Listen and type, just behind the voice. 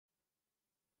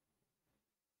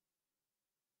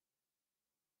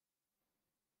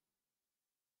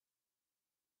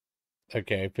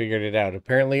Okay, I figured it out.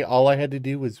 Apparently, all I had to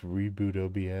do was reboot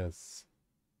OBS.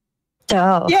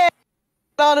 Oh. Yeah,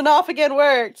 on and off again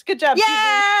worked. Good job,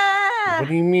 Yeah! What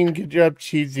do you mean, good job,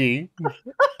 Cheesy?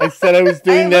 I said I was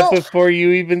doing that before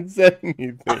you even said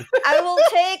anything. I will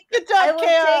take Good job,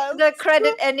 take the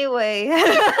credit anyway.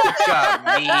 Good job,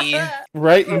 me.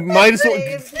 Right? You might as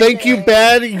well. Thank you,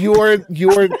 Bad. You're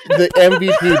the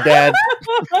MVP, Bad.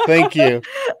 Thank you.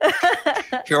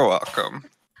 You're welcome.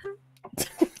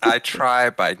 I try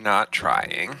by not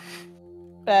trying.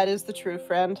 That is the true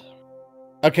friend.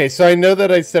 Okay, so I know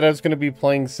that I said I was going to be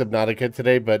playing Subnautica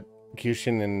today, but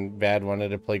Cushion and Bad wanted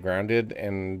to play Grounded,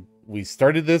 and we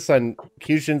started this on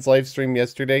Cushin's live stream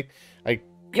yesterday. I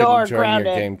couldn't join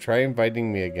your game. Try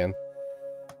inviting me again.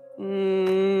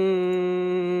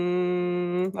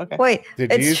 Okay. Wait,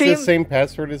 Did you use the same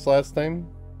password as last time?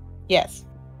 Yes.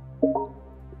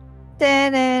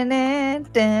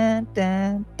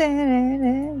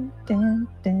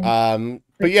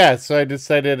 But yeah, so I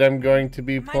decided I'm going to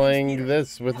be playing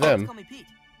this with them.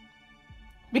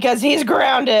 Because he's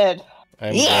grounded.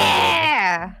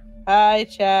 Yeah! Hi,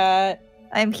 chat.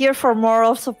 I'm here for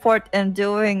moral support and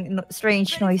doing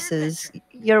strange noises.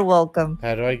 You're welcome.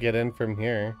 How do I get in from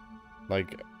here?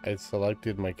 Like, I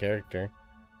selected my character.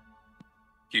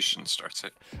 Cushion starts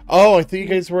it. Oh, I thought you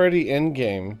guys were already in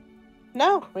game.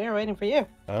 No, we were waiting for you.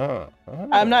 Oh.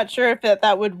 I'm not sure if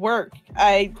that would work.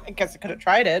 I guess I could have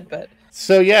tried it, but...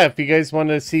 So yeah, if you guys want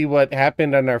to see what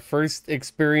happened on our first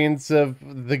experience of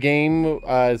the game,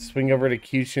 swing over to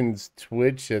Cushin's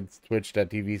Twitch. It's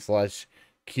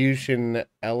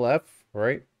twitch.tv/CushinLF,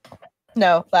 right?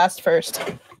 No, last first.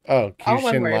 Oh,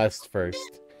 Cushin last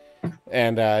first.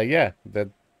 And yeah,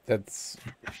 that's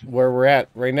where we're at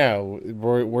right now.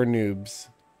 We're noobs.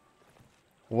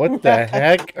 What the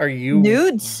heck are you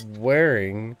Nudes?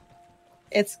 wearing?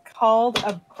 It's called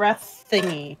a breath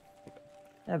thingy.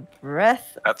 A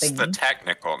breath That's thingy. the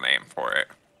technical name for it.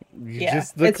 You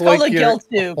just look like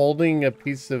you're holding a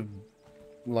piece of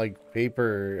like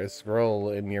paper, a scroll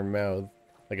in your mouth,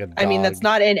 like a dog. I mean, that's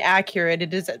not inaccurate.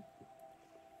 It is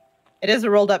a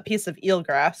rolled up piece of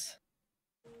eelgrass.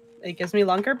 It gives me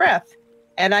longer breath.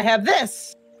 And I have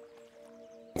this,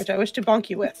 which I wish to bonk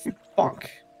you with. Bonk.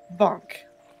 Bonk.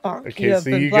 Bonk. Okay, so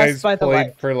you guys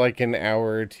played for like an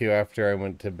hour or two after I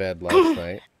went to bed last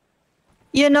night.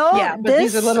 You know, yeah, but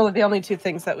these are literally the only two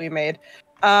things that we made.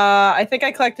 I think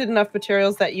I collected enough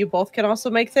materials that you both can also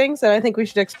make things, and I think we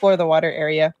should explore the water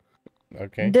area.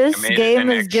 Okay. This game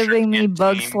is giving me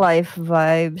Bugs Life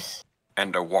vibes.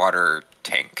 And a water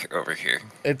tank over here.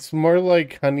 It's more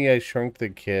like Honey, I Shrunk the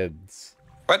Kids.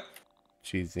 What?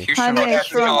 Cheesy. Honey, I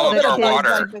Shrunk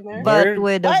the Kids, but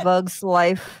with a Bugs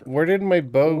Life. Where did my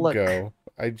bow go?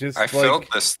 I filled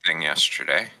this thing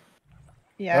yesterday.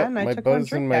 Yeah, and I my took one bow's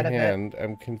drink in my out of hand. it.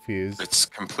 I'm confused. It's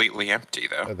completely empty,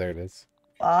 though. Oh, there it is.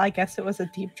 Well, I guess it was a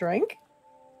deep drink.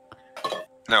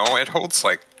 No, it holds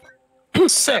like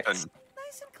 7. Nice and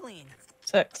clean.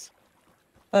 6.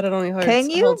 But it only holds,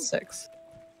 Can you holds 6.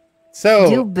 So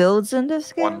do builds in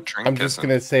this game? One drink I'm just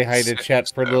gonna say hi to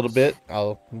chat for a little bit.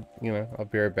 I'll be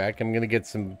right back. I'm gonna get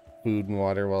some food and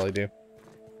water while I do.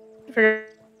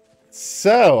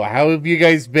 So, how have you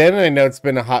guys been? I know it's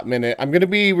been a hot minute. I'm going to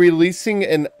be releasing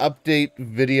an update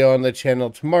video on the channel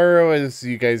tomorrow, as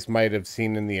you guys might have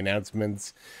seen in the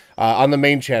announcements, on the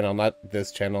main channel, not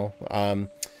this channel,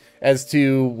 as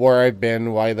to where I've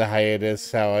been, why the hiatus,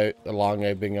 how long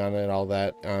I've been on it, all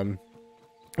that.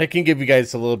 I can give you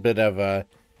guys a little bit of a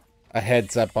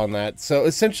heads up on that. So,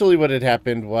 essentially what had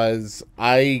happened was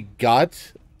I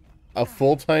got a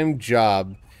full-time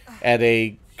job at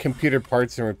a computer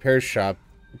parts and repair shop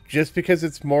just because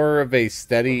it's more of a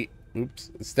steady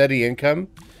income,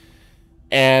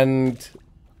 and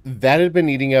that had been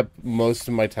eating up most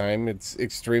of my time. It's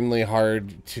extremely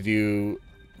hard to do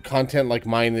content like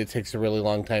mine that takes a really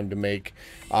long time to make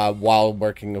while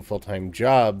working a full-time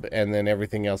job, and then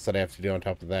everything else that I have to do on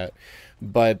top of that.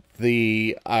 But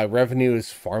the revenue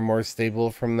is far more stable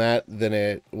from that than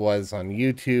it was on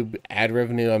YouTube. Ad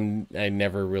revenue, I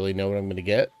never really know what I'm going to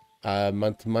get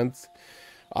month to month.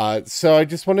 So I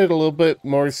just wanted a little bit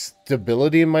more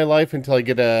stability in my life until I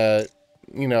get a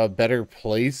better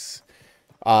place.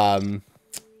 I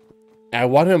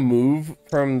want to move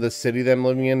from the city that I'm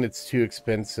living in. It's too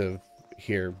expensive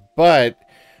here. But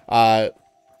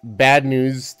bad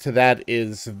news to that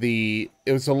is it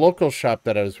was a local shop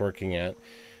that I was working at,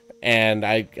 and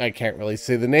I can't really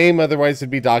say the name, otherwise I'd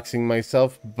be doxing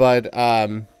myself, but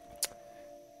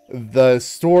the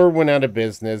store went out of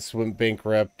business, went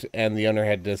bankrupt, and the owner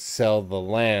had to sell the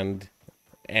land.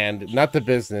 And not the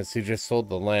business, he just sold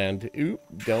the land. Oop,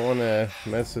 don't want to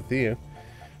mess with you.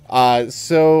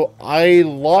 So I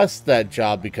lost that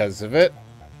job because of it.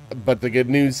 But the good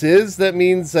news is that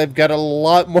means I've got a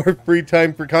lot more free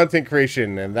time for content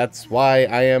creation, and that's why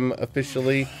I am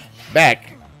officially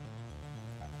back.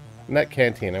 Not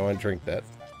canteen, I want to drink that.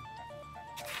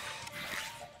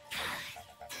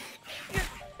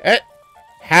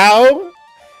 How?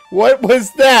 What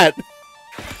was that?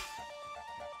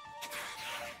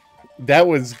 That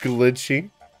was glitchy.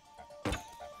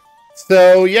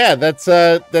 So yeah, that's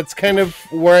kind of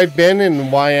where I've been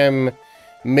and why I'm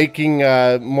making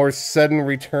a more sudden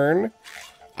return.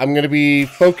 I'm going to be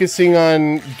focusing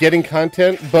on getting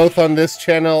content both on this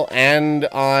channel and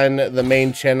on the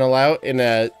main channel out in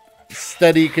a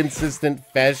steady, consistent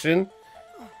fashion.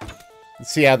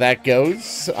 See how that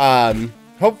goes.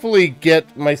 Hopefully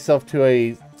get myself to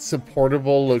a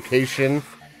supportable location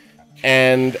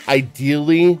and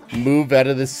ideally move out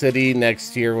of the city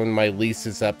next year when my lease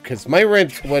is up, because my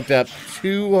rent went up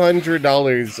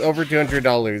 $200, over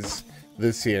 $200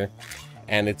 this year,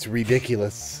 and it's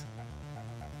ridiculous.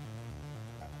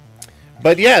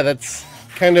 But yeah, that's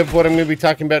kind of what I'm going to be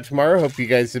talking about tomorrow. Hope you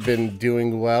guys have been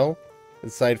doing well.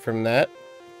 Aside from that,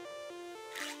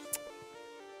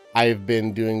 I've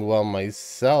been doing well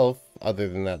myself, other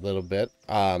than that little bit.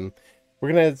 We're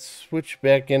going to switch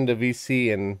back into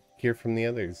VC and hear from the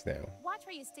others now. Watch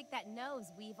where you stick that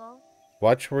nose, Weevil.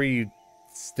 Watch where you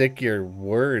stick your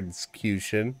words,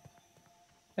 Cushion.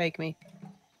 Make me.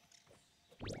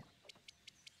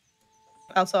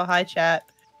 Also, hi, chat.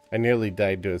 I nearly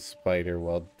died to a spider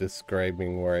while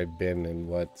describing where I've been and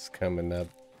what's coming up.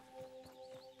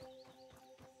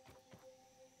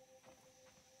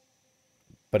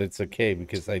 But it's okay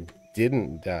because I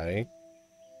didn't die.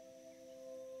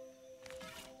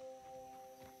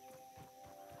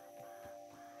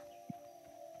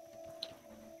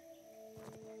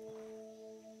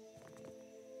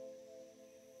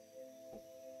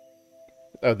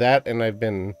 Oh, that, and I'd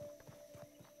been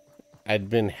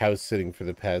house sitting for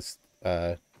the past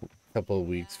couple of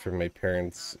weeks for my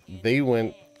parents. They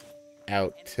went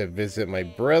out to visit my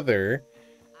brother,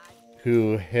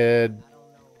 who had,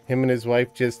 him and his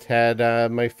wife just had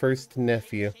my first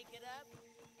nephew.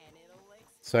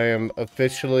 So I am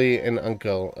officially an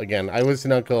uncle again. I was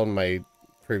an uncle in my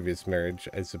previous marriage,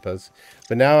 I suppose,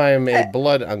 but now I am a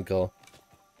blood uncle.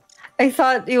 I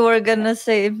thought you were gonna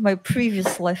say in my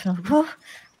previous life.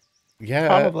 Yeah,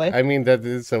 Probably. I mean, that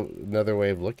is another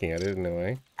way of looking at it in a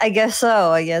way. I guess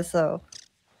so. I guess so.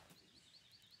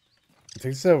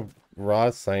 There's a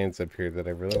raw science up here that I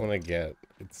really want to get.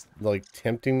 It's like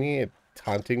tempting me,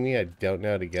 taunting me. I don't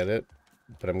know how to get it,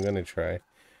 but I'm gonna try,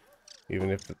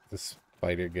 even if the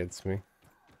spider gets me.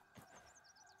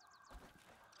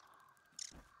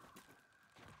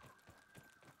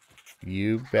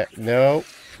 You bet. No.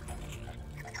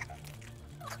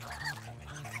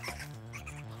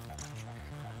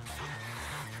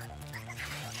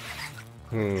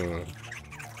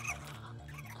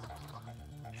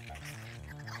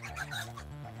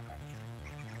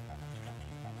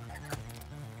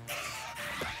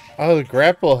 Oh, the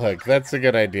grapple hook. That's a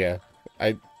good idea.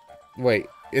 Wait,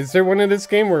 is there one in this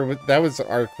game? Or that was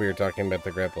Ark we were talking about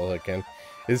the grapple hook in.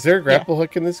 Is there a grapple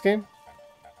hook in this game?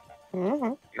 Mm-hmm.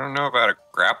 I don't know about a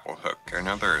grapple hook. I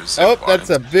know there is. Oh, that's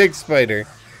a big spider.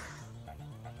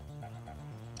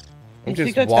 I'm You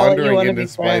just could tell it you wandering wanna into be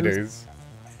friends. spiders.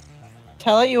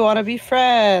 Tell it you want to be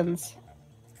friends.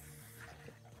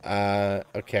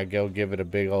 Okay, I'll go give it a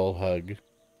big old hug. At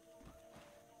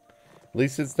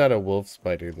least it's not a wolf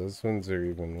spider. Those ones are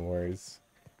even worse.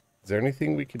 Is there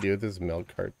anything we could do with this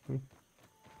milk carton?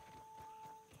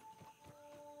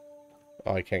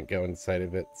 Oh, I can't go inside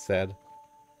of it. Sad.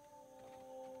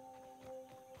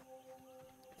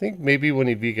 I think maybe one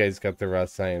of you guys got the raw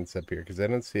science up here, because I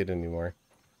don't see it anymore.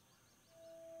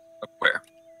 Up where?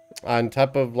 On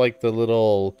top of, like, the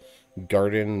little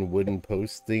garden wooden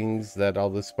post things that all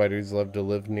the spiders love to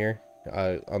live near,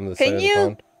 on the side of the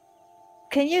pond.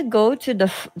 Can you go to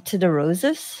the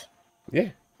roses? Yeah.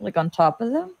 Like on top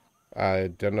of them?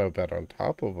 I don't know about on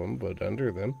top of them, but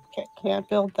under them. Can't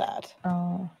build that.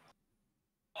 Oh.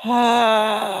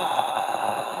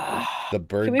 The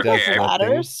bird Can we does build nothing.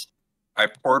 ladders? I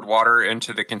poured water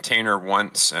into the container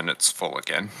once and it's full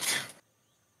again.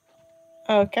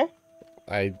 Okay.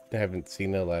 I haven't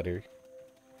seen a ladder.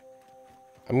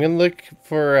 I'm gonna look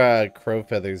for crow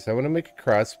feathers. I want to make a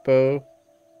crossbow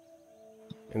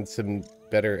and some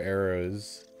better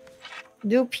arrows.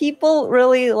 Do people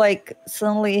really like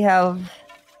suddenly have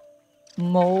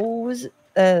mows?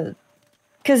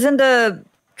 Because in the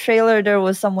trailer there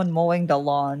was someone mowing the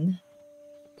lawn.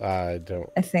 I don't.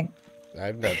 I think.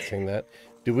 I've not seen that.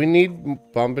 Do we need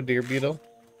bombardier beetle?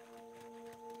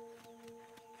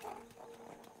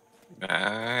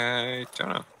 I don't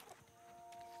know.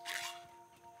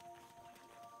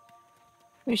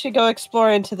 We should go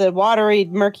explore into the watery,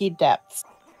 murky depths.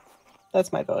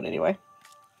 That's my vote anyway.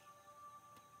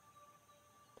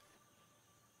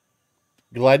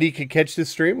 Glad you could catch the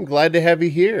stream. Glad to have you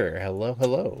here. Hello,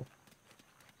 hello.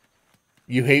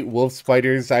 You hate wolf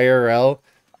spiders IRL?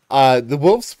 The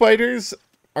wolf spiders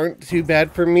aren't too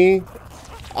bad for me.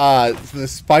 The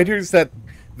spiders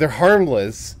they're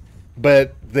harmless,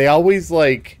 but they always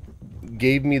like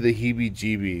gave me the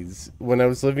heebie-jeebies when I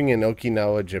was living in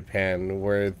Okinawa, Japan,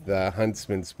 where the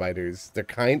huntsman spiders, they're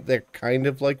kind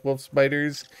of like wolf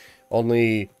spiders,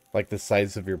 only like the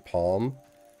size of your palm.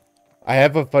 I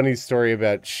have a funny story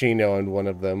about Shino and one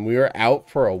of them. We were out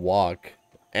for a walk,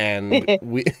 and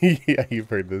we yeah, you've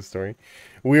heard this story.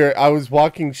 I was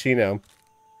walking Shino,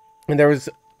 and there was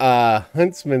a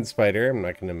huntsman spider. I'm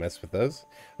not going to mess with those.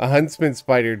 A huntsman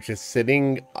spider just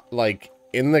sitting like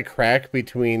in the crack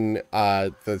between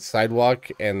the sidewalk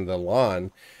and the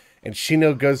lawn, and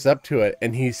Shino goes up to it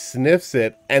and he sniffs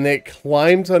it, and it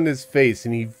climbs on his face,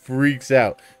 and he freaks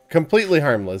out. Completely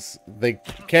harmless. They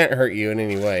can't hurt you in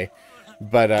any way.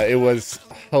 But it was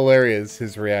hilarious,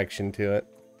 his reaction to it.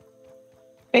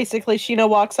 Basically, Shino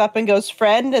walks up and goes,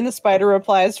 "Friend," and the spider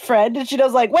replies, "Friend," and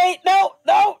Shino's like, "Wait, no,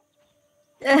 no!"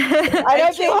 I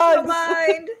don't do changed my hugs.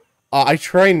 mind. I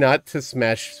try not to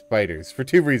smash spiders for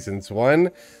two reasons. One,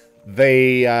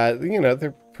 they,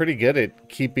 they're pretty good at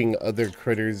keeping other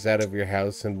critters out of your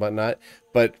house and whatnot.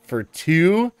 But for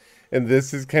two, and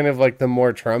this is kind of like the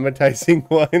more traumatizing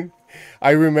one,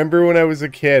 I remember when I was a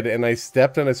kid and I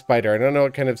stepped on a spider. I don't know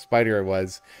what kind of spider it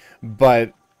was,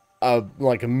 but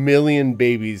like a million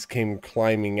babies came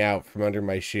climbing out from under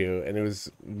my shoe, and it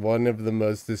was one of the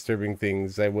most disturbing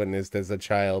things I witnessed as a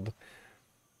child.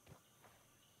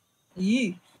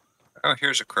 Yee. Oh,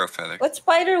 here's a crow feather. What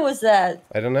spider was that?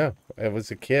 I don't know. I was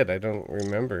a kid. I don't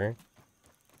remember.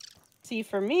 See,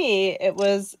 for me, it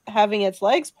was having its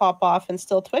legs pop off and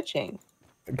still twitching.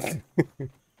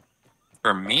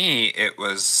 For me, it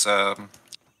was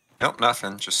nope,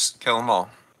 nothing. Just kill them all.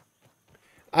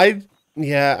 I'll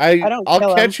don't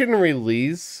kill catch and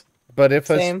release, but if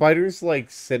a Same. spider's like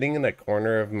sitting in a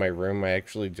corner of my room, I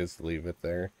actually just leave it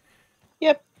there.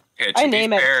 Yep. Okay, I to be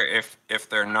name it. fair, if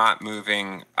they're not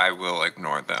moving, I will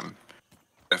ignore them.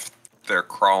 If they're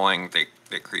crawling,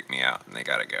 they creep me out and they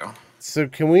gotta go. So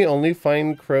can we only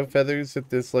find crow feathers at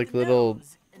this like little?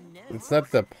 It's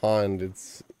not the pond.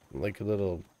 It's like a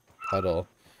little puddle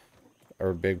or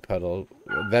a big puddle.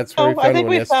 That's where Oh, we I found think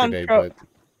one we found yesterday. crow-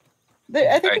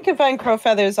 I think you can find crow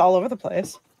feathers all over the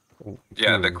place. But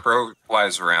Yeah, the crow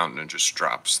flies around and just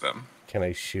drops them. can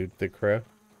I shoot the crow?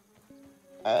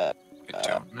 I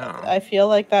don't know. I feel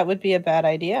like that would be a bad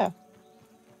idea.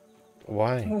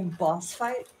 Why? Boss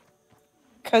fight?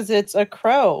 Because it's a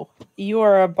crow. You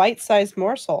are a bite-sized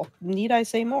morsel. Need I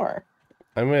say more?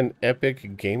 I'm an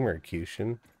epic gamer,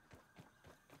 Cushion.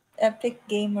 Epic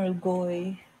gamer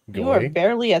goy. You are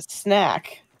barely a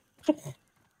snack.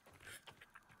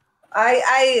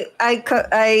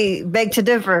 I beg to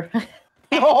differ.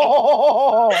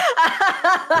 Oh!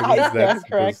 What is that stand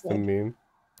supposed to corrected. mean?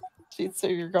 So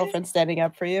your girlfriend's standing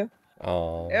up for you?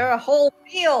 Oh. You're a whole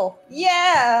meal.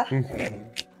 Yeah.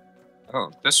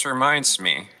 Oh, this reminds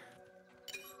me.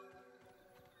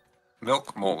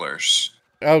 Milk molars.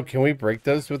 Oh, can we break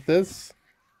those with this?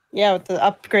 Yeah, with the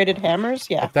upgraded hammers?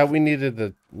 I Yeah. thought we needed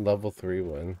the level 3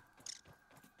 one.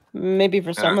 Maybe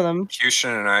for some of them.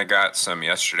 Cushion and I got some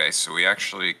yesterday, so we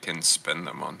actually can spend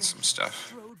them on some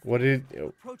stuff. What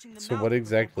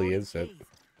exactly is it?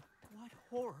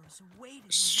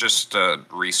 It's just a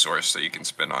resource that you can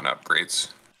spend on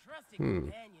upgrades.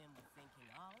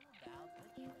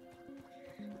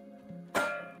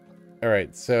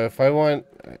 Alright, so if I want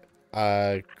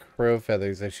crow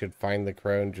feathers, I should find the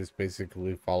crow and just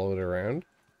basically follow it around?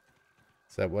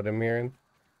 Is that what I'm hearing?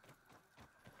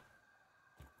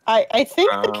 I think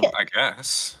the I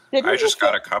guess. Didn't I you just fill-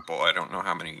 got a couple. I don't know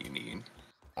how many you need.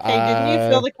 Hey, didn't you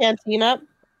fill the canteen up?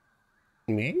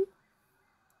 Me?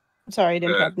 Sorry, I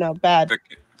didn't The- have no bad.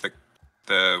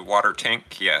 The water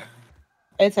tank, yeah.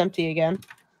 It's empty again.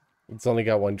 It's only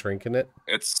got one drink in it?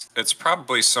 It's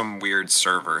probably some weird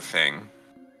server thing.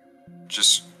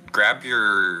 Just grab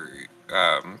your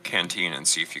canteen and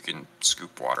see if you can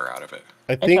scoop water out of it.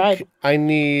 I tried. think I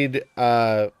need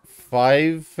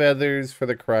 5 feathers for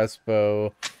the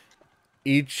crossbow.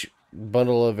 Each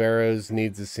bundle of arrows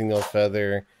needs a single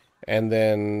feather. And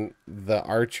then the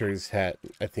archer's hat,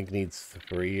 I think, needs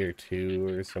 3 or 2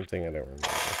 or something. I don't remember.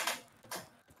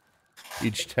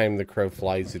 Each time the crow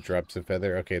flies, it drops a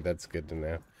feather. Okay, that's good to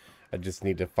know. I just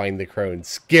need to find the crow and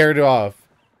scare it off.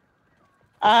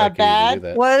 I can easily do Bad.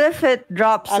 that. What if it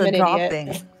drops I'm a an dropping?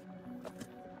 idiot.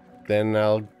 Then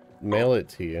I'll mail it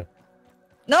to you.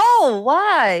 No,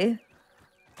 why?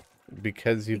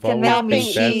 Because you've can always mail been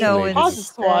me Shino fascinated.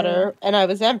 Deposits water, and I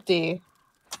was empty.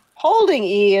 Holding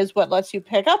E is what lets you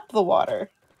pick up the water.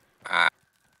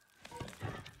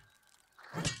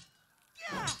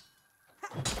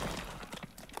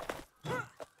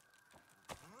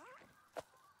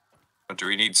 Do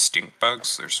we need stink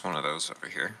bugs? There's one of those over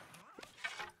here.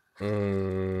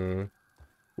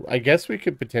 I guess we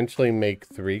could potentially make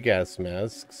 3 gas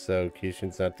masks, so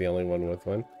Kishin's not the only one with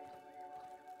one.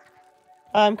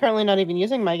 I'm currently not even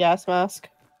using my gas mask.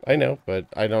 I know, but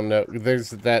I don't know. There's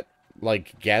that,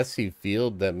 like, gassy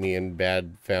field that me and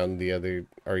Bad found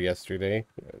yesterday.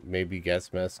 Maybe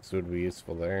gas masks would be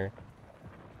useful there.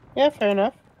 Yeah, fair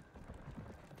enough.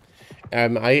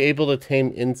 Am I able to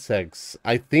tame insects?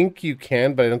 I think you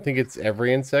can, but I don't think it's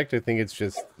every insect. I think it's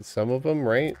just some of them,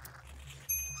 right?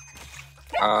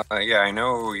 Yeah, I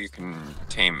know you can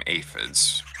tame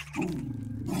aphids.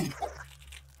 And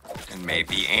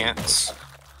maybe ants.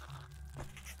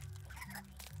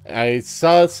 I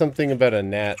saw something about a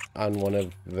gnat on one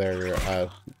of their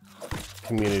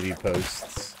community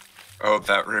posts. Oh,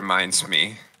 that reminds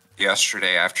me.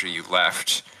 Yesterday after you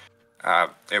left,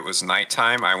 it was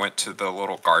nighttime. I went to the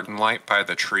little garden light by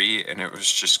the tree, and it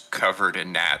was just covered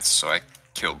in gnats, so I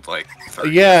killed like 30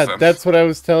 of Yeah, them. that's what I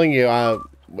was telling you.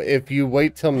 If you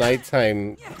wait till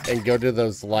nighttime and go to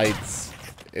those lights,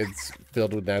 it's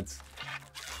filled with gnats.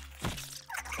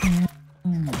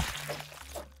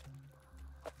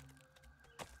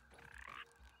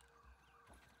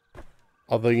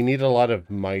 Although you need a lot of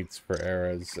mites for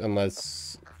arrows,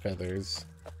 unless feathers.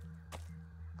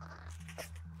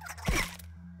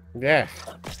 Yeah.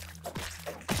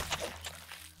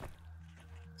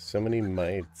 So many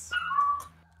mites.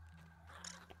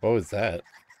 What was that?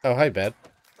 Oh, hi, Beth.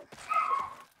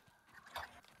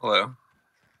 Hello.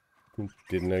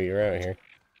 Didn't know you were out here.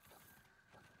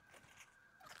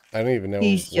 I don't even know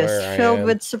He's where just I filled am.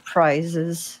 with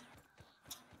surprises.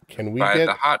 Can we Buy get...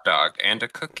 the hot dog and a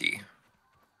cookie.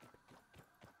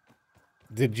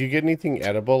 Did you get anything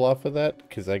edible off of that?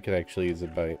 Because I could actually use a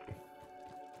bite.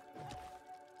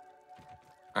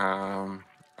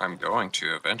 I'm going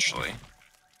to eventually.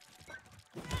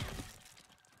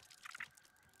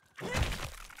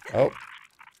 Oh.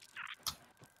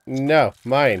 No,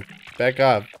 mine. Back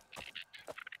off.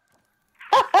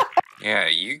 Yeah,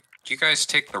 you guys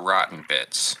take the rotten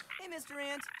bits. Hey, Mr.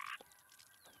 Ant.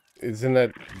 Isn't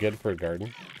that good for a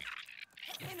garden?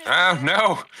 Hey, Mr. Oh, Ant.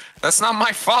 no! That's not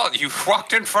my fault! You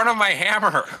walked in front of my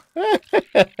hammer!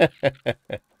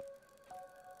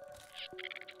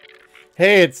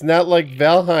 Hey, it's not like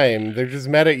Valheim. They're just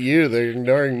mad at you. They're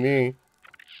ignoring me.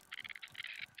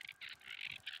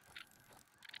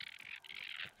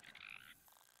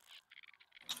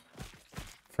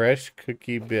 Fresh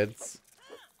cookie bits.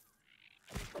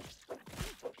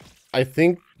 I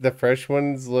think the fresh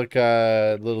ones look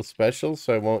a little special,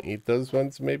 so I won't eat those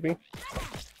ones, maybe.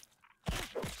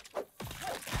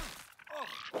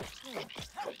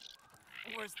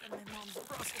 Worse than my mom's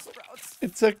Brussels sprouts.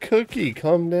 It's a cookie.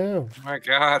 Calm down. Oh my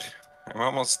god, I'm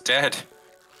almost dead.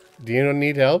 Do you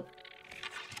need help?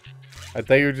 I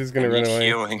thought you were just gonna I run need away.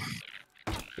 healing.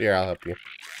 Here, I'll help you.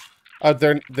 Oh,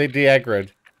 they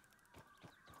de-aggroed.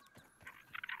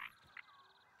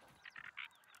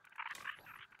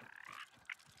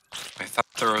 I thought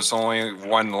there was only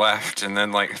one left, and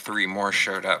then like 3 more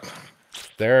showed up.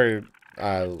 There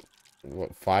are,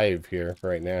 what, 5 here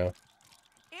right now.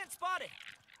 Ant spotted.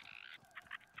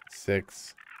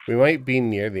 6. We might be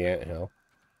near the anthill.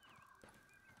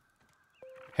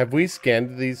 Have we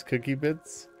scanned these cookie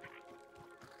bits?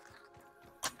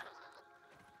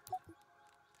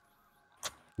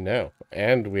 No,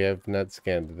 and we have not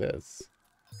scanned this.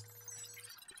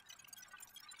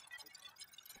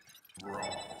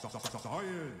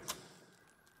 Science.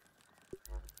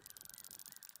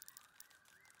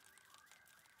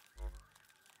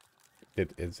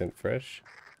 It isn't fresh?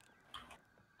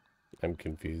 I'm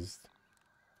confused.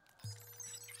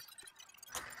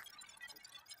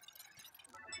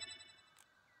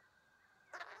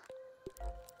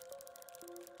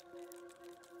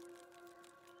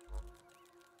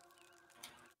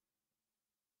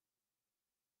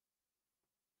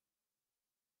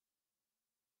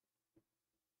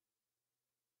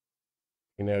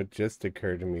 You know, it just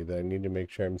occurred to me that I need to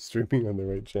make sure I'm streaming on the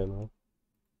right channel.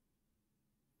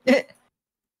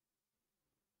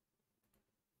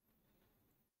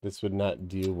 This would not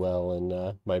do well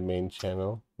in my main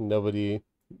channel. Nobody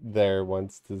there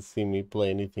wants to see me play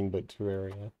anything but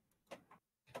Terraria.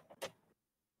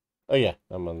 Oh yeah,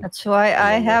 I'm on. That's why I'm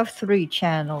I on there. have 3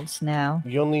 channels now.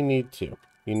 You only need 2.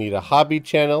 You need a hobby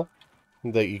channel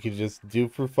that you could just do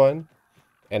for fun,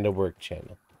 and a work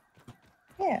channel.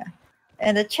 Yeah.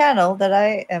 And a channel that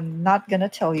I am not gonna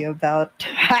tell you about.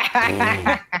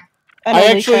 An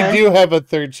I actually OnlyFans. do have a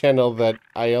 3rd channel that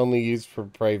I only use for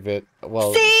private.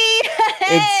 Well, See?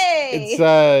 it's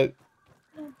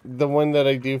the one that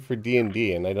I do for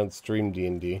D&D, and I don't stream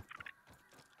D&D.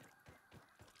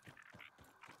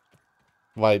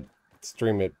 Well, I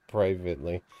stream it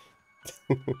privately.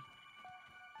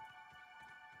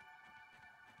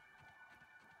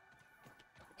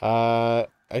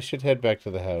 I should head back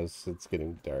to the house. It's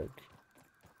getting dark.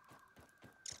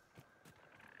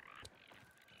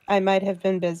 I might have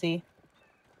been busy.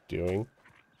 Doing?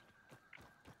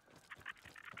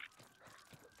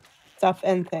 Stuff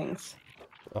and things.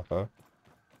 Uh-huh.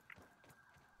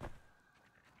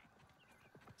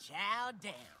 Chow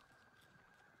down.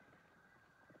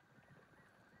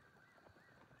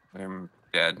 I'm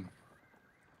dead.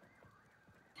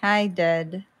 Hi,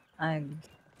 Dead. I'm.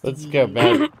 Let's go,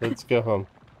 man. Let's go home.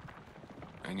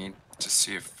 I need to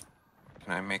see if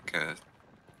can I make a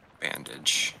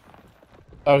bandage.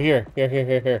 Oh, here.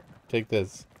 Here. Take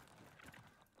this.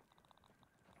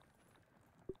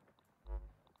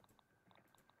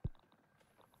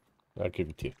 I'll give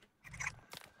you 2.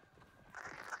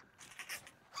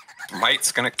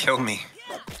 Mite's gonna kill me.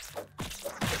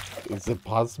 Is it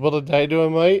possible to die to a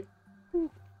mite?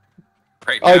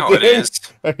 Right now it dang. is.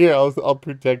 Here, I'll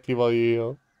protect you while you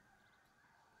heal.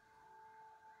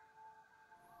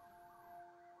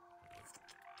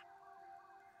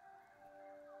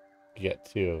 You got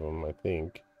 2 of them, I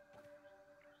think.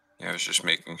 Yeah, I was just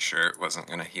making sure it wasn't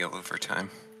gonna heal over time.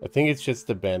 I think it's just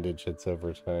the bandage that's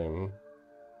over time.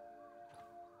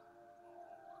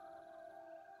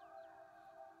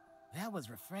 That was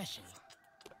refreshing.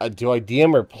 Do I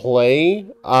DM or play?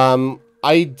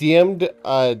 I DM'd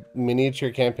a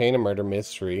miniature campaign of Murder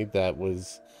Mystery. That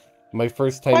was my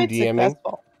first time Quite DMing.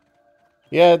 successful.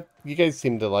 Yeah, you guys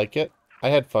seem to like it. I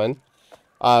had fun.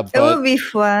 It But would be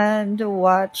fun to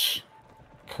watch.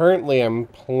 currently I'm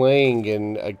playing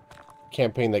in a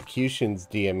campaign that Kyushin's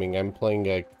DMing. I'm playing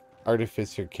a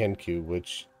Artificer Kenku,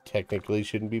 which technically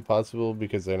shouldn't be possible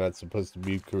because they're not supposed to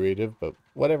be creative, but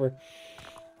whatever.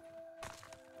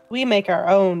 We make our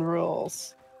own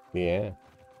rules. Yeah.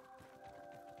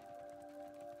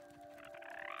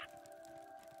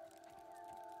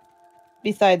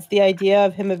 Besides, the idea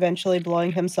of him eventually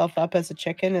blowing himself up as a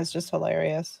chicken is just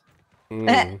hilarious.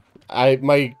 My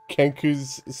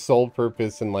Kenku's sole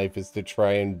purpose in life is to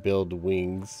try and build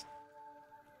wings.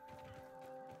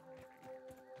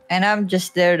 And I'm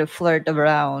just there to flirt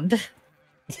around.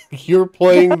 You're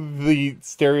playing the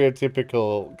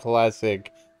stereotypical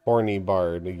classic horny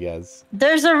bard, yes.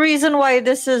 There's a reason why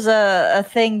this is a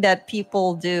thing that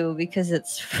people do, because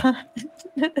it's fun.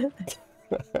 I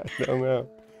don't know.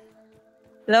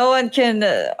 No one can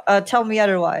tell me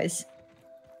otherwise.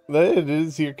 But it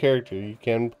is your character. You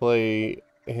can play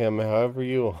him however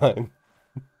you want.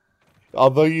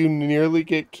 Although you nearly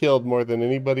get killed more than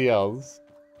anybody else.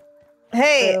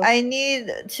 Hey, True. I need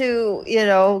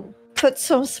to, put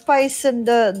some spice in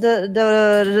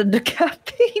the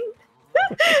caffeine.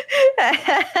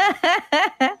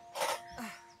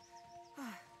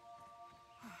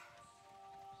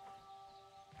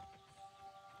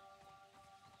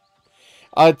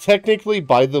 Technically,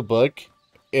 by the book,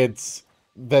 it's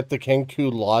that the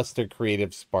Kenku lost their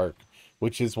creative spark,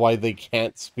 which is why they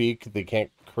can't speak, they can't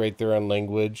create their own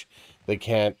language, they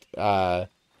can't,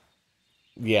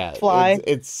 yeah. Fly.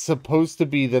 It's supposed to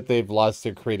be that they've lost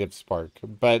their creative spark,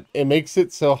 but it makes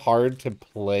it so hard to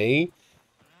play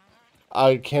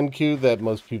Kenku that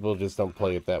most people just don't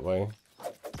play it that way.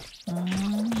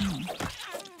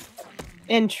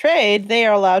 In trade, they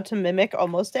are allowed to mimic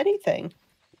almost anything.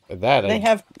 That They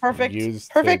have perfect,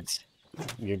 used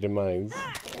your demise.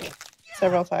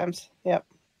 several times. Yep.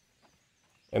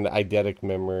 And eidetic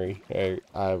memory,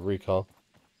 recall.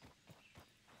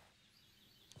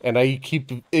 And I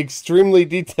keep extremely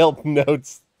detailed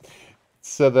notes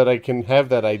so that I can have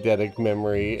that eidetic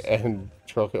memory and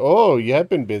troll. Oh, you have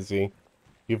been busy.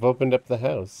 You've opened up the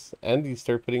house and you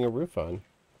start putting a roof on.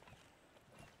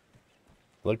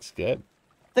 Looks good.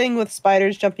 Thing with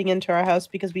spiders jumping into our house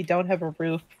because we don't have a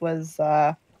roof was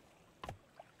I'm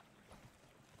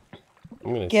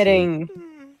gonna getting.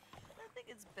 I think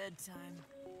it's bedtime.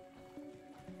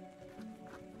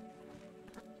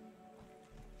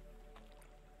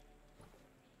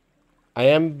 I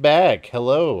am back.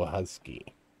 Hello,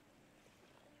 Husky.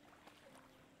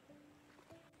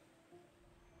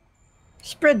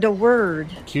 Spread the word.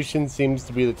 Kyushin seems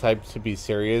to be the type to be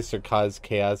serious or cause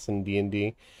chaos in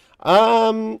D&D.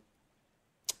 Not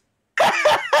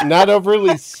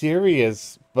overly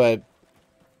serious, but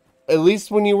at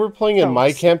least when you were playing in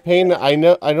my campaign, I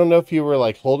don't know if you were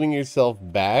like holding yourself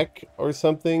back or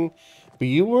something, but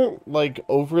you weren't like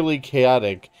overly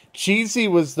chaotic. Cheesy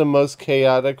was the most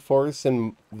chaotic force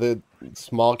in the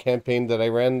small campaign that I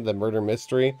ran, the murder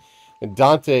mystery. And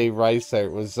Dante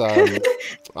Reisert was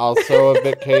also a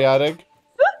bit chaotic.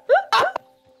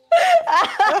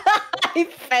 I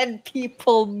fed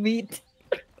people meat.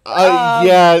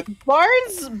 Yeah,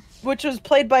 Barnes, which was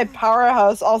played by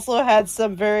Powerhouse, also had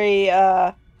some very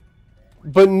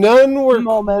but none were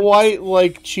moments. quite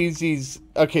like Cheesy's.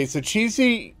 Okay, so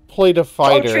Cheesy played a Oh,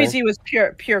 fighter. Tracy was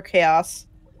pure chaos.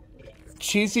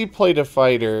 Cheesy played a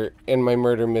fighter in my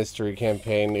murder mystery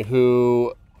campaign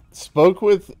who spoke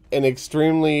with an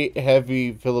extremely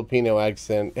heavy Filipino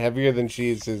accent, heavier than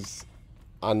Cheese is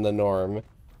on the norm.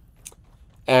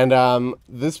 And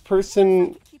this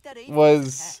person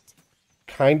was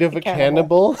kind of a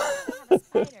cannibal.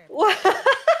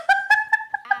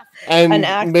 And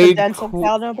An made accidental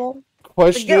cannibal.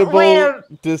 questionable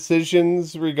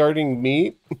decisions regarding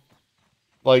meat.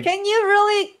 Like, can you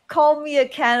really call me a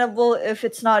cannibal if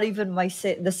it's not even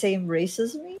the same race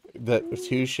as me? that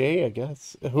touche, I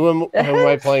guess. Who am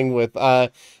I playing with?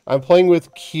 I'm playing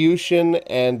with Kyushin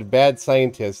and Bad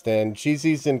Scientist, and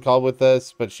Cheesy's in call with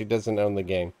us, but she doesn't own the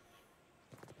game.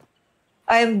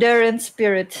 I am there in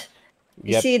spirit.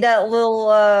 You Yep. see that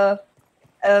little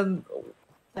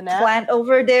plant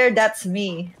over there? That's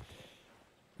me.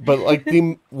 But like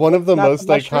one of the Not the most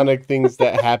mushroom? iconic things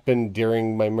that happened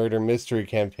during my murder mystery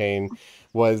campaign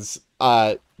was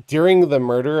during the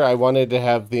murder, I wanted to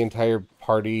have the entire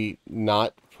party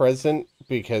not present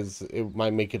because it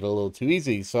might make it a little too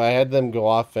easy. So I had them go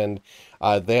off and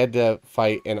they had to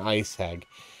fight an ice hag.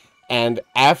 And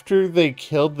after they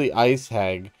killed the ice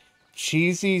hag,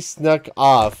 Cheesy snuck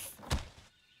off,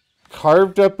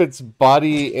 carved up her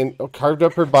body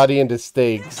into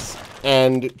steaks,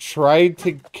 and tried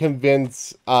to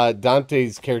convince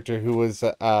Dante's character, who was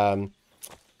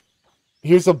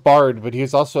he was a bard, but he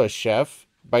was also a chef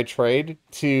by trade,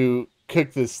 to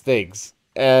cook the steaks.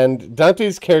 And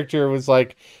Dante's character was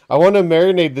like, I want to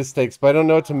marinate the steaks, but I don't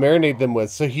know what to marinate them with.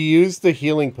 So he used the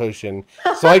healing potion.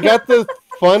 So I got the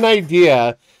fun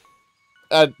idea,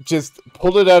 just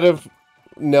pulled it out of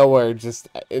nowhere, just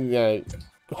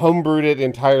homebrewed it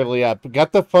entirely up.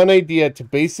 Got the fun idea to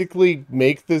basically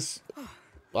make this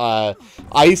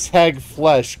ice hag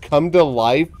flesh come to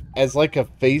life as like a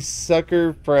face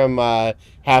sucker from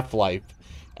Half-Life.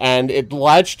 And it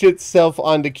latched itself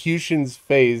onto Kyushin's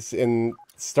face and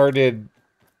started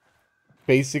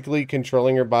basically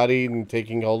controlling her body and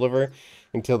taking hold of her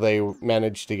until they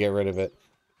managed to get rid of it.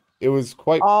 It was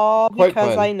quite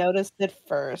because fun. I noticed it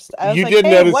first. I was You like, did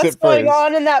hey, notice what's it going first.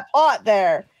 on in that pot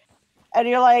there? And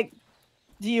you're like,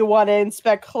 do you want to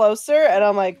inspect closer? And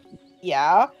I'm like,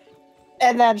 yeah.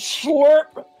 And then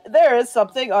slurp, there is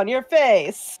something on your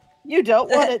face. You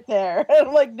don't want it there. And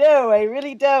I'm like, no, I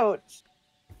really don't.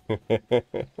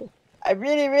 I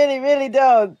really, really, really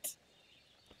don't.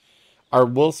 Are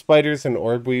wolf spiders and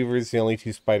orb weavers the only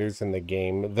two spiders in the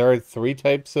game? There are 3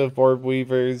 types of orb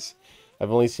weavers. I've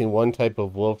only seen 1 type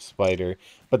of wolf spider.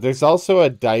 But there's also a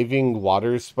diving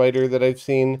water spider that I've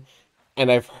seen. And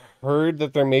I've heard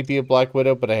that there may be a black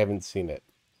widow, but I haven't seen it.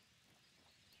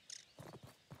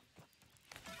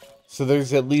 So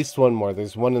there's at least 1 more.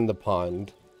 There's 1 in the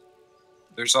pond.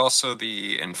 There's also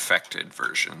the infected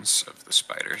versions of the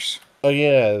spiders. Oh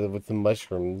yeah, with the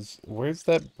mushrooms. Where's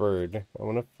that bird? I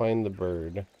want to find the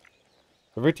bird.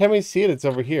 Every time I see it, it's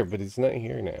over here, but it's not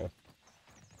here now.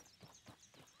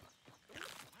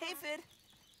 Hey, Fid.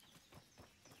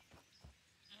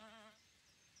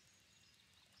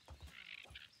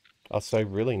 Also, I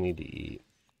really need to eat.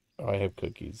 Oh, I have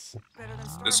cookies. Better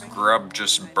than This starving. grub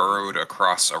just burrowed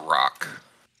across a rock.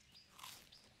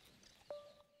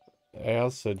 I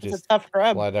also It's just a tough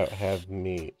grub. flat out have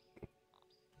meat.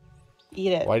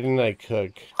 Eat it. Why didn't I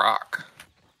cook? Rock.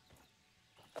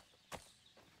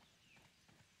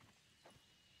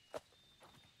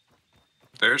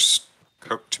 There's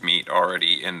cooked meat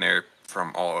already in there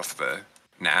from all of the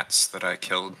gnats that I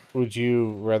killed. Would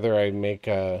you rather I make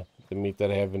the meat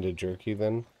that I have into jerky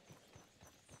then?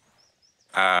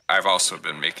 I've also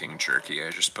been making jerky.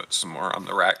 I just put some more on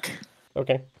the rack.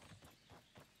 Okay.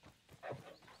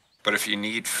 But if you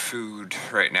need food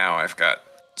right now, I've got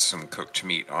some cooked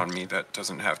meat on me that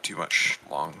doesn't have too much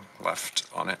long left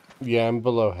on it. Yeah, I'm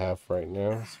below half right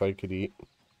now, so I could eat.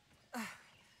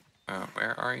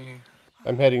 Where are you?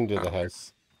 I'm heading to the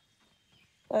house.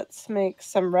 Let's make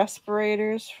some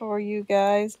respirators for you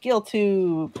guys. Gill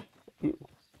tube.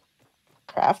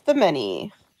 Craft the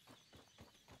many.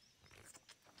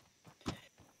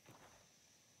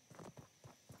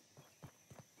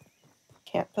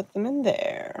 Can't put them in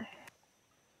there.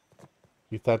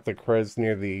 You thought the crow's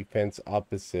near the fence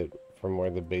opposite from where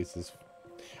the base is.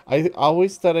 I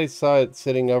always thought I saw it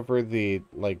sitting over the,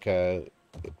 like,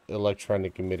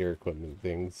 electronic emitter equipment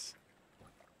things.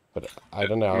 But I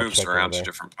don't know. I'll Moves check over around to there.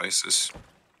 different places.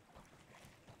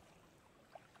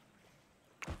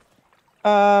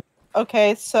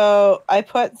 Okay, so I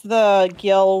put the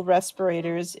gill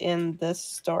respirators in this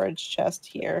storage chest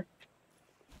here.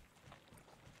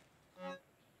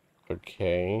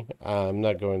 Okay. I'm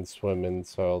not going swimming,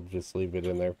 so I'll just leave it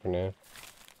in there for now.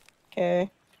 Okay.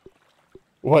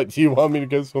 What, do you want me to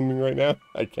go swimming right now?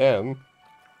 I can.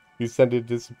 You sounded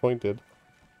disappointed.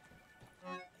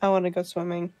 I want to go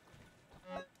swimming.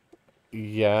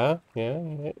 Yeah,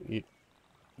 you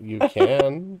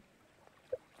can.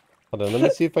 Hold on, let me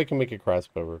see if I can make a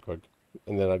crossbow real quick,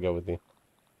 and then I'll go with you.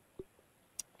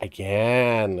 I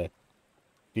can. Do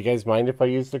you guys mind if I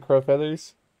use the crow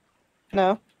feathers?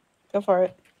 No, go for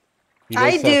it. You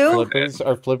guys I have do. flippers?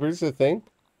 Are flippers a thing?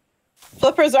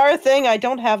 Flippers are a thing. I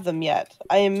don't have them yet.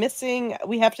 I am missing.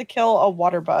 We have to kill a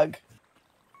water bug.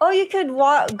 Oh, you could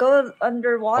go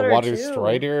underwater A water too.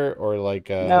 strider or like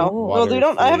a No, water well, we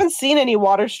don't. I flea? haven't seen any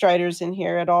water striders in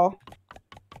here at all.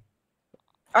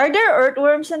 Are there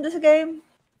earthworms in this game?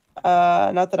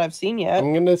 Not that I've seen yet.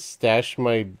 I'm gonna stash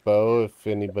my bow if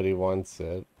anybody wants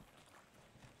it.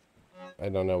 I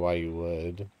don't know why you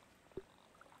would,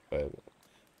 but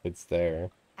it's there.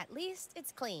 At least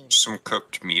it's clean. Some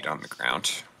cooked meat on the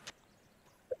ground.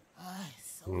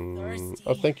 So thirsty.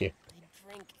 Oh, thank you. I'd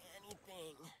drink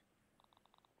anything.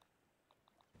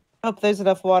 Hope there's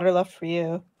enough water left for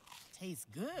you. Tastes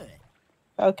good.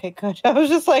 Okay, good. I was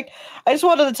just like, I just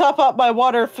wanted to top up my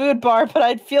water food bar, but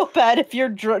I'd feel bad if you're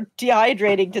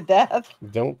dehydrating to death.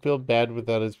 Don't feel bad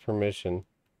without his permission.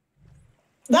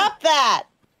 Stop that!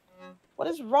 What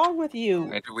is wrong with you?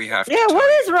 Why do we have to Yeah, tell what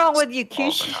you is wrong with this you, all the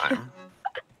Kish? time?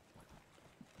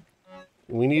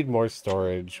 We need more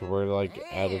storage. We're like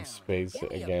out Damn, of space give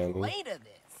me a again. plate of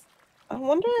this. I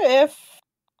wonder if...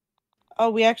 Oh,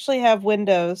 we actually have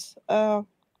windows. Oh,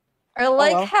 I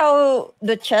like well. how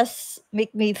the chests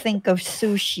make me think of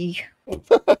sushi.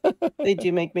 they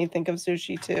do make me think of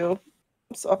sushi too.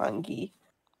 I'm so hungry.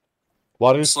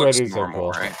 Water This looks striders are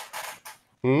normal, cool. right?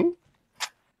 Hmm?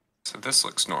 So this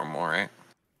looks normal, right?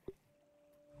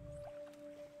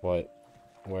 What?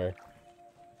 Where?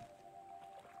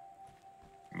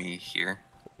 Me here.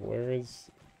 Where is...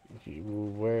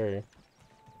 Where?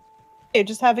 You're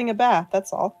just having a bath,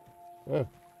 that's all. Oh,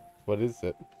 what is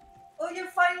it? Oh, you're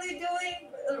finally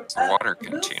doing It's a water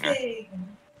container.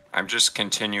 I'm just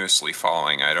continuously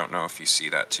falling. I don't know if you see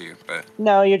that too, but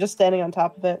No, you're just standing on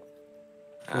top of it.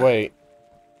 Wait.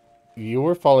 You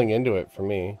were falling into it for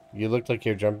me. You looked like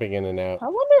you're jumping in and out. I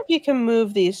wonder if you can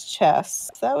move these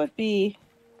chests. That would be...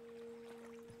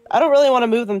 I don't really want to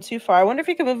move them too far. I wonder if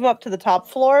you can move them up to the top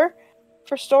floor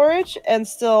for storage and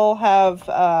still have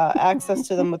access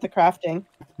to them with the crafting.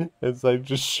 As I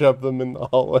just shove them in the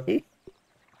hallway.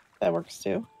 That works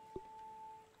too.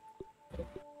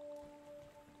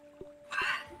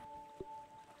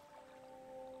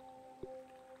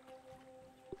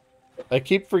 I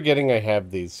keep forgetting I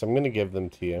have these, so I'm gonna give them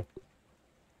to you.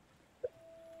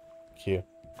 Q.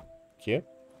 Q?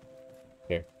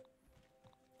 Here.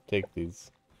 Take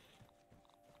these.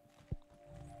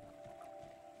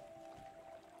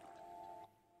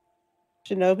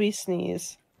 Shinobi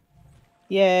sneeze.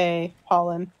 Yay,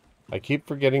 pollen. I keep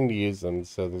forgetting to use them,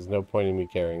 so there's no point in me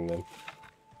carrying them.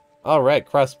 Alright,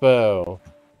 crossbow.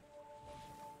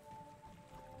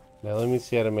 Now let me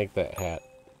see how to make that hat.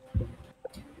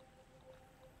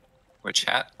 which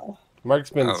hat?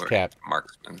 Marksman's Oh, cap.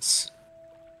 Marksman's.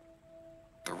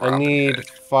 The I Robin need Hood.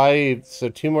 5, so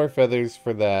 2 more feathers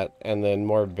for that, and then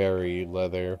more berry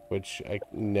leather, which I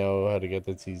know how to get.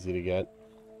 That's easy to get.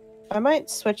 I might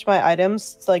switch my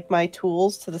items, like my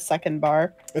tools, to the second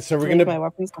bar. So we're Leave gonna my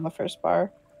weapons on the first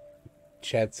bar.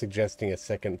 chat suggesting a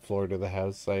second floor to the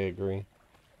house. I agree.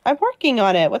 I'm working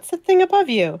on it. What's the thing above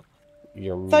you?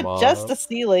 Your It's mom. not just a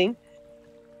ceiling.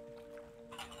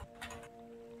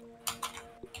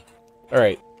 All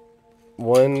right,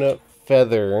 1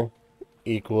 feather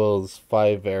equals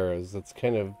 5 arrows. That's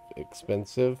kind of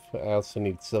expensive. I also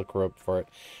need silk rope for it.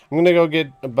 I'm gonna go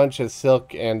get a bunch of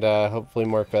silk and hopefully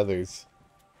more feathers.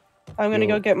 I'm gonna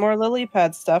Yo. go get more lily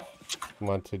pad stuff.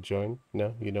 Want to join?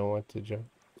 No, you don't want to join.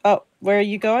 Oh, where are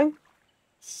you going?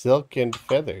 Silk and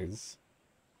feathers.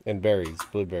 And berries,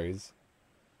 blueberries.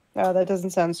 Oh, that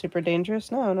doesn't sound super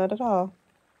dangerous. No, not at all.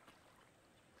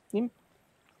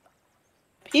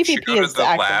 We should go PvP to is the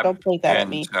active. lab Don't point that at and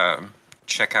me.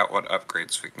 check out what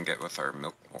upgrades we can get with our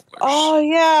milk molars. Oh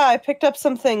yeah, I picked up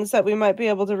some things that we might be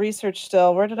able to research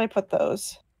still. Where did I put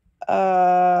those?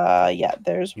 Yeah,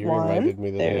 there's You one. reminded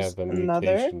me that There's I have a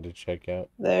another. mutation to check out.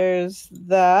 There's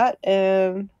that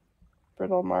and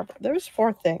brittle marble. There's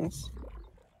 4 things.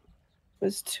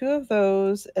 There's 2 of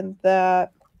those and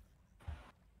that.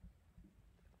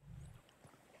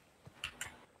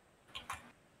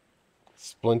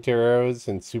 Splinter arrows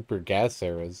and super gas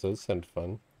arrows. Those sound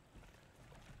fun.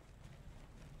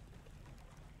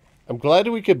 I'm glad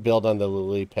we could build on the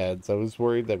lily pads. I was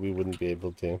worried that we wouldn't be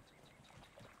able to.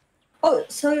 Oh,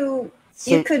 so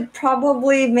you could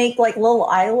probably make like little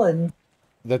islands.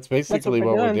 That's basically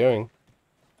what we're doing.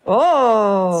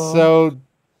 Oh. So,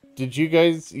 did you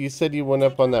guys... You said you went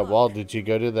up on that wall. Did you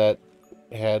go to that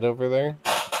head over there?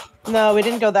 No, we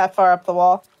didn't go that far up the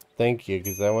wall. Thank you,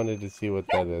 because I wanted to see what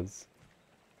that is.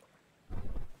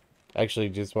 Actually,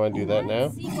 just want to do that now?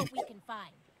 See what we can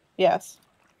find. Yes.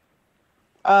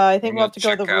 I think we'll have to go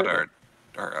check to the out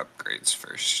our upgrades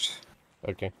first.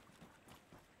 Okay.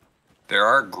 There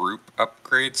are group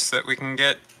upgrades that we can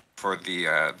get for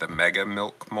the mega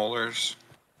milk molars.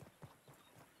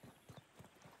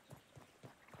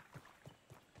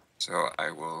 So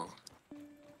I will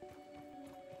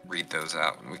read those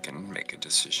out and we can make a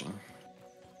decision.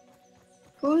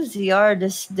 Who's the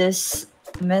artist this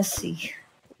messy?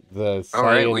 The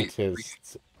Alright,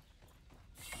 scientist.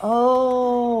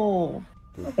 Oh.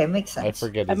 Okay, makes sense. I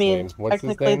forget his name. What's his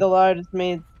technically name? the lard is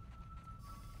made.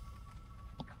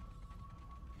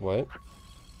 What?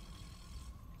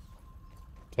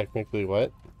 Technically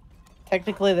what?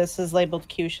 Technically this is labeled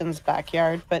Cushin's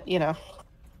backyard, but you know.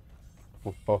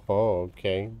 Oh,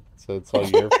 okay. So it's all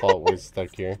your fault we're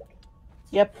stuck here.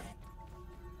 Yep.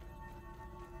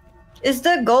 Is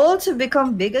the goal to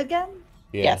become big again?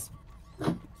 Yeah. Yes.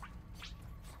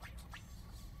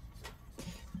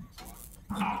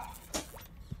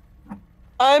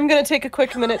 I'm gonna take a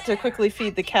quick minute to quickly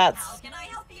feed the cats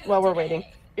while we're waiting.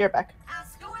 Be right back.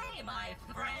 Ask away, my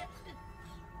friend.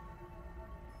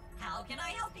 How can I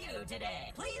help you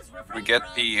today? Please refrain We get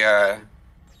from- the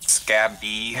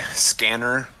Scab-B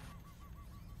scanner.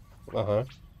 Uh-huh.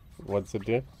 What's it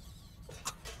do?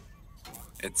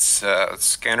 It's a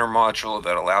scanner module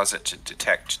that allows it to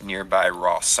detect nearby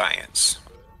raw science.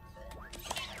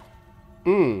 I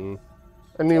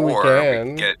mean, we Or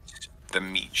can. we get the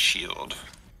meat shield,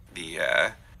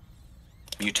 the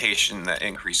mutation that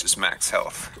increases max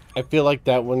health. I feel like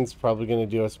that one's probably going to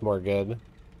do us more good.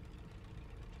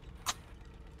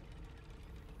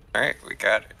 Alright, we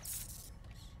got it. Let's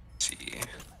see.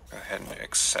 Go ahead and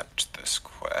accept this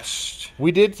quest.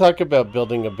 We did talk about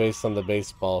building a base on the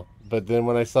baseball, but then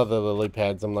when I saw the lily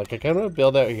pads, I'm like, I kind of want to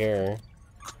build out here.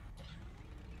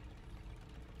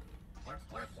 Work.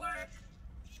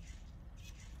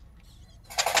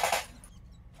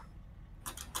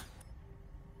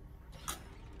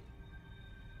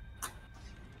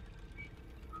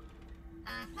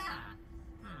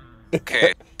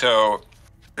 Okay, so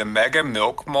the mega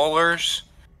milk molars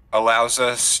allows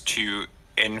us to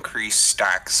increase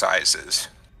stack sizes.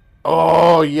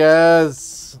 Oh,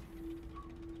 yes!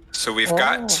 So we've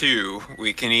got 2.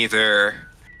 We can either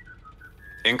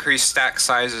increase stack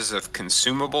sizes of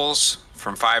consumables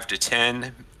from 5 to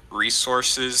 10,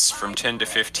 resources from 10 to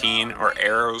 15, or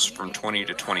arrows from 20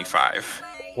 to 25.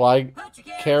 Well, I'm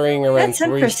carrying around That's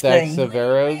 3 stacks interesting. of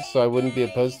arrows, so I wouldn't be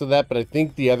opposed to that, but I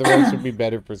think the other ones would be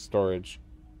better for storage.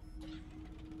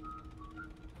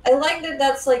 I like that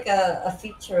that's like a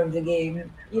feature of the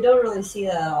game. You don't really see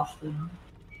that often.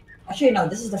 Actually, no,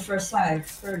 this is the first time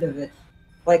I've heard of it.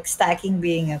 Like stacking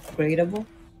being upgradable.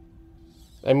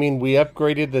 I mean, we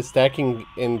upgraded the stacking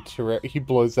in Terraria. He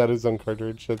blows out his own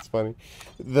cartridge. That's funny.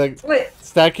 The Wait,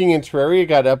 stacking in Terraria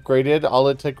got upgraded. All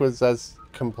it took was us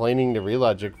complaining to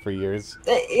Relogic for years.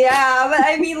 yeah, but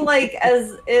I mean, like,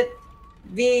 as it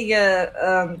being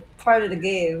a part of the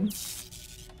game.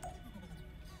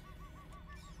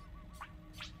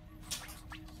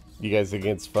 You guys think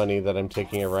it's funny that I'm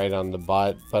taking a ride on the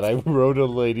bot, but I rode a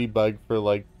ladybug for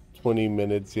like 20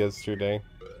 minutes yesterday.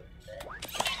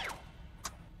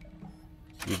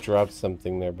 You dropped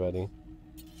something there, buddy.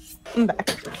 I'm back.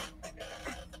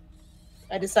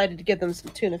 I decided to give them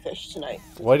some tuna fish tonight.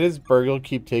 Why does Burgle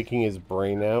keep taking his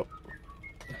brain out?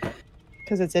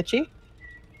 Because it's itchy?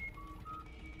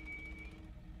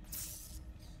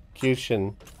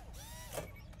 Cushin.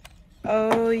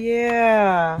 Oh,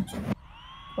 yeah.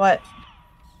 What?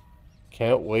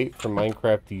 Can't wait for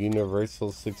Minecraft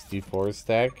Universal 64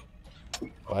 stack.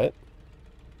 What?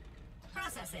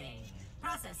 Processing.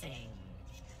 Processing.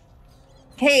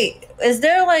 Hey, is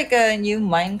there like a new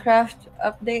Minecraft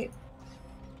update?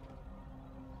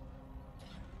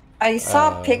 I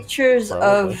saw pictures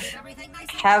probably. of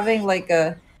having like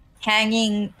a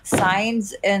hanging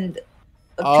signs and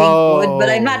a pink wood, but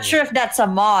I'm not Oh. sure if that's a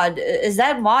mod. Is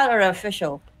that mod or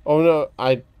official? Oh no,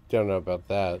 I don't know about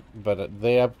that, but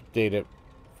they update it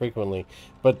frequently.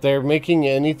 But they're making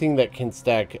anything that can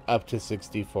stack up to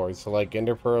 64. So like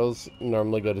ender pearls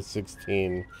normally go to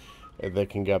 16. They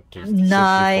can go up to 64 now.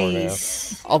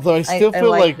 Nice. Although I still feel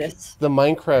like like this. the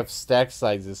Minecraft stack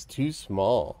size is too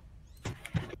small.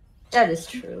 That is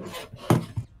true.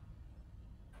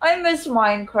 I miss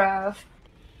Minecraft.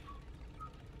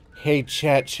 Hey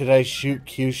chat, should I shoot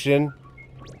Cushion?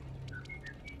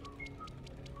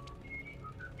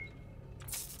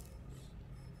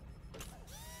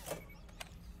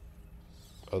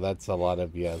 Oh, that's a lot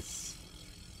of yes.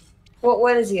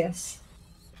 What is yes?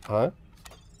 Huh?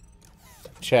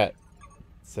 Chat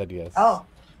said yes. Oh.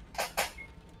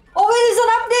 Oh, it is an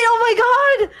update! Oh my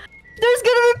god! There's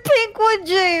gonna be pink one,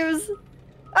 James!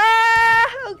 Ah!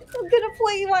 I'm gonna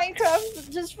play Minecraft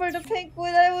just for the pink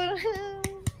one.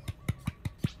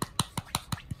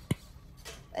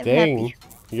 I'm Dang, happy.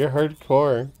 you're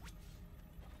hardcore.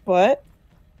 What?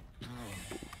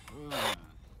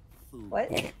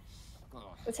 What?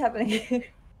 What's happening?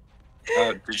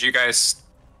 Did you guys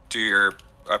do your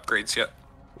upgrades yet?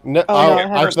 No, Oh, no, I I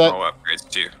haven't. Personal thought. upgrades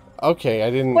too. Okay, I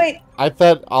didn't. Wait. I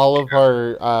thought all of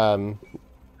our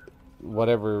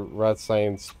whatever raw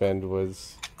science spend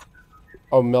was.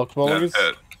 Oh, milk mullers.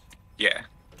 Yeah.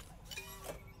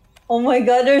 Oh my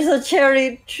god, there's a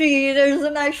cherry tree. There's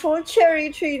an actual cherry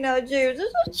tree now, James.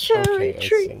 There's a cherry Okay, I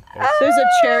tree. see. I see. There's a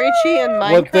cherry tree in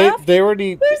Well, Minecraft? they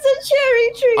already. There's a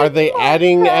cherry tree. Are in they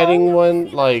Minecraft. adding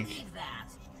one like Believe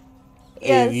that. a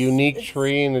Yes, unique it's-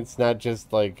 tree, and it's not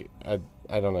just like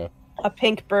I don't know. A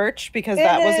pink birch, because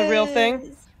that was a real thing?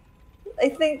 is. I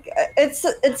think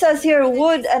it says here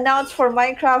wood announced for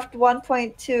Minecraft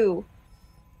 1.2.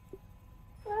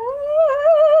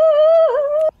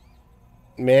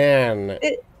 Man,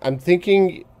 It- I'm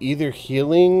thinking either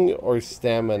healing or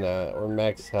stamina or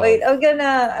max health. Wait, I'm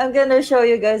gonna show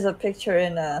you guys a picture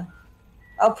in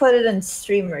I'll put it in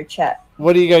streamer chat.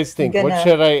 What do you guys think? What gonna-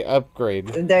 should I upgrade?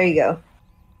 There you go.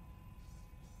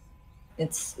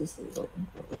 This is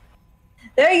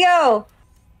there you go.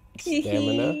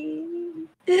 Stamina? I'm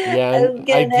Yeah, I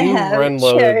gonna do have run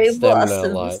low cherry with stamina a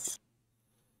lot. blossoms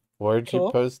Where'd you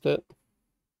Cool. post it?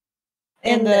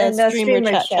 In the streamer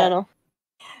chat channel.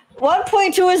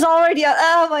 1.2 is already out.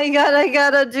 Oh my god, I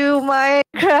gotta do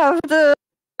Minecraft.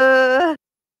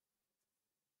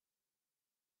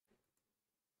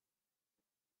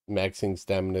 Maxing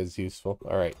stamina is useful.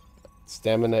 Alright.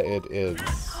 Stamina it is.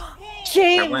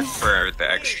 I went James, for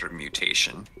the extra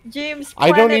mutation. James. I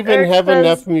don't Planet even Earth have says-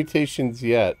 enough mutations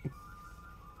yet.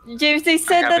 James, they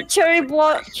said have that it.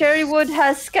 cherry wood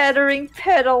has scattering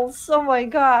petals. Oh my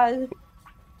god.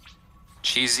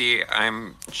 Cheesy,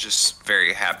 I'm just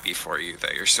very happy for you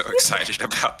that you're so excited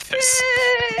about this.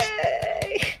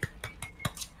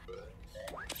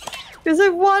 Because I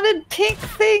wanted pink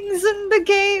things in the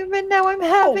game, and now I'm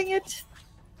having it.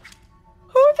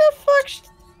 Who the fuck?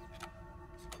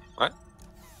 What?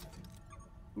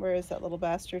 Where is that little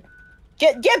bastard?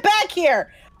 Get back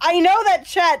here! I know that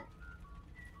chat.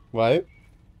 What?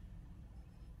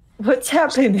 What's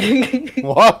happening?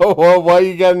 Why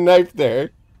you got a knife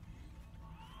there?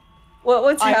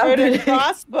 What's I heard happening? a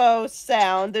crossbow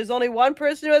sound. There's only one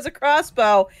person who has a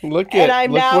crossbow. Look And at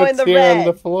I'm look now what's in the here on red.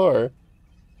 the floor.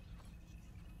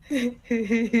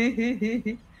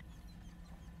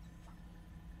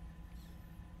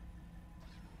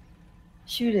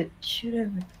 Shoot it! Shoot it!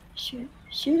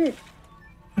 Shoot it!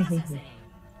 Processing.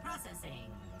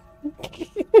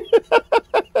 Processing.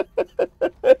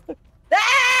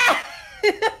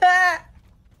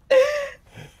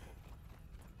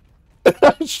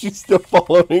 She's still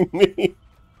following me.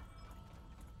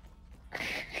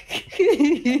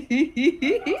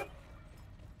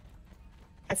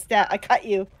 I cut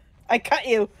you. I cut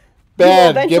you.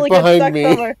 Bad, You will get eventually behind stuck me.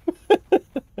 over.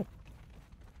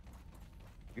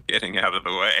 Getting out of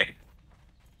the way.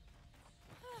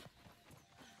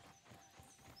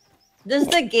 Does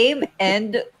the game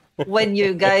end when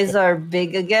you guys are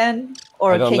big again,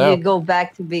 or I don't can know. you go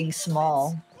back to being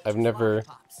small? I've never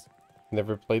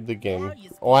played the game.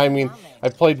 Oh, I mean, I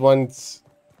played once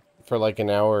for like an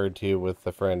hour or two with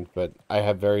a friend, but I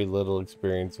have very little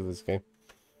experience with this game.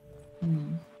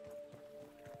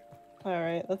 All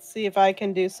right, let's see if I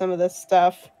can do some of this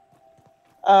stuff.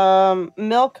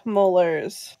 Milk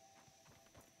molars.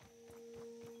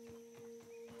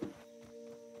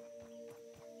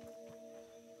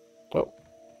 Oh.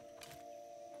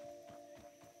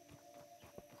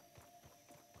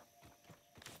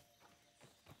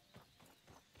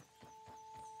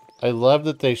 I love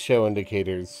that they show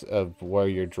indicators of where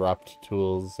your dropped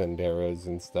tools and arrows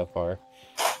and stuff are.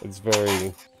 It's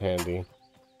very handy.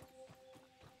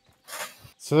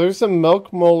 So there's a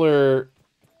milk molar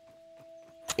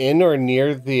in or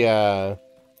near the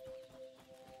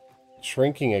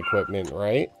shrinking equipment,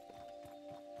 right?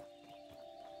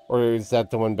 Or is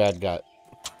that the one Bad got?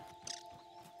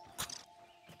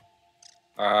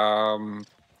 I've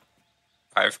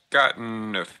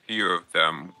gotten a few of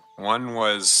them. One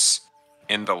was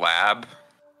in the lab.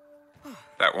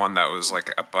 That one that was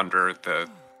like up under the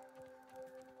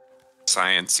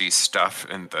science-y stuff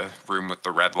in the room with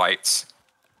the red lights.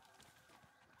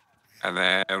 And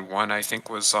then one I think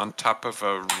was on top of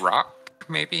a rock,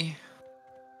 maybe?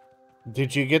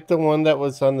 Did you get the one that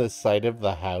was on the side of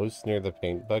the house near the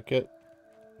paint bucket?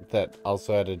 That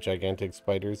also had a gigantic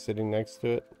spider sitting next to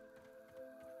it?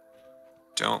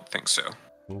 Don't think so.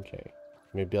 Okay.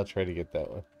 Maybe I'll try to get that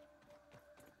one.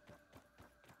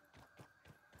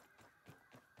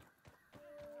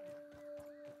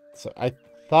 So I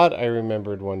thought I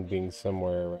remembered one being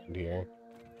somewhere around here.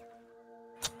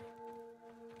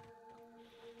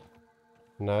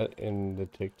 Not in the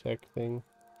Tic Tac thing.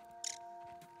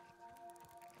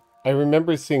 I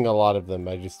remember seeing a lot of them.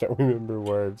 I just don't remember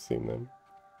where I've seen them.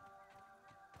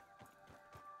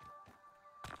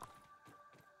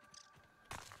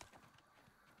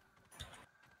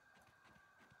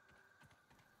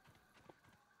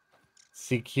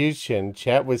 Secution.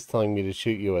 Chat was telling me to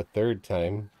shoot you a third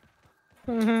time.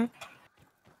 Mm-hmm.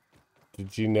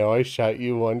 Did you know I shot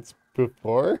you once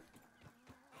before?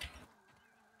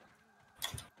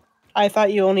 I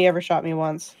thought you only ever shot me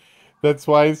once. That's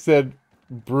why I said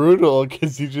brutal,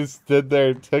 because you just stood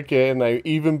there and took it, and I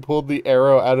even pulled the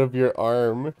arrow out of your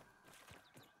arm.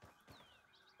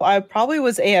 Well, I probably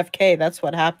was AFK. That's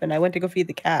what happened. I went to go feed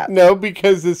the cat. No,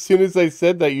 because as soon as I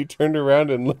said that, you turned around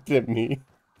and looked at me.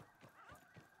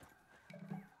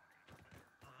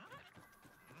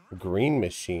 Green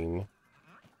machine.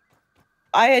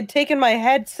 I had taken my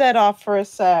headset off for a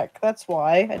sec. That's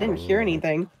why. I didn't hear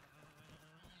anything.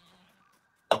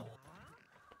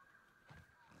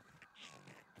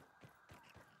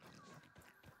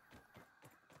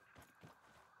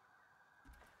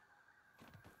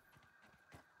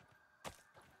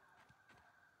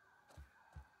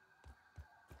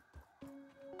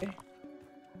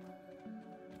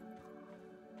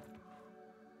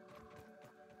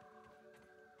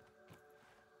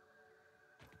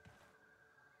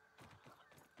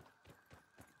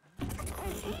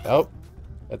 Oh,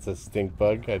 that's a stink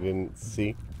bug I didn't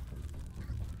see.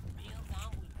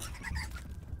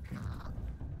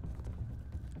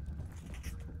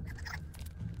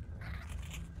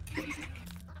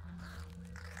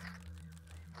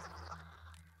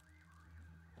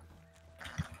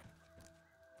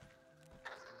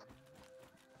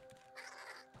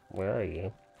 Where are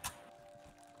you?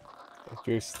 If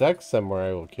you're stuck somewhere,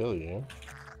 I will kill you.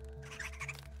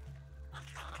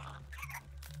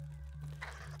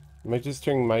 Am I just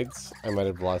turning mites? I might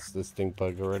have lost the stink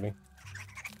bug already.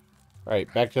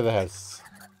 Alright, back to the house.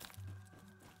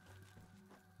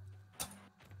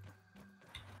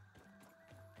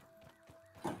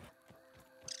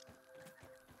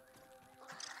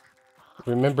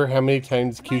 Remember how many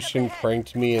times Cushion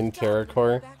pranked me in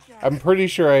TerraCore? I'm pretty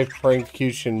sure I've pranked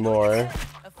Cushion more.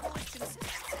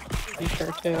 I'm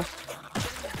sure too.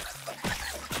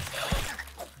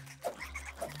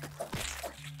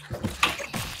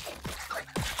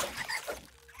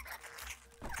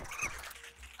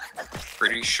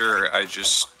 Pretty sure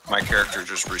my character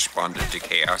just responded to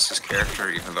Chaos's character,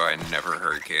 even though I never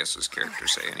heard Chaos's character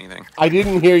say anything. I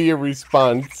didn't hear your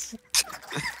response.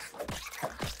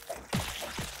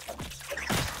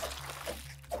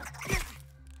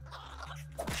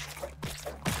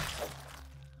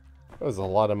 That was a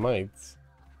lot of mites.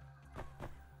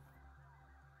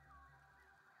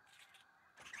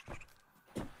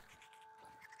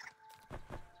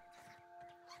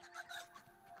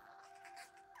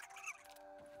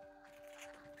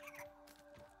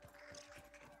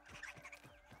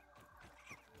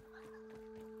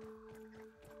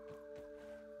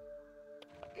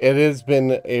 It has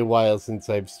been a while since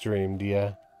I've streamed,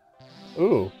 yeah.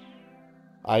 Ooh.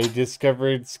 I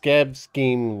discovered Scab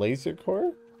Scheme Laser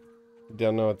Core.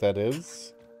 Don't know what that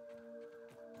is.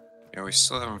 Yeah, we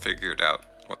still haven't figured out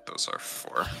what those are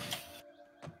for.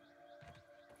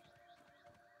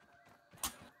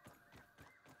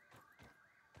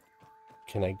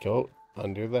 Can I go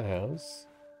under the house?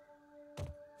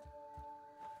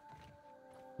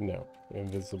 No.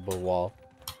 Invisible wall.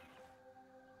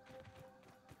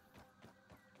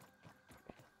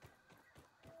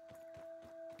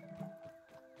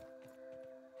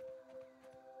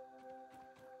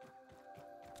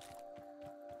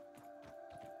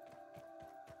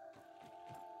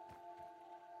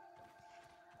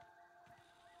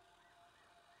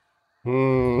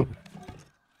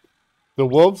 The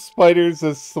wolf spider's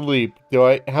asleep.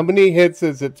 How many hits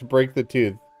is it to break the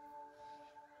tooth?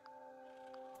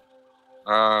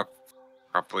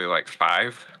 Probably like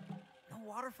 5. No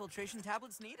water filtration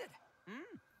tablets needed.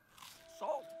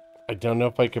 Salt. I don't know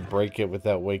if I could break it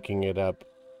without waking it up.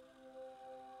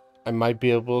 I might be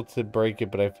able to break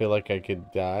it, but I feel like I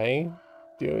could die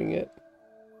doing it.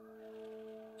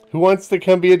 Who wants to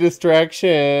come be a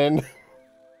distraction?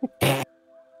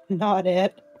 Not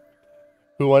it.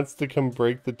 Who wants to come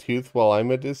break the tooth while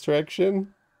I'm a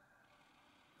distraction?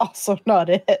 Also not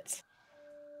it.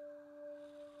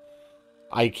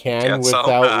 I can Guess I'll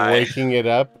without die. waking it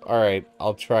up? Alright,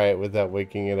 I'll try it without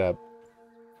waking it up.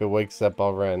 If it wakes up,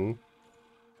 I'll run.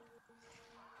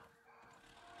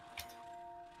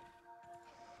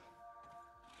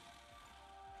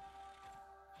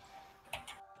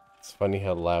 It's funny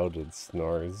how loud it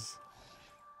snores.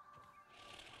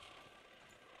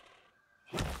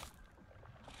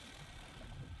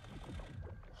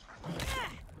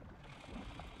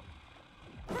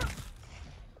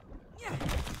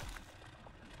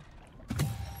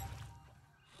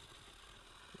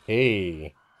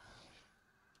 Hey.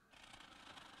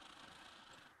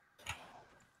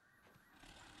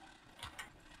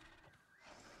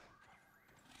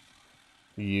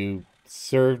 You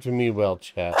served me well,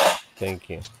 chat. Thank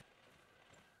you.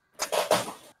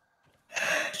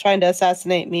 Trying to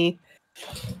assassinate me.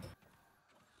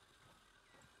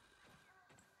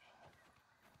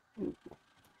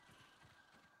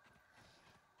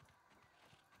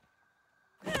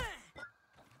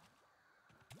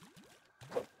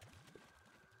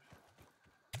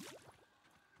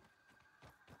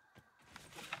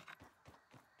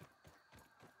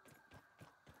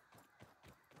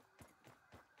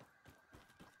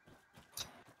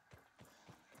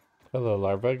 Hello,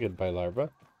 larva. Goodbye, larva.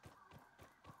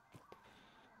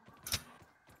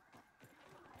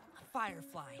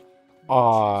 Firefly.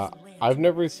 I've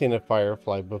never seen a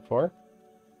firefly before.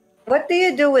 What do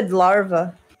you do with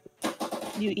larvae?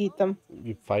 You eat them.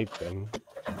 You fight them.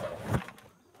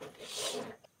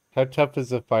 How tough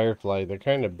is a firefly? They're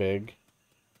kind of big.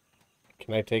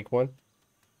 Can I take one?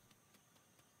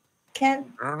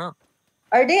 Can I don't know.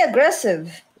 Are they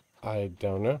aggressive? I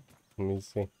don't know. Let me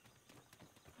see.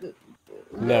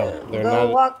 No, they're Go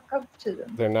not. walk up to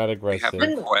them. They're not We have aggressive. a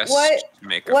Then quest why- to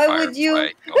make a why firefly would you-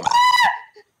 helmet.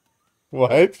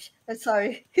 What?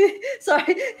 Sorry,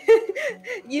 sorry.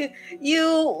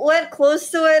 you went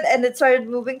close to it and it started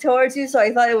moving towards you, so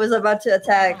I thought it was about to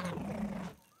attack.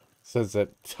 So is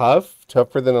it tough?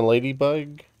 Tougher than a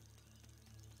ladybug?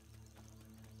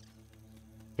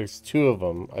 There's 2 of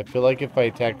them. I feel like if I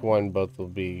attack one, both will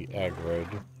be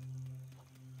aggroed.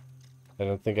 I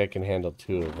don't think I can handle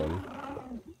 2 of them.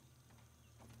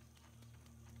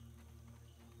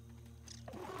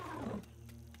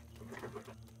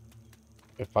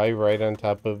 If I ride on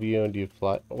top of you and you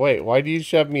fly... Wait, why do you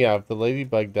shove me off? The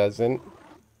ladybug doesn't.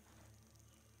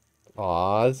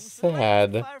 Aw,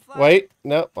 sad. Wait,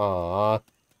 no. Aw.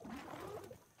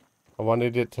 I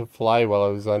wanted it to fly while I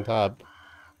was on top.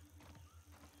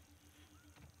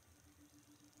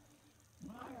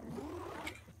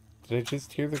 Did I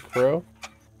just hear the crow?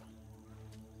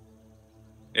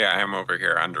 Yeah, I'm over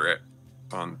here under it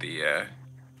on the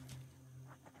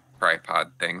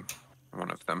tripod thing. One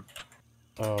of them.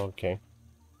 Oh, okay.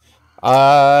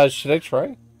 Should I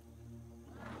try?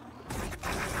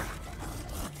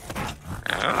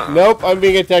 Nope, I'm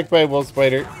being attacked by a wolf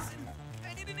spider.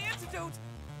 I need an antidote.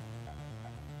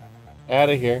 Out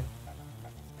of here.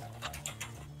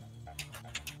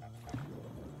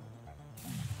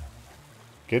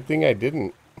 Good thing I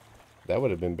didn't. That would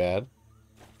have been bad.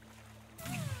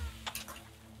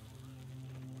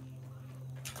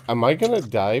 Am I gonna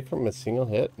die from a single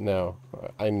hit? No.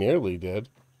 I nearly did.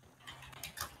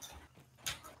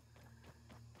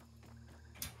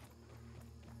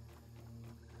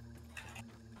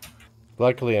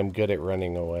 Luckily, I'm good at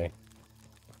running away.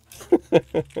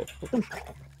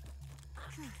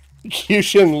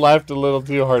 Cushion laughed a little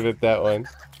too hard at that one.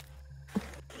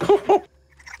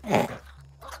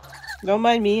 Don't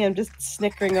mind me, I'm just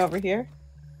snickering over here.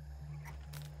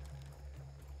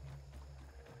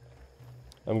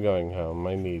 I'm going home.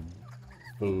 I need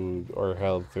food or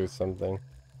health or something.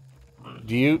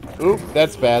 Do you... Oop,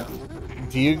 that's bad.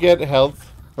 Do you get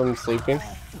health from sleeping?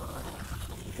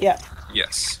 Yeah.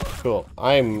 Yes. Cool.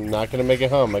 I'm not gonna make it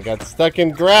home. I got stuck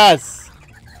in grass!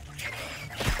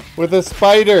 With a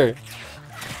spider!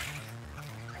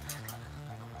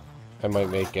 I might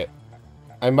make it.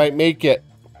 I might make it.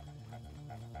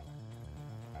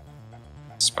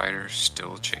 Spider's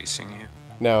still chasing you.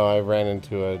 No, I ran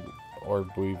into an orb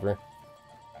weaver.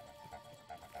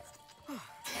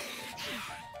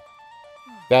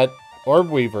 That orb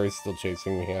weaver is still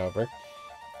chasing me, however.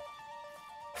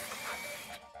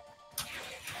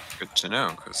 Good to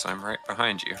know, because I'm right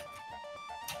behind you.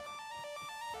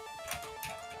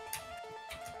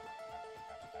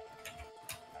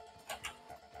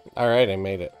 Alright, I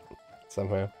made it.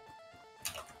 Somehow.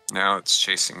 Now it's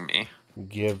chasing me.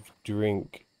 Give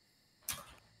drink.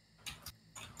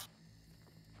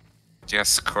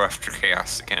 Yes, go after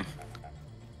Chaos again.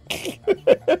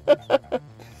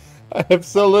 I have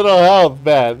so little health,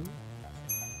 man.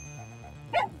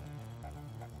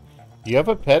 You have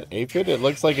a pet aphid? It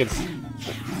looks like it's...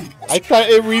 I thought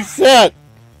it reset!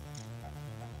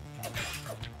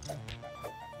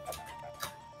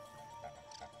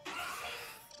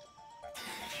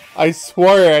 I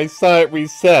swore I saw it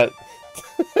reset.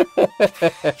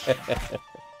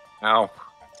 Ow.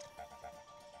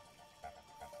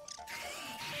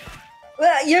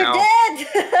 Well, you're Ow. dead.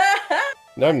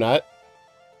 No, I'm not.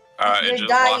 It You're just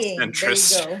dying. lost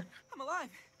interest. There you go. I'm alive.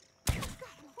 God,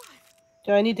 I'm alive.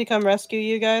 Do I need to come rescue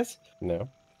you guys? No.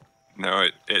 No,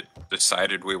 it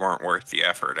decided we weren't worth the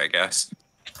effort, I guess.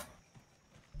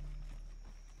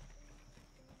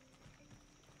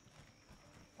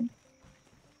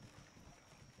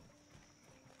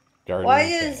 Garden Why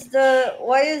is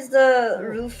the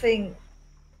roofing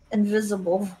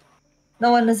invisible?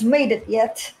 No one has made it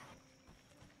yet.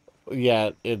 Yeah,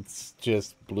 it's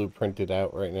just blueprinted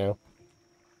out right now.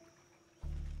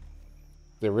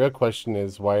 The real question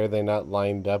is, why are they not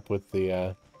lined up with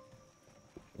the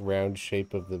round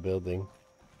shape of the building?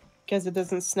 Because it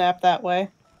doesn't snap that way.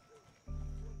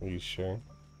 Are you sure?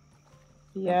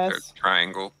 They're Yes.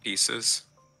 triangle pieces.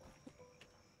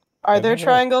 Are there Okay.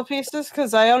 triangle pieces?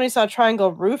 Because I only saw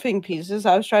triangle roofing pieces.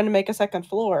 I was trying to make a second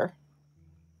floor.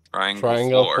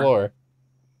 Triangle, floor.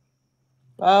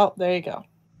 Well, there you go.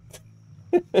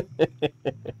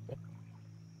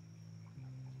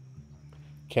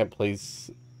 Can't place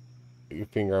your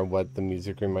finger on what the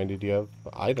music reminded you of?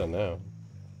 I don't know.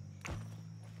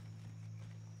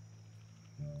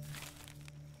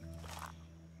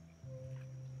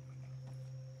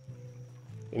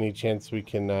 Any chance we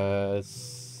can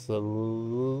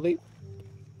sleep?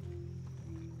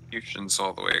 Fusion's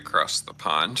all the way across the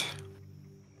pond.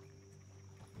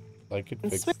 I could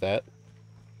It's fix that.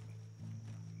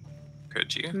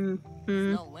 Could you?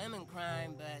 Mm-hmm. No lemon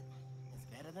crime, but it's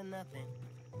better than nothing.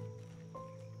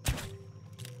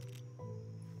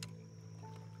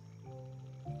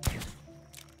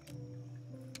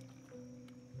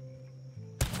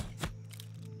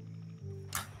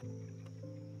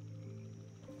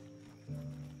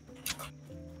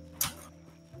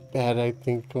 Bad, I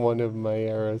think one of my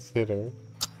arrows hit her.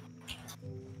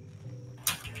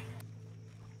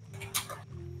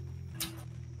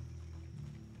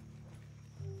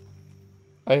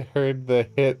 I heard the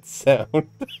hit sound.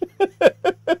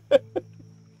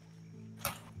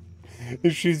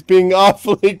 She's being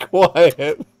awfully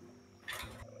quiet.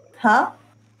 Huh?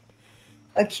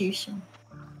 Accusation.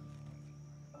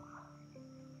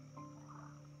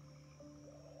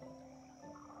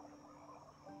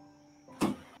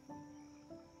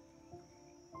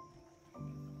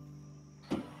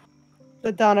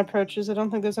 The dawn approaches. I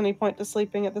don't think there's any point to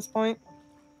sleeping at this point.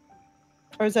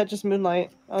 Or is that just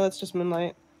moonlight? Oh, that's just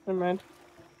moonlight. Never mind.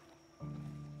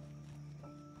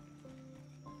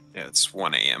 Yeah, it's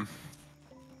 1 a.m.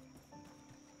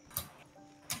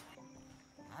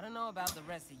 I don't know about the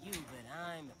rest of you, but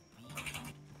I'm a beast.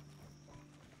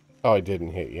 Oh, I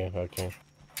didn't hit you. Okay.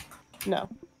 No.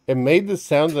 It made the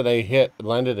sound that I hit,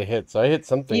 landed a hit, so I hit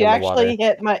something You in the actually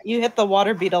hit the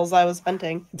water beetles I was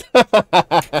hunting.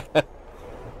 water.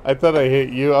 I thought I hit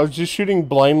you. I was just shooting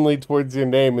blindly towards your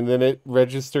name, and then it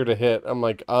registered a hit. I'm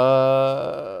like,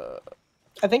 I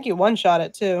think you one-shot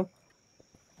it too.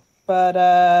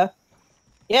 But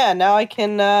yeah, now I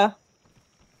can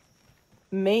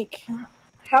make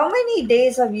How many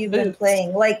days have you been Boots.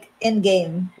 playing? Like in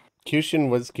game? Kyushin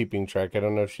was keeping track. I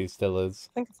don't know if she still is.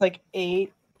 I think it's like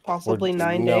 8, possibly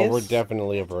 9 no, days. we're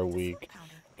definitely over a week.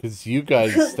 Because you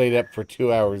guys stayed up for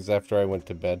 2 hours after I went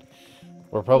to bed.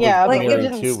 We're probably Yeah, but nearing you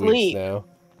didn't 2 sleep. weeks now.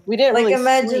 We didn't Like really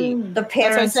imagine sleep. the That's why I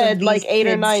parents of said these like 8 or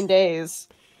kids. 9 days.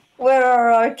 Where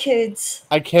are our kids?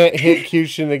 I can't hit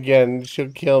Cushion again.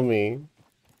 She'll kill me.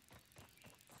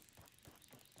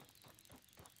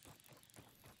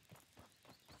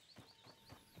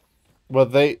 Well,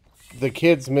 the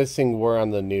kids missing were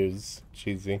on the news,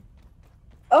 Cheesy.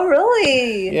 Oh,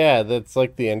 really? Yeah, that's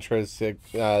like the intro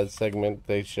segment.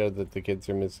 They showed that the kids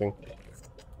are missing.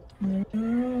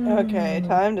 Okay,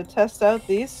 time to test out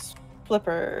these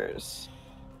flippers.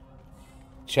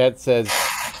 Chat says,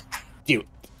 "Dude."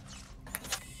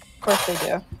 Of course they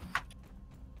do.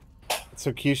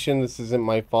 So, Cushion, this isn't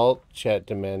my fault. Chat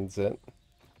demands it.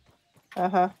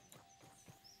 Uh-huh.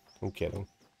 I'm kidding.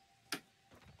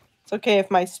 It's okay if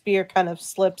my spear kind of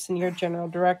slips in your general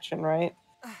direction, right?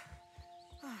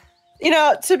 You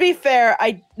know, to be fair,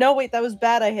 no, wait, that was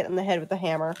bad. I hit him in the head with the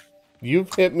hammer.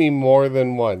 You've hit me more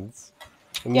than once.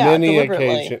 Yeah, Many deliberately.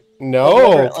 occasions. No!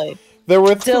 Deliberately. There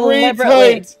were 3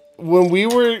 Deliberately. times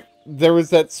when there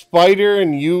was that spider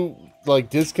and you,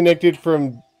 like, disconnected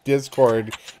from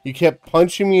Discord. You kept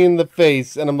punching me in the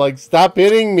face, and I'm like, stop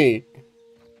hitting me!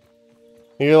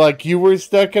 And you're like, you were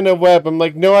stuck in a web. I'm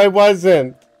like, no, I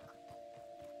wasn't.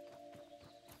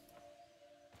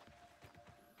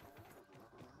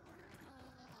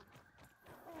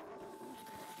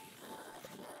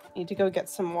 Need to go get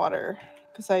some water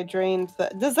because I drained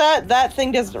that. Does that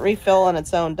thing doesn't refill on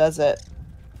its own, does it?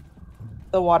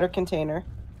 The water container.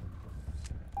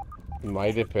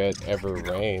 Might if it ever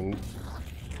rained.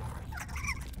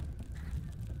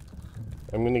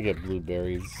 I'm gonna get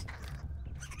blueberries.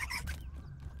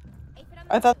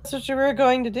 I thought that's what you were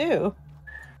going to do.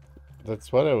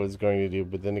 That's what I was going to do,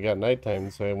 but then it got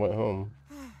nighttime, so I went home.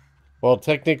 Well,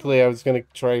 technically, I was going to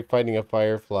try fighting a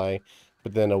firefly,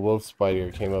 but then a wolf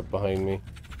spider came up behind me,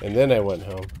 and then I went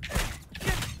home.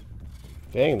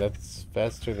 Dang, that's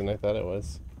faster than I thought it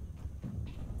was.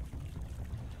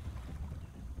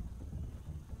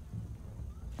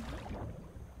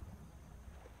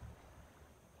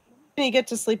 Can you get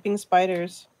to sleeping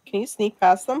spiders? Can you sneak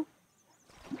past them?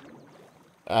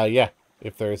 Yeah,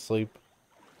 if they're asleep.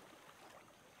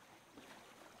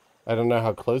 I don't know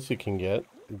how close you can get,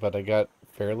 but I got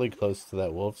fairly close to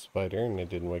that wolf spider and it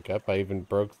didn't wake up. I even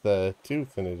broke the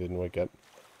tooth and it didn't wake up.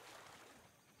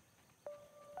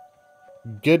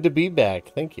 Good to be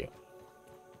back. Thank you.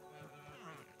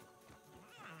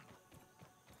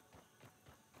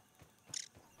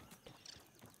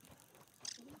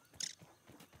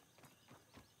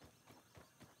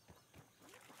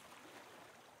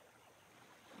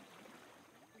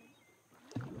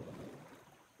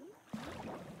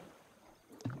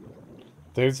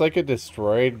 There's like a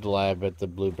destroyed lab at the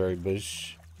Blueberry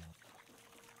Bush.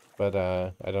 But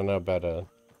I don't know about a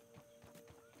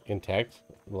intact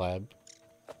lab.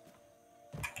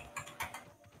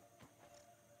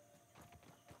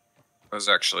 I was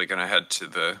actually gonna head to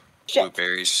the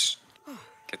blueberries,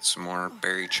 get some more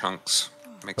berry chunks,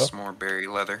 make some more berry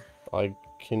leather. I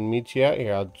can meet you out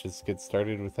here. I'll just get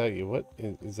started without you. What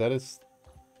is that? A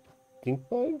stink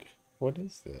bug? What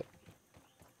is that?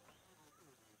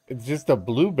 It's just a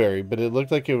blueberry, but it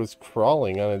looked like it was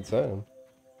crawling on its own.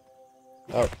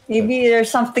 Oh, Maybe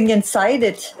there's something inside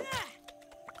it.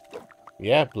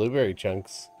 Yeah, blueberry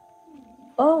chunks.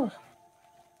 Oh.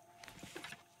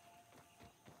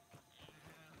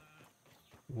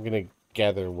 I'm gonna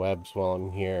gather webs while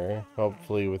I'm here,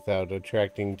 hopefully without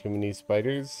attracting too many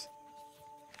spiders.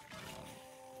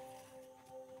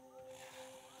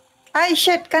 Ay,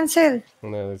 shit, cancel.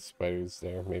 No, there's spiders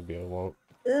there. Maybe I won't.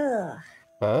 Ugh.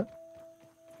 Huh?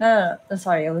 No,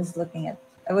 sorry, I was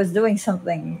doing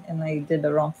something and I did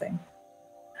the wrong thing.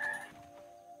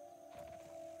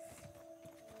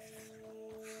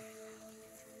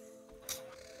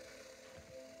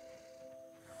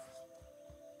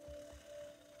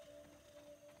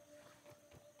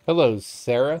 Hello,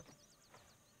 Sarah.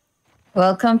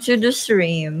 Welcome to the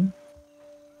stream.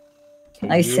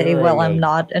 I say, You're well, an I'm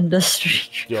not in the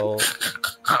stream. adult.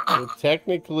 Well,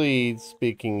 technically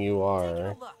speaking, you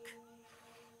are.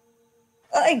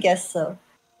 I guess so.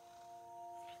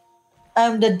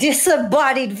 I'm the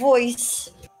disembodied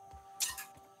voice.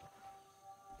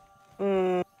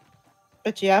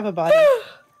 But you have a body.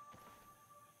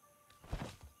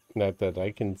 Not that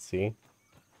I can see.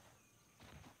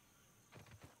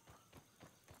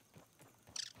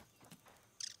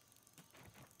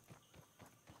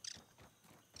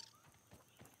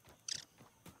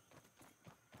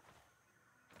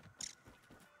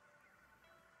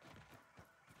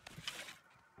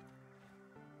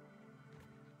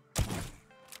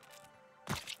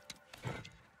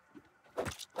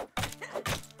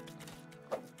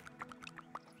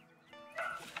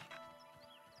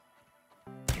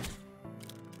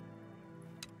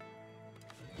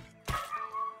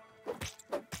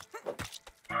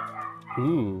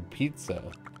 Ooh,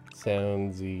 pizza.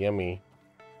 Sounds yummy.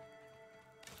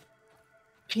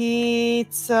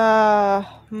 Pizza.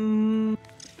 Hmm.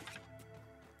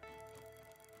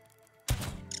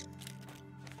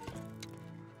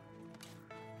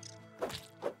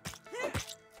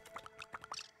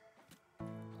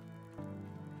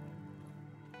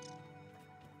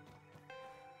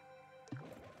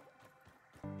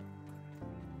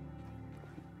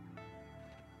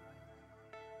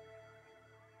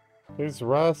 There's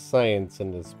raw science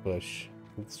in this bush.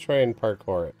 Let's try and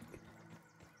parkour it.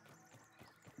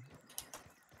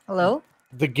 Hello?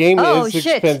 The game Oh, is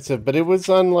shit. expensive, but it was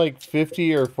on like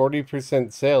 50 or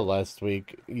 40% sale last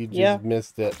week. You just Yeah.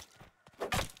 missed it.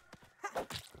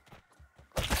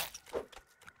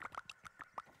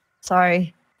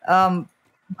 Sorry.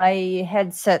 My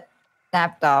headset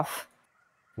snapped off.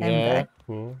 I'm Yeah. back.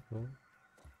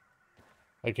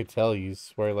 I could tell you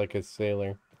swear like a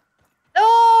sailor.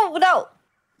 No, no.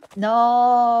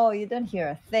 No, you didn't hear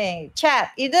a thing.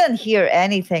 Chat, you didn't hear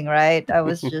anything, right? I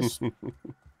was just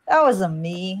that wasn't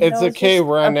me. It's That was okay, just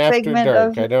we're on a After figment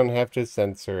Dark. of- I don't have to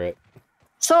censor it.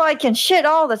 So I can shit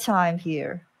all the time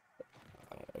here.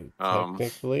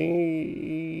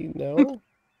 Technically, no.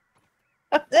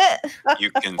 Eh. You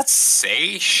can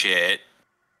say shit.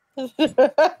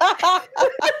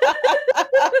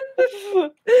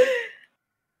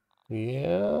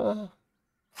 Yeah.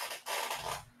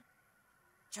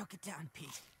 Choke it down,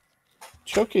 Pete.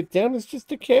 Choke it down, it's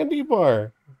just a candy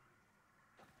bar.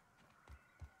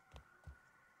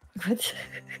 What?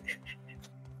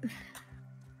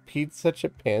 Pete's such a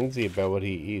pansy about what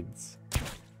he eats.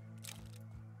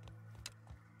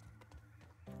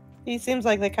 He seems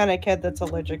like the kind of kid that's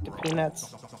allergic to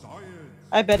peanuts.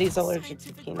 I bet he's allergic to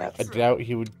I peanuts. doubt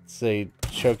he would say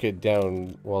choke it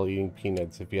down while eating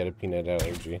peanuts if he had a peanut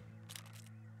allergy.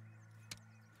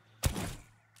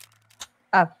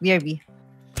 Ah, BRB.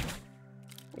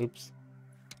 Oops.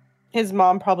 His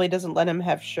mom probably doesn't let him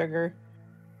have sugar.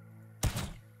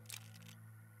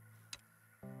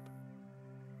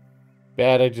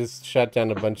 Bad, I just shot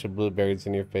down a bunch of blueberries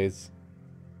in your face.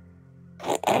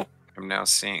 I'm now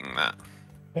seeing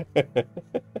that.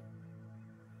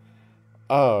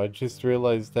 Oh, I just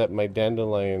realized that my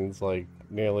dandelion's like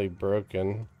nearly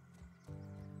broken.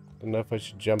 Don't know if I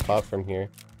should jump off from here.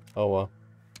 Oh well.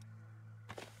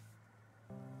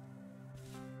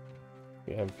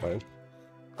 Yeah, I'm fine.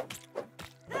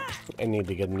 I need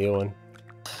to get a new one.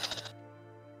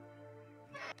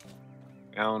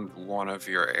 Found one of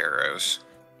your arrows.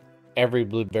 Every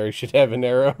blueberry should have an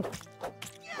arrow.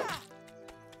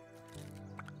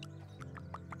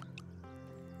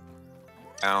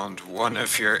 Found one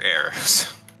of your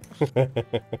arrows. I'd rather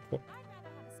have a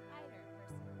spider,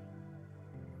 personally.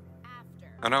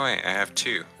 After. Oh no, wait, I have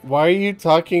two. Why are you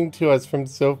talking to us from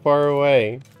so far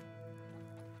away?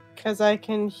 Because I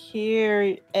can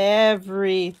hear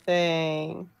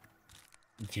everything.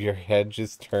 Did your head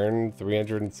just turn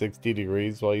 360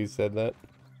 degrees while you said that?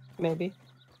 Maybe.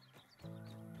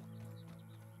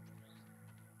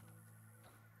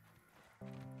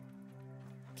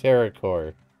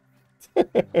 Terracore.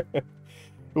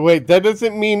 Wait, that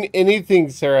doesn't mean anything,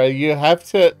 Sarah. You have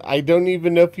to... I don't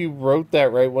even know if you wrote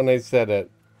that right when I said it.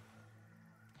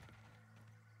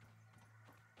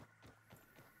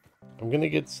 I'm gonna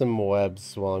get some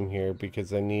webs while I'm here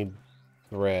because I need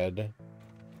thread.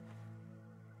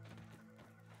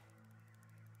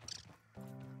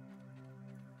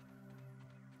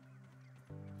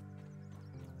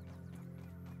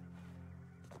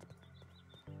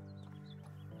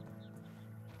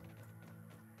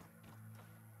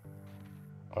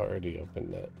 Already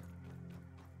opened that.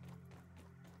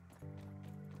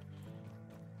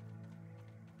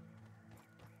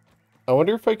 I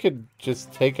wonder if I could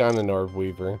just take on an orb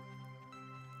weaver.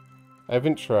 I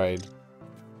haven't tried.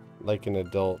 Like an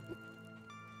adult.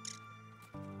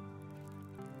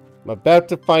 I'm about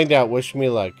to find out. Wish me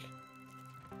luck.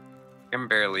 I can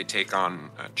barely take on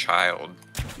a child.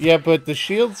 Yeah, but the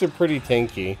shields are pretty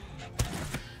tanky.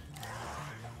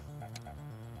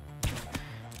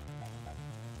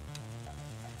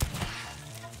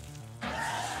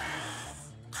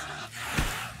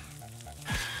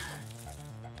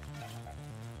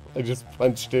 I just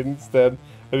punched it instead.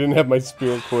 I didn't have my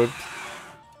spear equipped.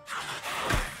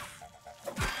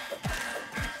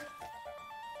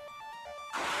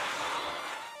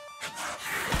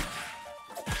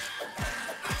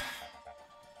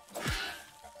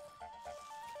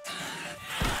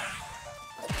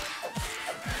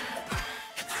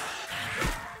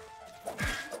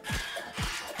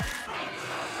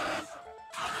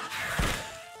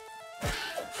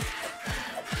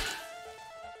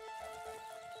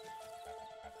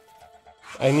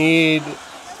 I need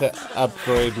to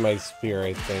upgrade my spear,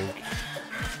 I think.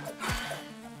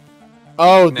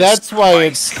 Oh, that's why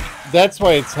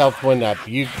its health went up.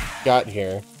 You got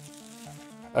here.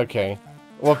 Okay.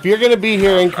 Well, if you're gonna be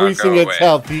here increasing its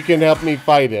health, you can help me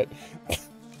fight it.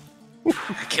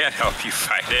 I can't help you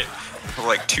fight it.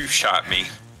 Like, two-shot me.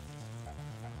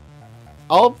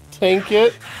 I'll tank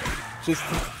it. Just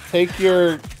take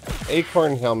your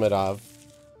acorn helmet off.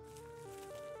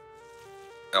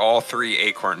 All 3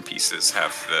 acorn pieces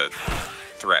have the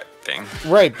threat thing.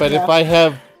 Right, but if I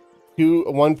have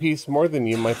one piece more than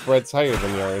you, my threat's higher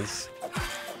than yours.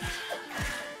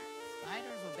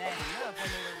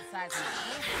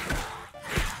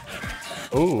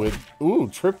 Ooh,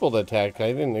 tripled attack.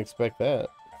 I didn't expect that.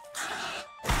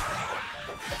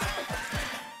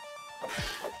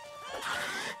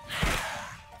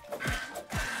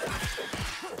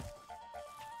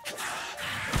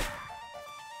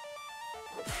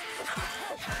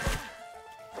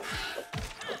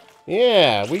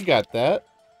 Yeah, we got that.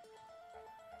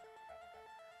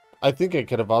 I think I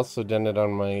could have also done it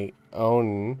on my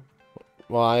own.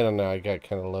 Well, I don't know. I got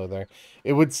kind of low there.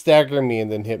 It would stagger me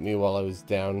and then hit me while I was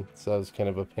down, so that was kind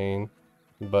of a pain.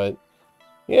 But,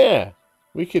 yeah,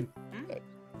 we could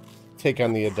take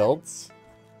on the adults.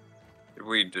 Did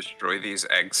we destroy these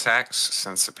egg sacs,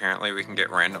 since apparently we can get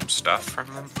random stuff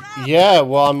from them? Yeah,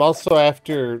 well, I'm also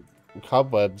after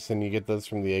cobwebs, and you get those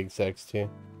from the egg sacs, too.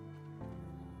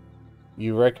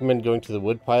 You recommend going to the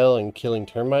woodpile and killing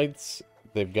termites?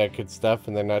 They've got good stuff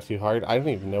and they're not too hard. I don't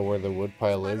even know where the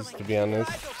woodpile is, to be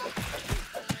honest.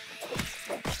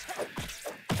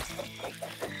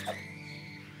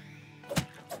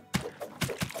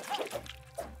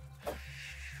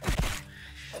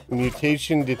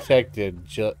 Mutation detected.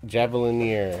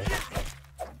 Javelinier.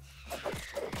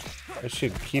 I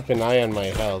should keep an eye on my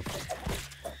health.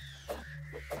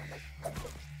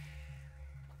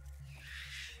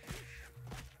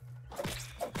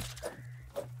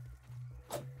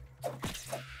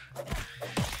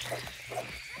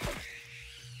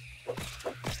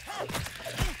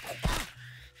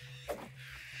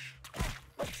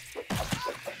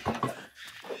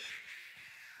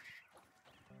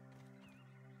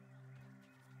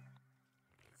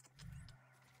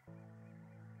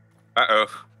 Uh-oh.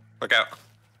 Look out.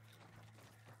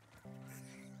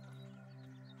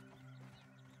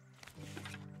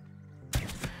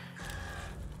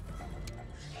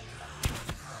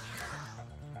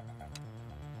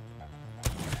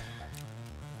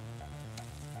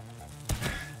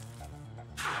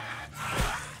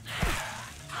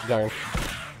 Darn.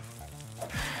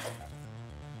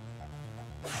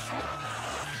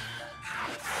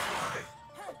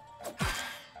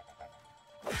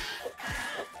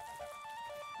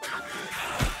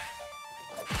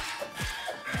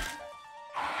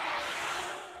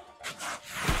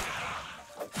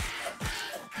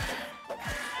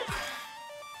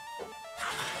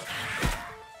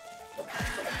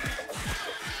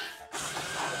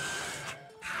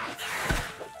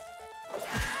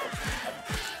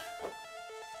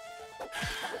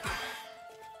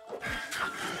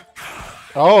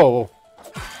 Oh,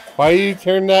 why you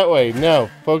turn that way? No,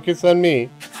 focus on me.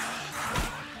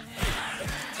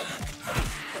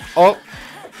 Oh,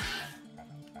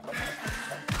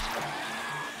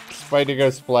 spider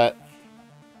goes flat.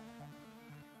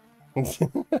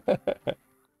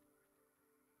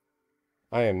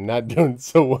 I am not doing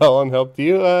so well on health. Do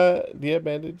you have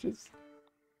bandages?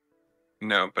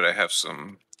 No, but I have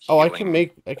some Oh, I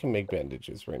healing. can make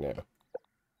bandages right now.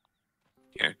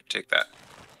 Here, take that.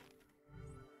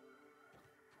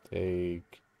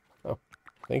 Take. Oh,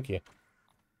 thank you.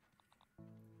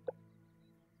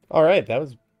 All right, that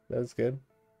was good.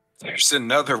 There's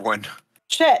another one.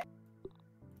 Shit.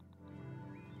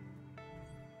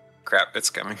 Crap, it's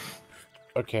coming.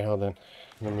 Okay, hold on.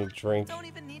 Let me drink. Don't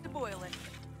even need to boil it.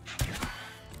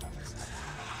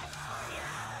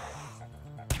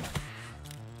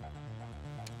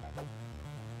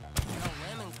 No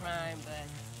lemon crime, but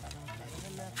better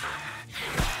than nothing.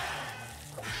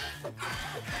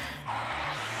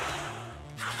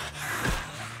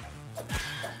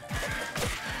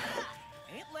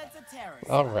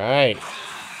 All right.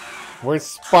 We're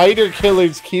spider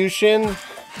killers, Cushin.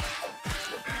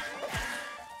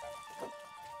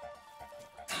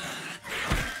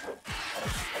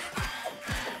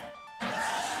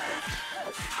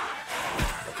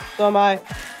 So am I.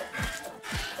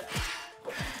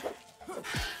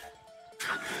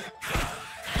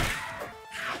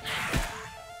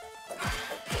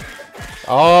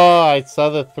 Oh, I saw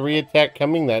the 3 attack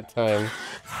coming that time.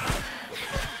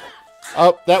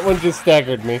 Oh, that one just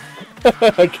staggered me.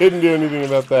 I couldn't do anything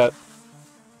about that.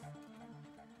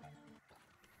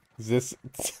 Is this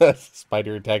a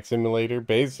spider attack simulator?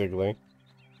 Basically.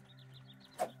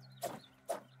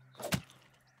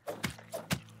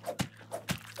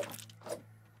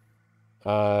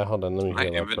 Hold on, let me My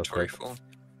heal up real inventory quick. full.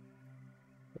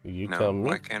 You No, tell me.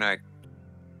 why can't I?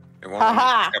 It won't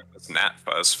Haha. pick up this gnat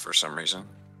fuzz for some reason.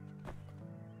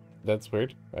 That's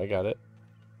weird. I got it.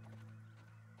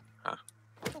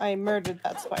 I murdered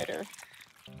that spider.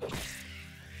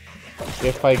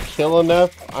 If I kill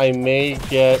enough, I may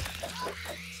get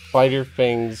spider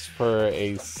fangs for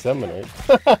a summoner.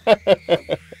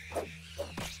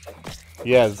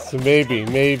 Yes,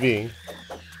 maybe.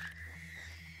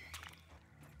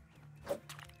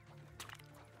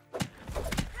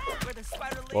 Where the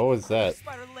spider What was that?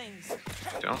 Spiderlings.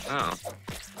 Don't know.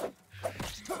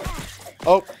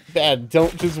 Oh, bad.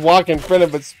 Don't just walk in front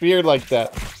of a spear like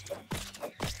that.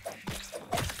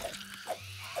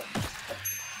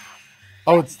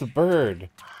 Oh, it's the bird.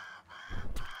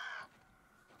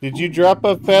 Did you drop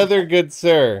a feather, good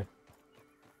sir?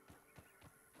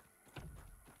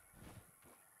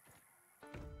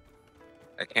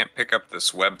 I can't pick up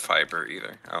this web fiber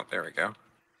either. Oh, there we go.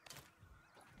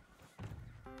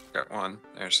 Got one.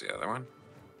 There's the other one.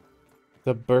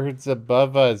 The bird's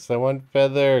above us. I want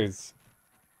feathers.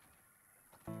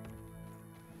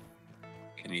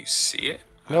 Can you see it?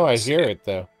 No, don't I see hear it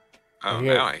though. Oh,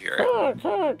 hear now it. I hear it. Caw,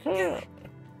 caw, caw.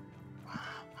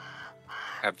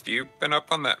 Have you been up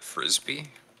on that frisbee?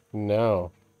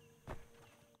 No.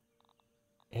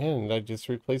 And I just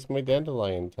replaced my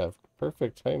dandelion tuft.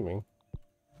 Perfect timing.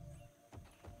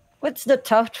 What's the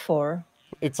tuft for?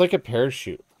 It's like a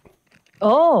parachute.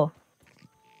 Oh,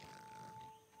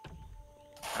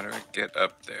 How do I get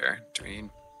up there? Do we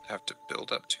have to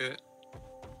build up to it?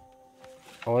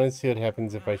 I want to see what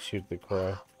happens if I shoot the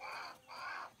crow.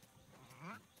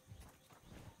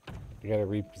 I gotta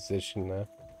reposition that.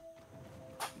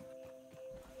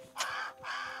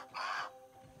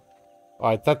 Oh,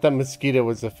 I thought that mosquito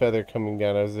was a feather coming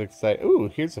down. I was excited. Ooh,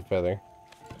 here's a feather.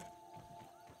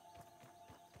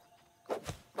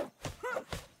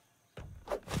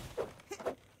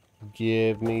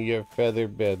 Give me your feather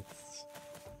bits.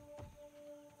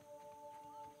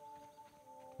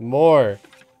 More.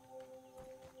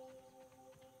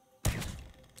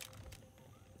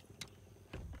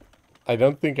 I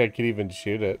don't think I could even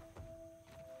shoot it.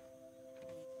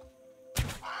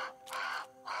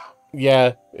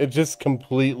 Yeah, it just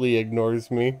completely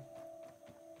ignores me.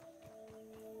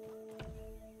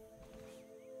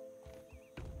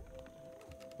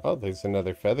 Oh, there's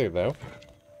another feather, though.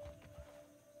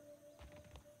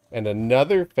 And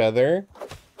another feather.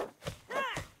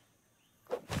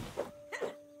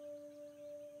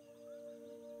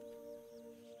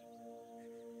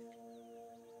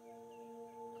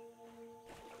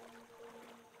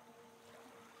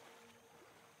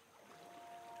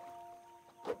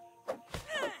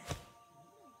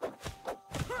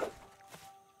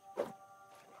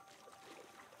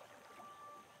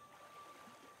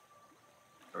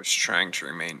 I was trying to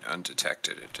remain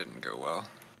undetected. It didn't go well.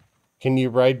 Can you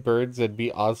ride birds? That'd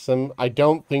be awesome. I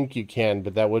don't think you can,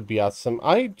 but that would be awesome.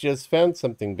 I just found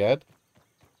something, Dad.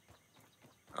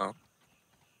 Oh,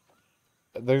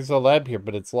 There's a lab here,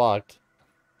 but it's locked.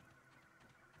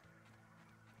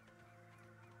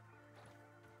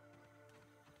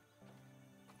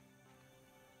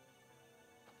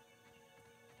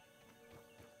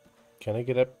 Can I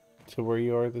get up to where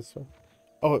you are this one?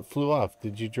 Oh, it flew off.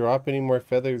 Did you drop any more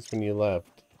feathers when you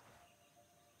left?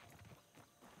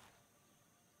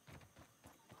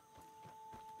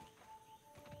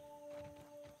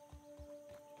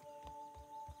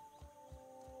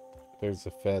 There's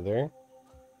a feather.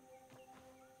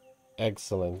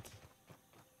 Excellent.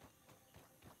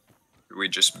 we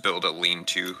just build a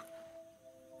lean-to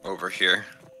over here.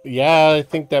 Yeah, I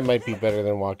think that might be better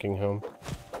than walking home.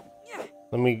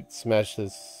 Let me smash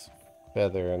this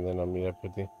feather and then I'll meet up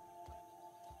with you.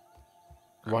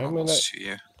 Why I'm am I not... almost to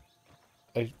you.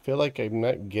 I feel like I'm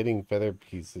not getting feather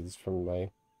pieces from my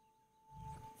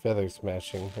feather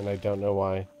smashing, and I don't know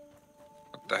why.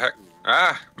 What the heck?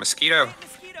 Ah, mosquito. Hey,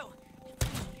 mosquito! Got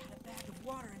a bag of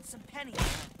water and some pennies.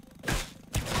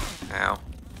 Ow.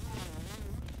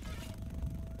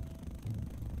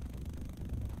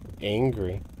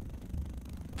 Angry.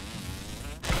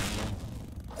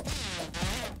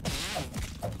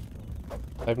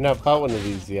 I've not caught one of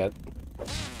these yet.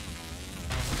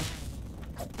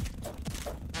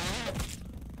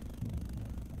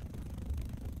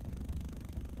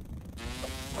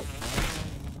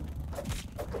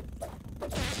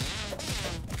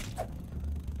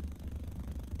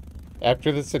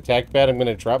 After this attack bat, I'm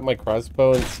gonna drop my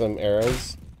crossbow and some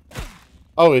arrows.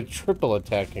 Oh, it's triple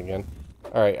attack again.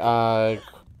 Alright,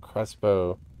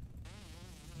 crossbow.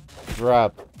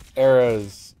 Drop.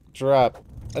 Arrows. Drop.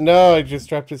 No, I just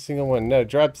dropped a single one. No,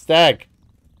 drop stack.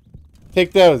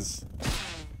 Take those.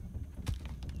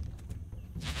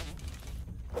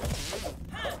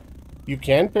 You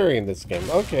can parry in this game.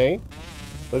 Okay.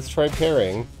 Let's try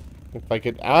parrying. If I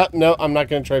could... Ah, no, I'm not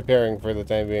going to try parrying for the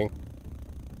time being.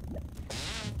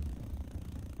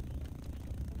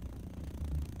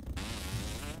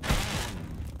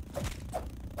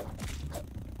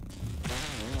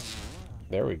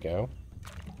 There we go.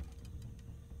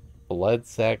 Blood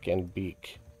sack and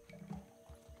beak.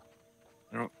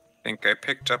 I don't think I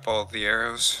picked up all the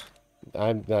arrows.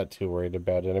 I'm not too worried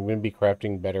about it. I'm going to be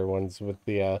crafting better ones with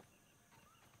the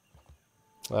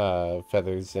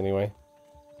feathers anyway.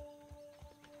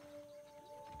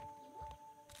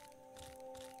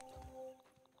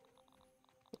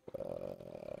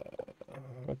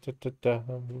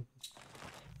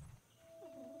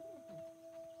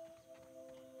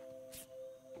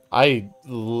 I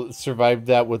survived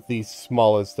that with the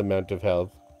smallest amount of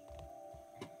health.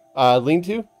 Lean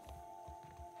to?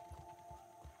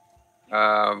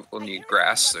 We'll need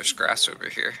grass. There's grass over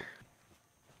here.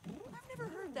 I've never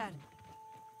heard that.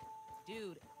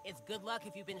 Dude, it's good luck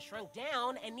if you've been shrunk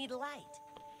down and need light.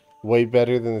 Way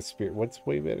better than the spear. What's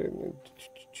way better than...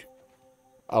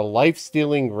 A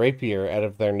life-stealing rapier out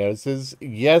of their noses?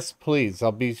 Yes, please.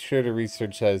 I'll be sure to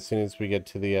research that as soon as we get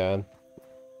to the,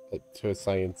 to a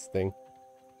science thing.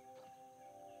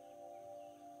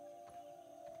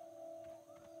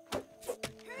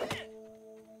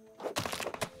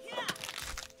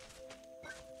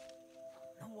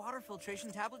 No water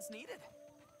filtration tablets needed.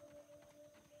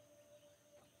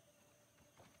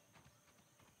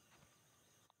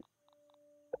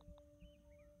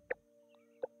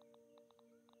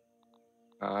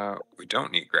 We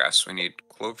don't need grass. We need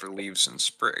clover leaves and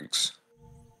sprigs.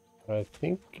 I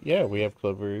think, yeah, we have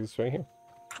clovers right here.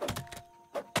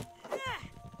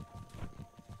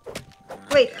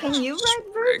 Wait, can you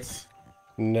ride birds?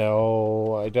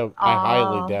 No, I don't. I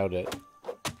highly Aw. doubt it.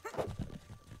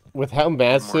 With how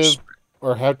massive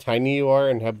or how tiny you are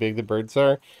and how big the birds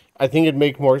are, I think it'd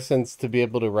make more sense to be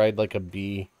able to ride like a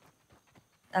bee.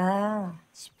 Ah.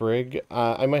 Sprig?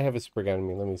 I might have a sprig on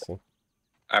me. Let me see.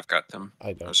 I've got them.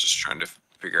 I don't. I was just trying to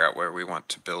figure out where we want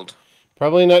to build.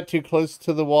 Probably not too close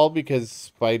to the wall because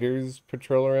spiders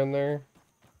patrol around there.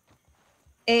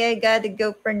 Hey, I gotta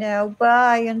go for now.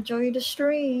 Bye. Enjoy the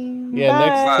stream. Yeah,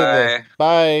 next to Bye. the...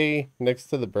 Bye! Next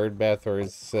to the bird bath or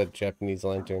his Japanese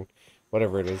lantern.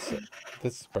 Whatever it is.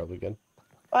 This is probably good.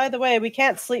 By the way, we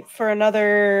can't sleep for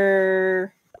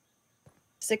another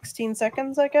 16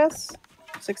 seconds, I guess.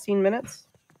 16 minutes.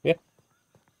 Yeah.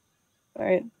 All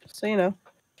right, just so you know.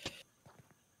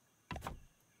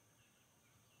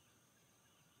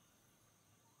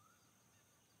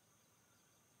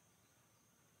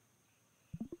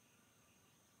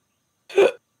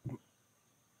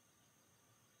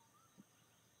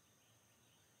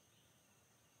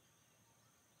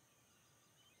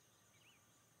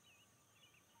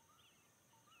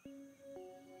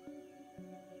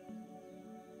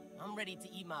 I'm ready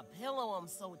to eat my pillow. I'm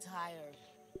so tired.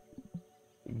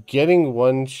 Getting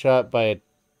one shot by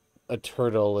a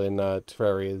turtle in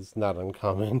Terraria is not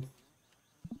uncommon.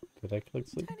 Did I click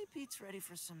sleep? Tiny Pete's ready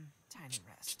for some tiny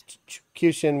rest.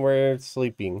 Kyushin, we're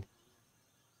sleeping.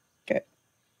 Okay.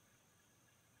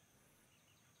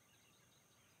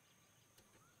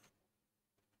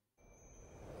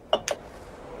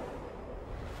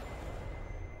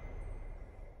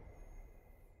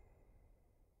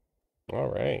 All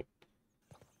right.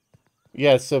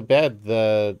 Yeah, so bad.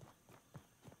 The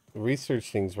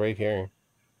research thing's right here.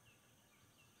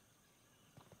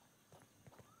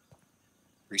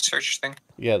 Research thing?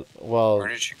 Yeah, well... Where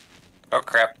did you... Oh,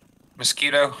 crap.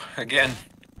 Mosquito, again.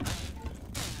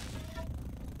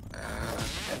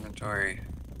 Inventory.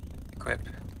 Equip.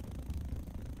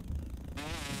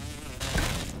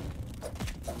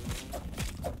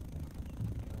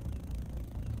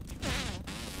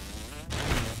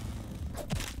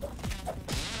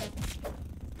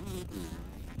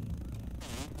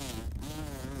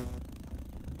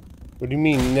 What do you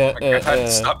mean? Oh my God,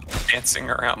 stop dancing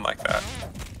around like that.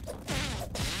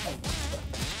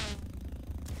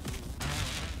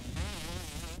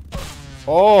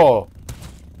 Oh!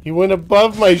 He went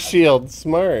above my shield.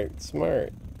 Smart,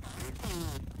 smart.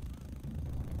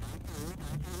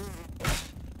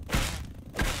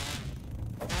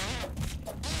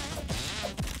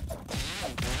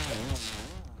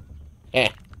 Eh.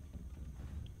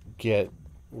 Get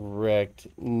wrecked,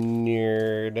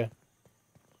 nerd.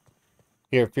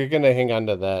 Here, if you're gonna hang on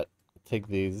to that take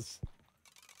these.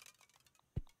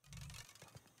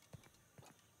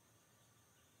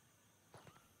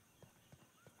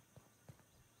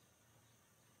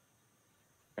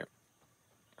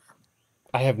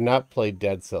 I have not played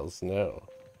Dead Cells, no.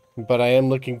 But I am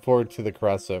looking forward to the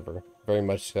crossover. Very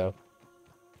much so.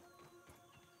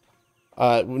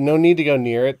 No need to go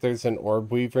near it. There's an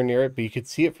orb weaver near it, but you could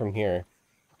see it from here.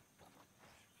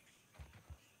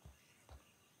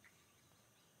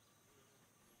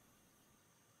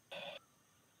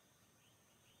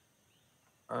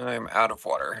 I'm out of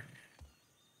water.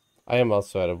 I am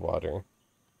also out of water.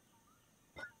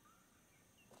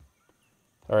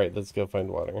 Alright, let's go find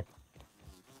water.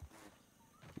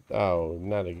 Oh,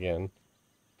 not again.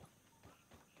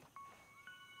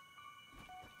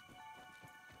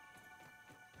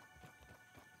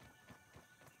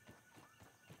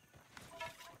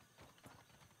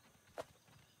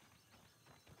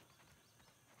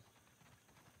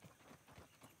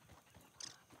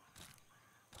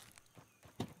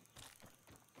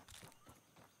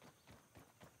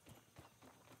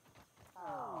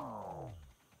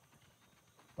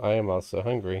 I am also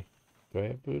hungry. Do I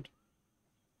have food?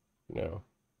 No.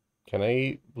 Can I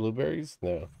eat blueberries?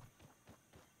 No.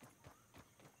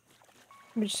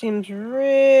 Which seems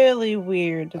really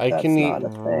weird. If I that's can eat not a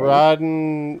thing.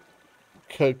 rotten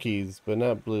cookies, but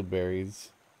not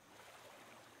blueberries.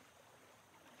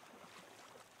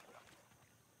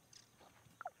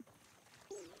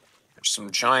 There's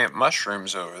some giant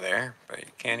mushrooms over there, but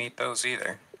you can't eat those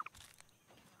either.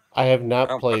 I have not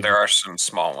Oh, but played. there are some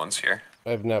small ones here. I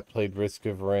have not played Risk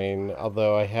of Rain,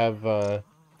 although I have. I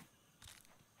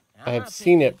I'm have not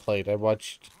seen picky. it played. I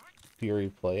watched Fury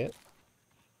play it.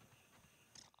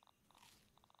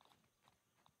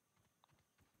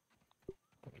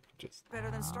 Just Better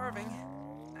than starving,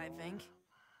 I think.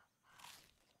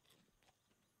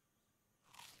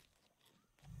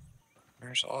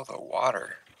 Where's all the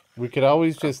water? we could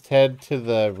always just head to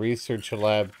the research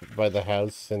lab by the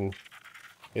house and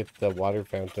hit the water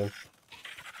fountain.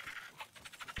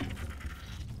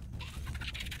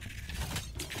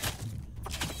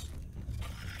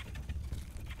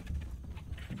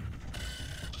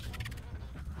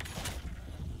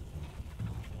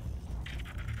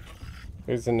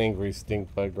 There's an angry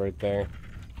stink bug right there.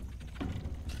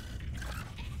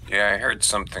 Yeah, I heard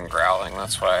something growling.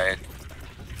 That's why I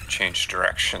changed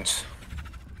directions.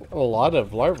 A lot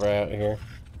of larvae out here.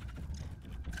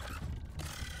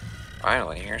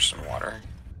 Finally, here's some water.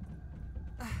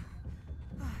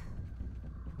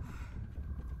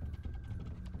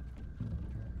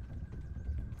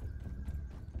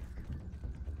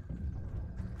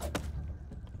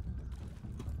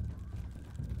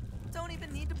 Don't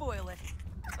even need to boil it.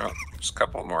 Oh, there's a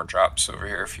couple more drops over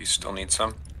here if you still need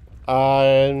some.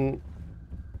 I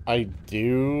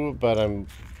do, but I'm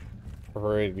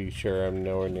pretty sure I'm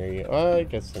nowhere near you. I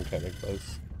guess I'm kind of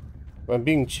close. I'm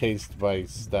being chased by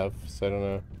stuff, so I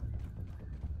don't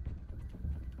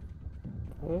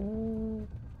know.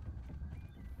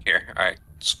 Here, I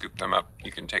scooped them up.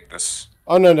 You can take this.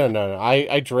 Oh, no.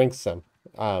 I drank some.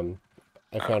 I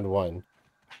found one.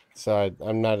 So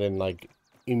I'm not in, like,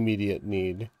 immediate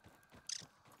need.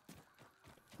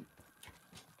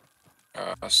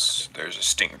 There's a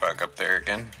stink bug up there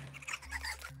again.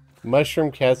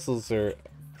 Mushroom castles are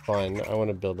fun. I want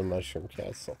to build a mushroom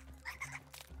castle.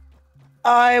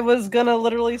 I was gonna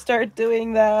literally start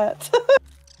doing that.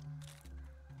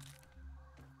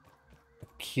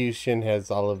 Kyushin has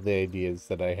all of the ideas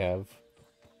that I have.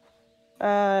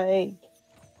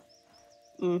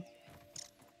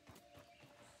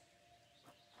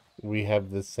 We have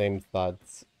the same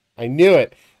thoughts. I knew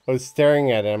it! I was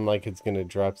staring at it. I'm like, it's gonna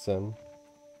drop some.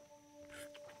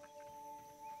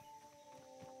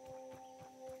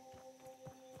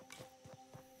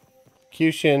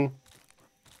 Kyushin,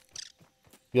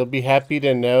 you'll be happy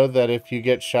to know that if you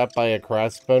get shot by a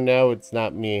crossbow now, it's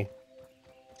not me.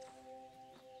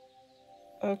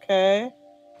 Okay.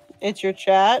 It's your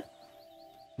chat?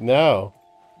 No,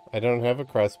 I don't have a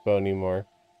crossbow anymore.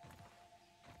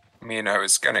 I mean, I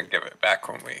was gonna give it back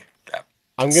when we got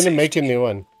I'm gonna safety. make a new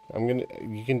one.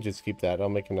 You can just keep that. I'll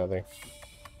make another.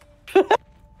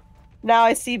 Now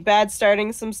I see Bad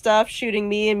starting some stuff, shooting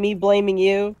me and me blaming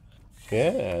you.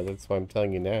 Yeah, that's why I'm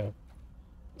telling you now.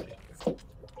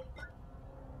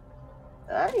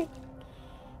 Alright.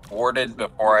 Warded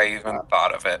before I even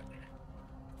thought of it.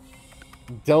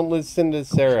 Don't listen to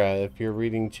Sarah if you're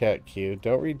reading chat queue.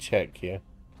 Don't read chat queue.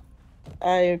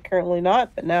 I am currently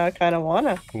not, but now I kind of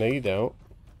wanna. No, you don't.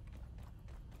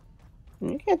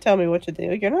 You can't tell me what to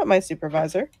do. You're not my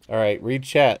supervisor. Alright, read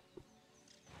chat.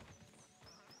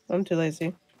 I'm too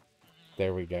lazy.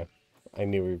 There we go. I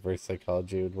knew reverse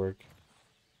psychology would work.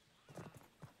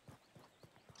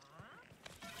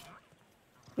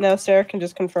 No, Sarah can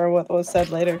just confirm what was said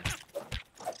later.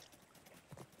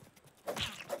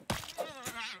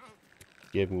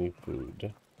 Give me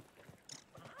food.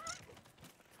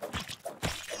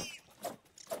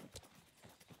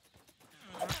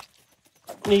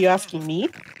 Are you asking me?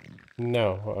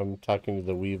 No, I'm talking to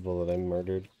the weevil that I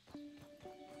murdered.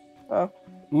 Oh.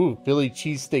 Ooh, Philly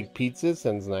cheesesteak pizza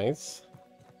sounds nice.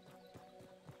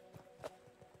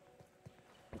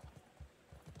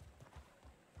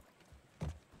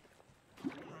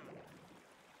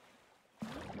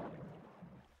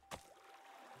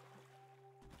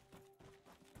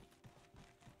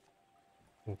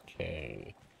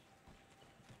 Okay.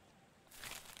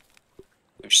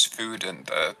 There's food in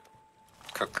the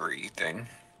cookery thing.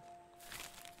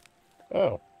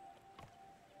 Oh.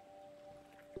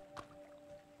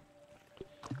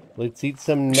 Let's eat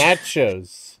some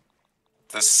nachos.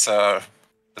 This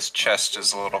chest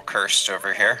is a little cursed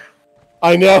over here.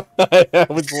 I know. I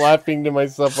was laughing to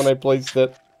myself when I placed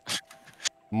it.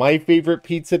 My favorite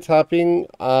pizza topping,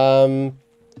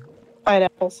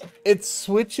 Pineapples. it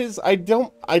switches. I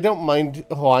don't mind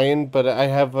Hawaiian, but I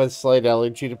have a slight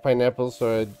allergy to pineapple,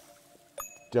 so I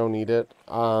don't eat it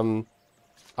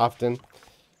often.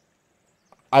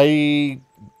 I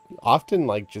often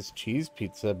like just cheese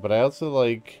pizza, but I also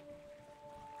like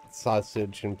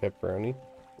sausage and pepperoni.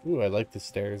 Ooh, I like the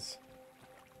stairs.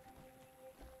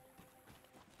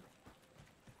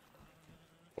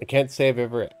 I can't say I've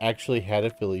ever actually had a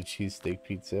Philly cheesesteak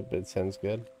pizza, but it sounds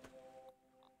good.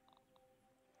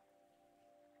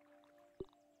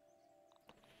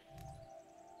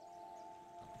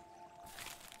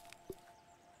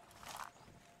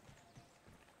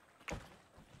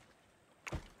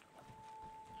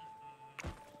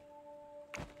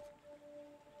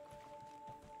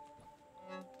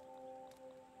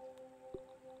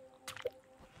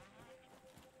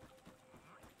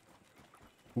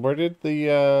 Where did the,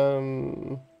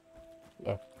 oh,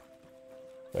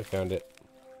 I found it.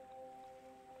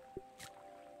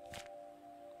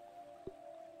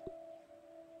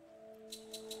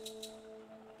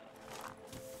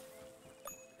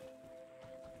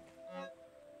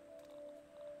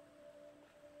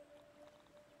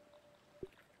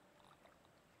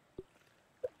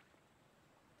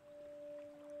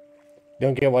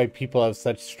 Don't get why people have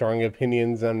such strong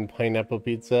opinions on pineapple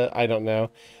pizza. I don't know.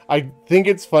 I think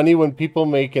it's funny when people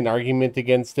make an argument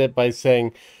against it by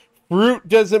saying fruit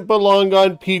doesn't belong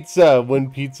on pizza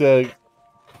when pizza,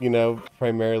 you know,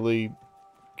 primarily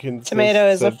consists Tomato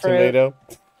is a of fruit. tomato.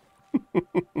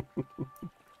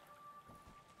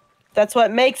 That's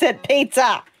what makes it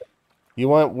pizza. You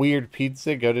want weird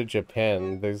pizza? Go to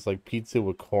Japan. There's like pizza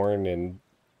with corn and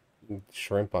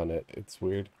shrimp on it. It's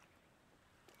weird.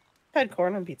 I've had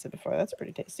corn on pizza before. That's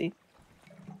pretty tasty.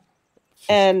 It's just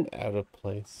And out of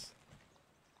place.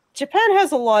 Japan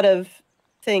has a lot of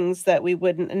things that we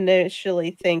wouldn't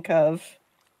initially think of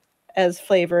as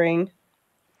flavoring.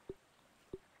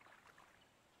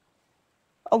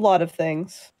 A lot of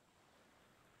things.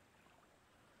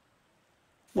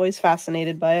 Always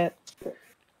fascinated by it.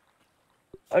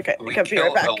 Okay, We come be right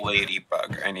killed back. a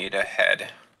ladybug. I need a head.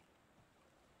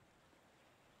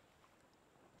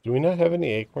 Do we not have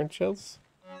any acorn shells?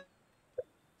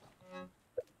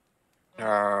 We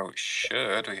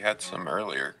should. We had some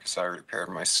earlier because I repaired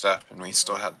my stuff and we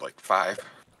still had like 5.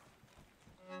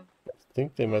 I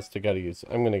think they must have got to use.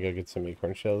 I'm gonna go get some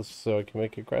acorn shells so I can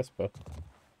make a crossbow.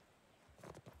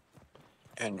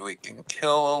 And we can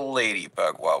kill a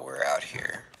ladybug while we're out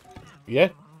here. Yeah,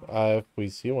 if we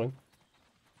see one.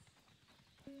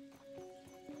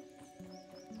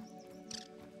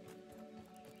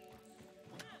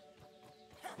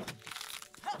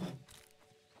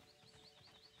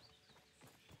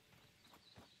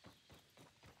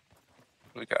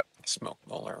 We got smoke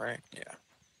molar, right? Yeah.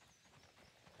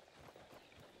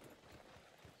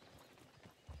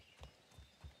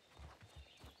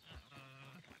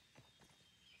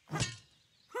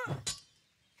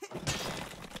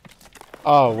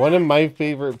 Oh, one of my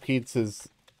favorite pizzas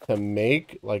to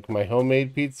make, like my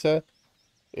homemade pizza,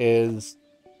 is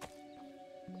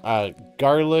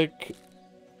garlic,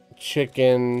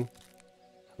 chicken,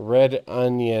 red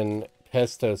onion,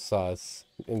 pesto sauce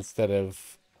instead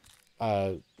of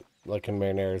like a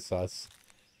marinara sauce.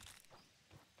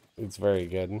 It's very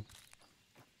good.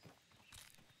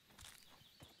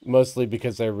 Mostly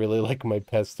because I really like my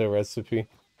pesto recipe.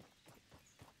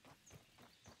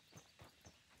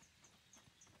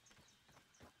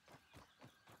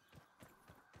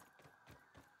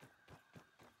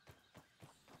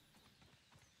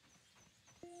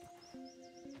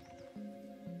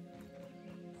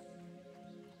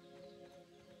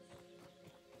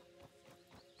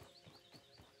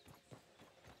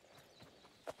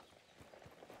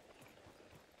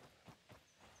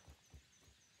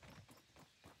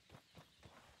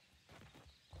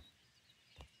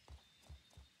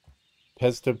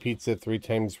 pesto pizza 3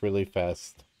 times really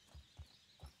fast.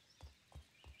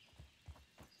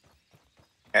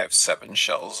 I have 7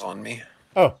 shells on me.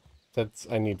 Oh,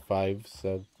 I need 5,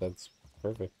 so that's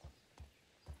perfect.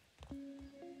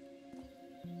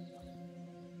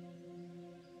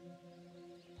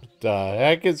 What the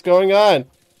heck is going on?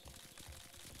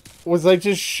 Was I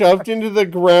just shoved into the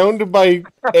ground by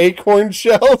acorn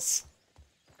shells?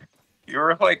 You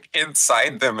were like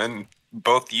inside them, and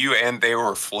both you and they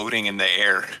were floating in the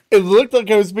air. It looked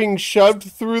like I was being shoved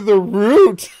through the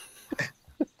root.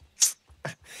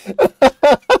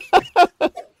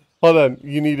 Hold on,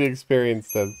 you need to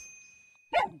experience this.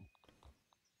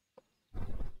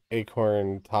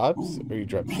 Acorn tops, or you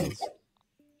drop shells?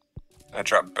 I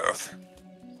dropped both.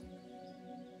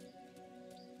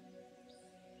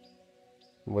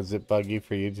 Was it buggy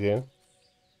for you too?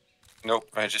 Nope,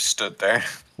 I just stood there.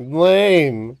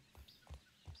 Lame.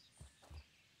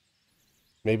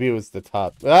 Maybe it was the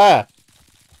top. Ah!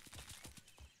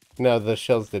 No, the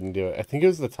shells didn't do it. I think it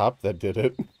was the top that did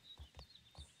it.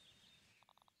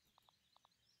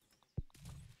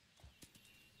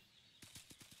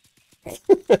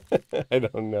 I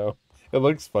don't know. It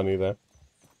looks funny though.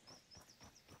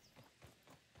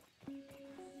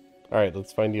 Alright,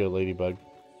 let's find you a ladybug.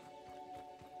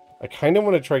 I kind of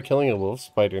want to try killing a wolf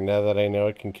spider now that I know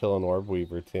it can kill an orb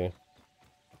weaver too.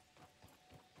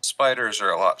 Spiders are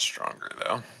a lot stronger,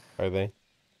 though. Are they?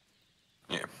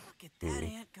 Yeah. Look at that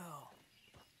ant go.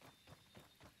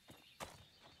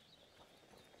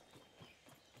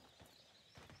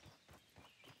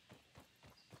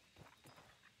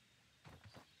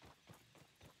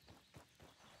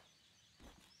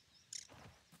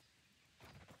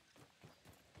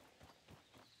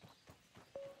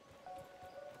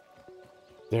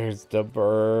 There's the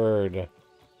bird.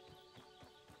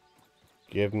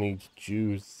 Give me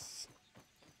juice.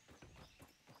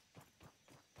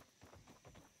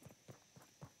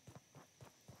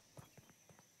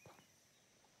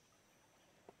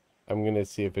 I'm gonna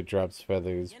see if it drops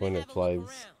feathers when it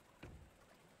flies.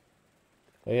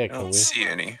 Oh yeah, I can don't we? see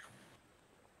any.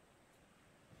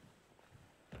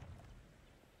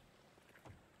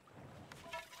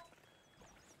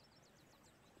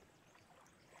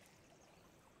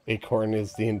 Acorn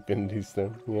is the infinity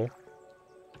stone, yeah.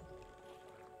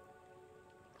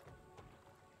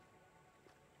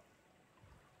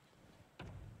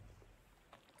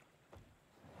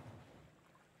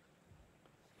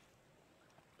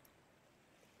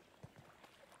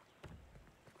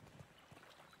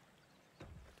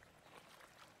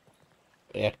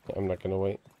 Yeah, I'm not gonna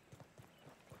wait.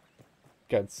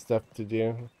 Got stuff to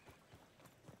do.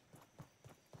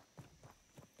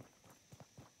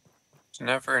 There's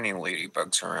never any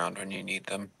ladybugs around when you need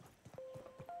them.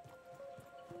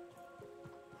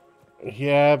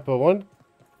 Yeah, but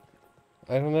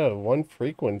I don't know, one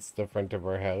frequents the front of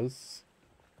our house.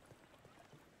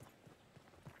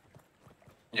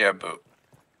 Yeah, but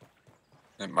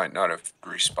it might not have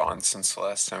respawned since the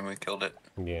last time we killed it.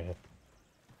 Yeah.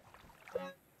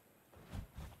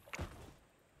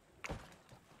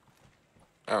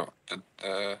 Oh,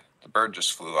 the bird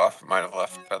just flew off. It might have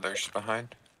left feathers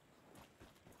behind.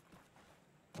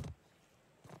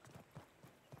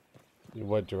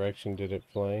 What direction did it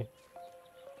fly?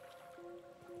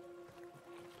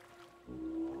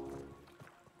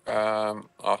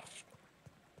 Off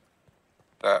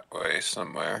that way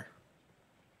somewhere.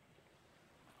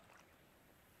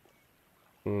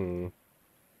 Hmm.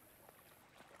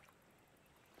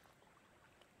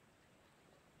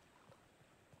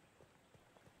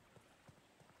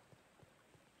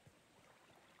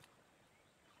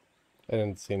 I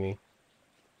didn't see any.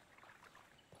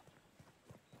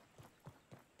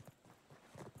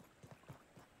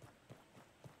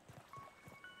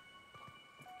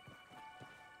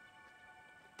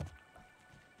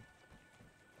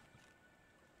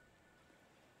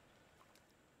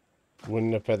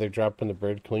 Wouldn't a feather drop when the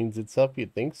bird cleans itself?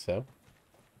 You'd think so.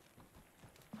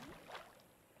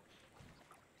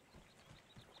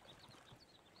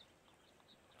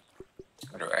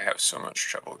 Why do I have so much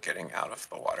trouble getting out of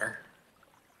the water?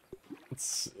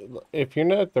 If you're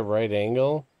not at the right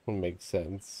angle, it makes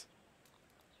sense.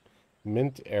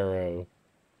 Mint arrow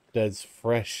does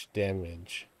fresh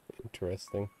damage.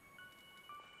 Interesting.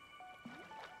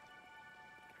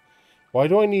 Why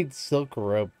do I need silk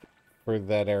rope for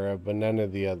that arrow, but none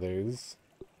of the others?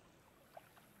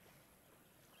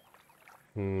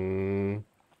 I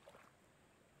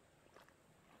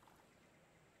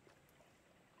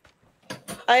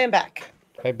am back.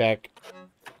 Hi, back.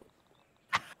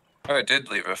 Oh, I did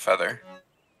leave a feather.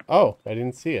 Oh, I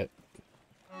didn't see it.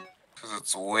 Because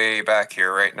it's way back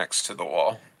here, right next to the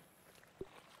wall.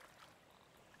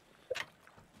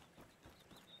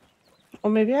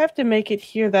 Well, maybe I have to make it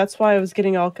here. That's why I was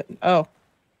getting all... Oh.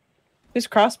 Whose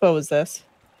crossbow is this?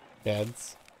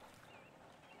 Dad's.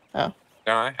 Oh.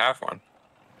 No, I have one.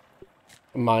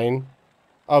 Mine.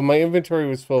 Oh, my inventory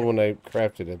was full when I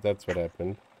crafted it. That's what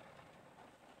happened.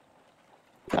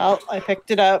 Well, I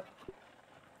picked it up.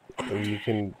 Or you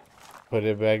can put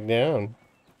it back down.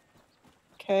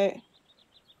 Okay.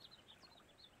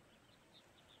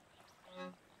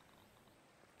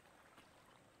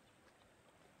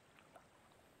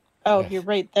 Oh, Yes. you're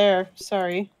right there.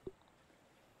 Sorry.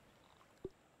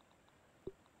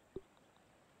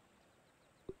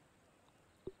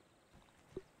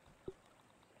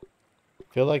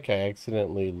 I feel like I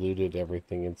accidentally looted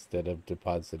everything instead of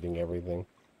depositing everything.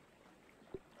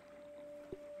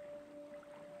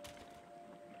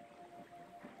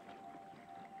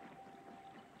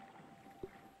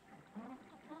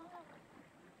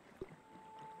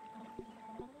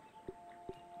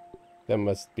 That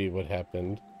must be what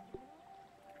happened.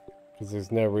 Because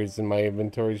there's no reason my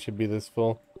inventory should be this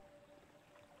full.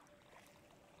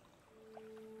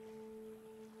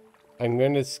 I'm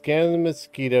going to scan the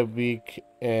mosquito beak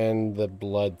and the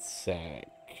blood sac.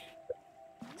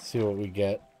 See what we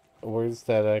get. Where's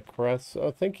that cross?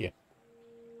 Oh, thank you.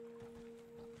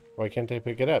 Why can't I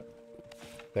pick it up?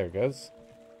 There it goes.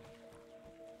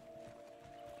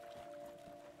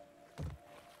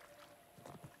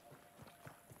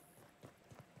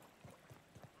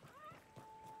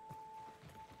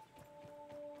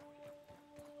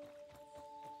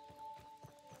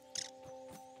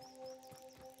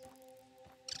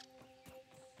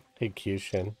 Hey,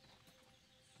 Cushin.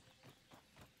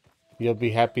 You'll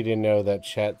be happy to know that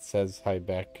chat says hi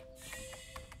back.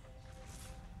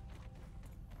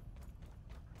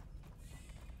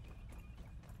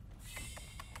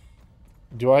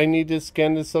 Do I need to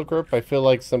scan the silk rope? I feel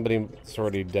like somebody's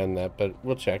already done that, but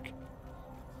we'll check.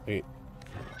 Wait.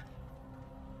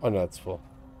 Oh, no, it's full.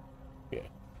 Yeah.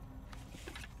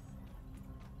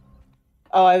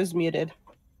 Oh, I was muted.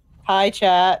 Hi,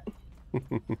 chat.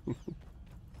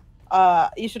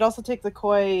 You should also take the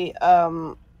koi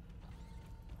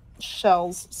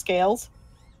scales.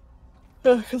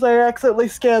 Because I accidentally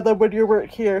scanned them when you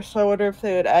weren't here, so I wonder if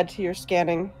they would add to your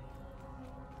scanning.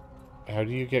 How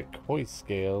do you get koi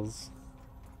scales?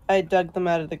 I dug them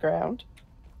out of the ground.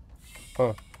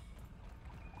 Huh.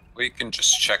 We can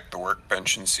just check the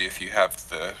workbench and see if you have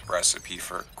the recipe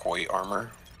for koi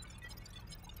armor.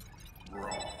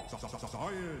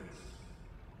 Science.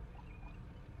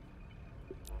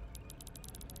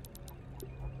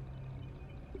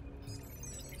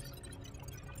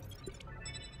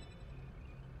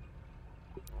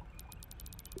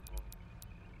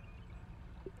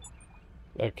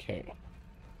 Okay.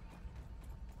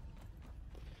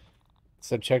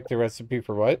 So check the recipe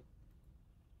for what?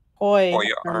 Koi Koi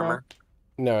armor. armor.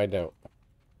 No, I don't.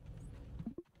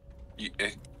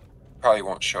 It probably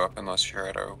won't show up unless you're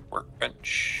at a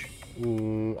workbench.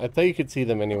 I thought you could see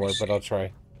them anywhere, but see. I'll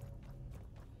try.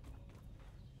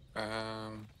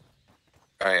 Oh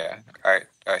yeah,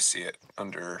 I see it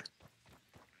under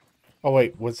Oh,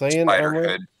 wait. Was I in spider armor?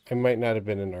 hood. I might not have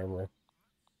been in armor.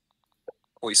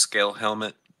 Koi scale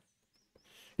helmet.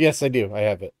 Yes, I do. I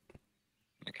have it.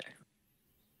 Okay.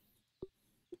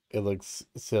 It looks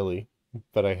silly,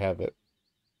 but I have it.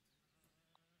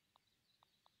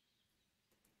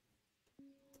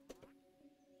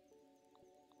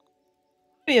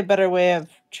 Be a better way of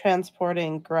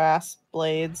transporting grass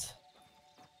blades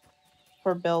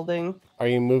for building. Are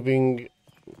you moving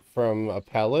from a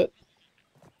pallet?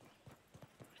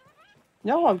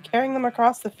 No, I'm carrying them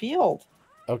across the field.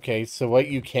 Okay, so what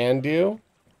you can do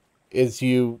is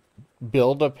you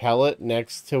build a pallet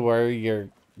next to where you're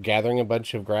gathering a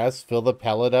bunch of grass, fill the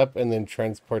pallet up, and then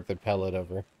transport the pallet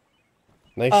over.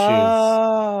 Nice shoes.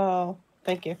 Oh,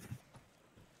 thank you.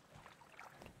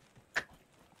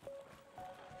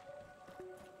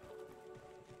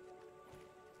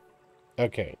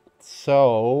 Okay,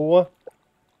 so...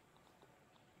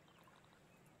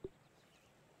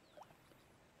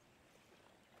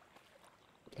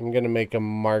 I'm gonna make a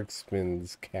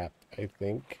marksman's cap, I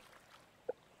think.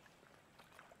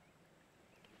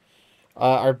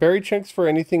 Are berry chunks for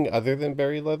anything other than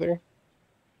berry leather?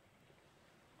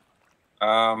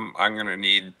 I'm gonna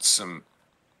need some.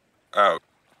 Oh,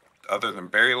 other than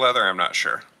berry leather, I'm not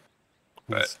sure,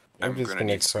 but I'm just gonna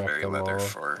need some craft berry them leather all.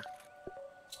 for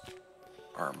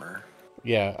armor.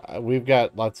 Yeah, we've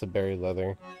got lots of berry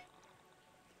leather.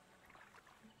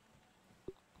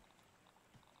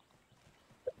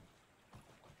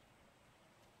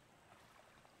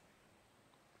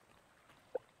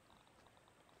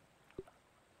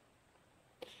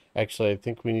 Actually, I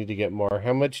think we need to get more.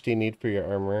 How much do you need for your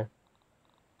armor?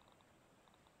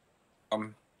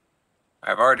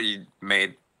 I've already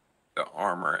made the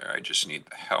armor. I just need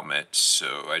the helmet,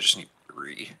 so I just need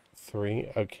 3.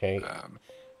 3? Okay.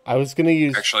 I was gonna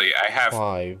use Actually, I have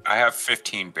 5.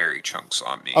 15 berry chunks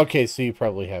on me. Okay, so you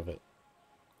probably have it.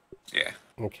 Yeah.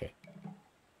 Okay.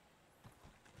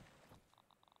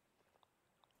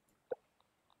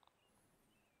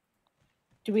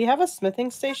 Do we have a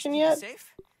smithing station yet?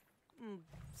 Safe?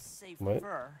 Safer. What?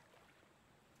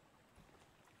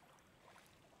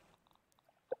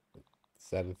 Is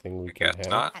that a thing we can guess have?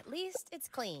 not. At least it's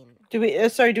clean. Do we?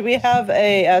 Sorry, do we have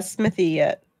a smithy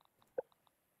yet?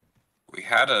 We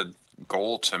had a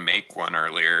goal to make one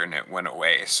earlier and it went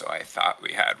away, so I thought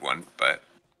we had one, but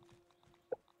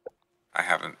I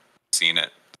haven't seen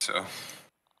it, so.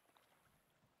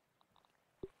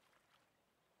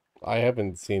 I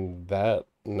haven't seen that,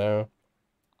 no.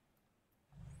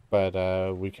 But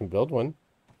we can build one.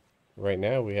 Right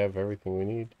now, we have everything we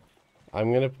need.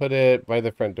 I'm gonna put it by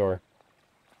the front door.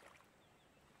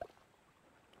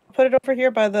 Put it over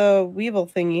here by the weevil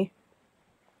thingy.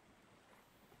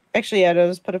 Actually, yeah,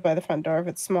 just put it by the front door if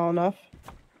it's small enough.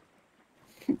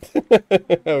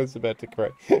 I was about to cry.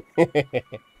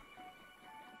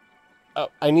 Oh,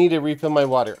 I need to refill my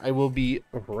water. I will be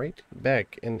right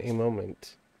back in a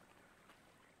moment.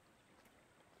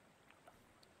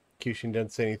 Kyushin,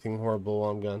 don't say anything horrible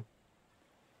while I'm gone.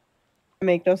 I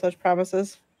make no such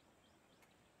promises.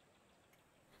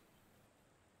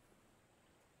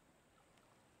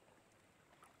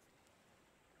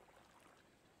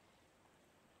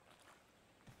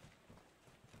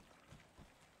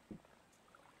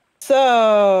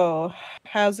 So,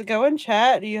 how's it going,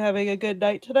 chat? Are you having a good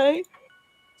night today?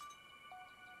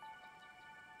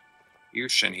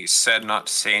 Yushin, he said not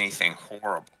to say anything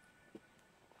horrible.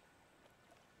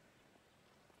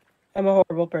 I'm a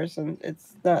horrible person.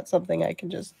 It's not something I can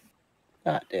just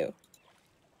not do.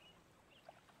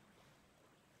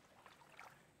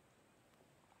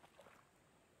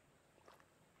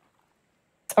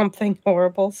 Something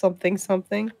horrible, something. Check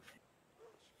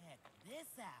this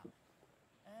out.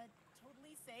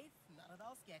 Totally safe, not at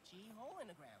all sketchy, hole in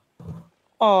the ground.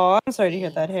 Oh, I'm sorry to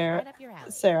hear that, Right up your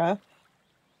alley. Sarah.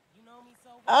 You know me so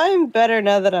well. I'm better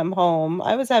now that I'm home.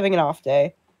 I was having an off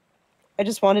day. I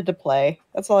just wanted to play.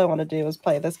 That's all I want to do is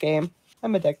play this game.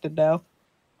 I'm addicted now.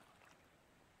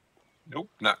 Nope,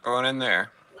 not going in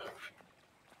there.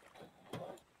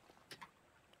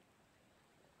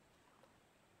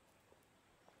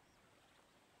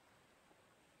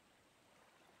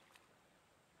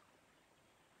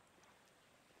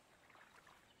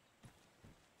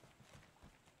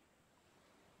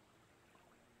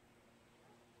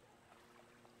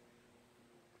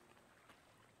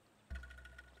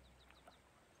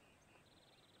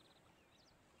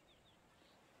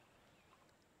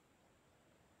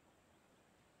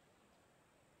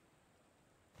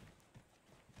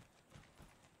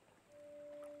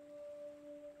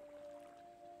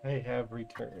 I have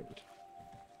returned.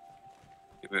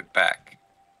 Give it back.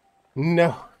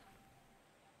 No.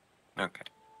 Okay.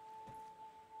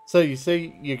 So you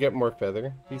say you get more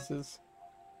feather pieces?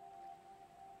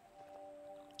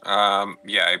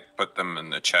 Yeah, I put them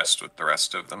in the chest with the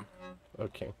rest of them.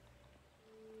 Okay.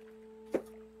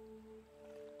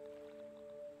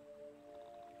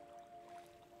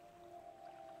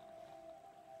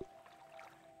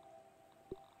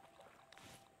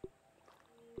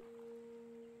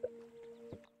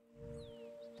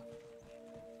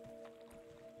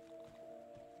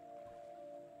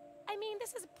 I mean,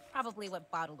 this is probably what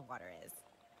bottled water is.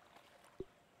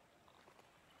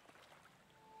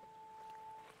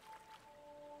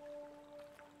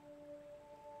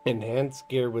 Enhanced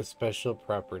gear with special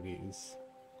properties.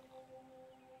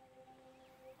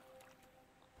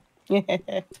 Been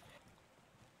I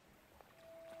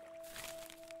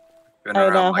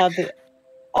around now like have the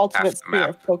ultimate half the spear map.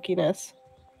 of pokiness.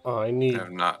 Oh, I I need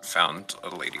have not found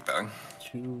a ladybug.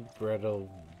 2 brittle.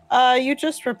 You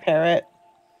just repair it.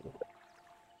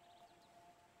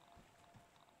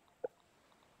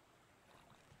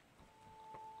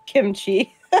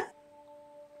 Kimchi.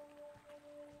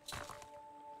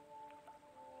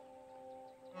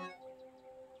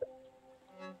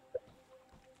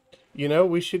 You know,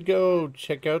 we should go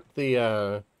check out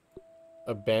the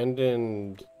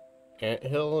abandoned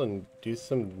anthill and do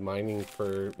some mining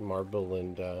for marble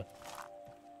and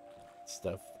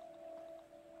stuff.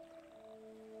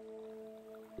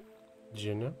 Did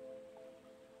you know?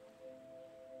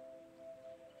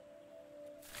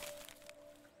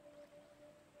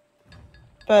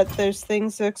 But there's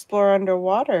things to explore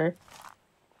underwater.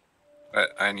 But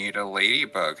I need a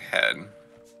ladybug head.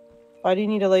 Why do you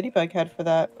need a ladybug head for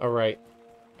that? All right.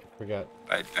 I forgot.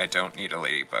 I don't need a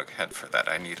ladybug head for that.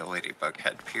 I need a ladybug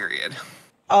head, period.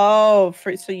 Oh,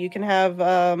 so you can have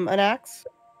an axe?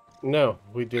 No,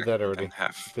 we did that You already. can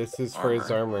have This is for his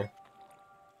armor.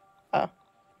 Oh.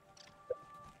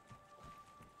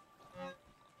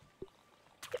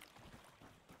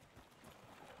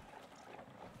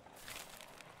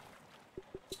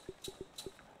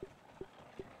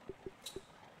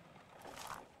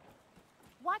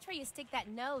 Watch where you stick that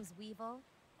nose, Weevil.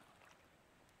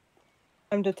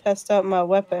 Time to test out my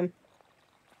weapon.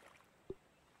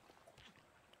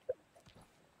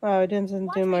 Oh, it doesn't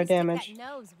Watch do where more you stick damage. that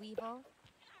nose, Weevil.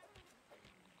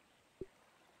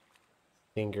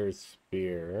 Finger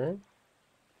spear.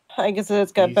 I guess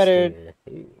it's got Bee better. stinger.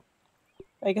 Ooh.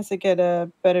 I guess I get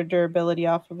a better durability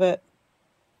off of it.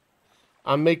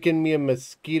 I'm making me a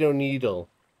mosquito needle.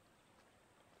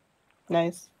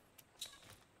 Nice.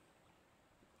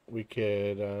 We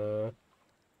could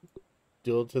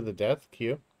duel to the death,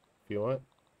 Q, if you want.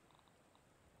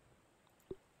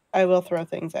 I will throw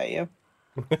things at you.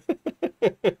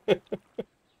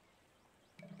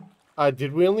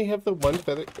 Did we only have the one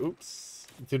feather? Oops.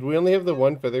 Did we only have the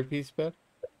one feather piece, Beth?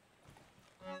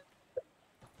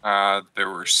 There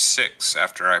were 6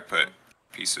 after I put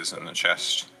pieces in the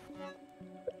chest.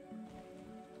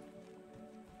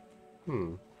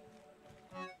 Hmm.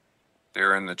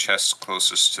 They're in the chest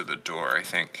closest to the door, I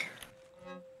think.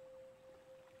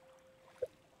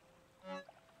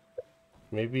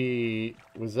 Maybe...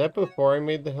 Was that before I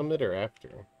made the helmet or after?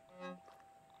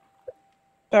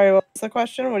 Sorry, what was the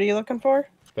question? What are you looking for?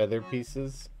 Feather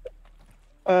pieces?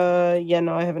 Yeah,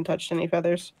 no, I haven't touched any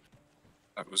feathers.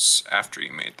 That was after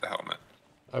you made the helmet.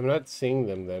 I'm not seeing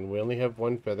them then. We only have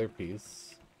one feather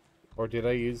piece. Or did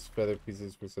I use feather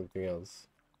pieces for something else?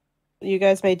 You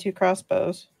guys made 2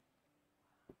 crossbows.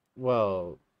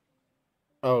 Well...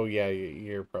 Oh, yeah,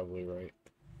 you're probably right.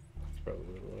 That's probably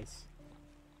what it was.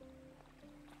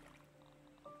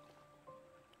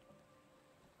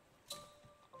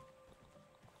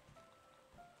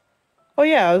 Oh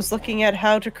yeah, I was looking at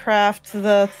how to craft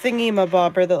the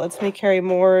thingy-mabobber that lets me carry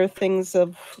more things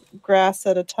of grass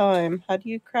at a time. How do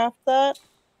you craft that?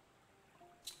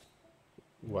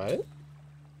 What?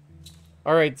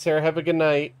 Alright, Sarah, have a good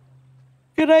night.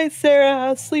 Good night,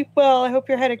 Sarah. Sleep well. I hope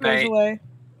your headache goes Night. away.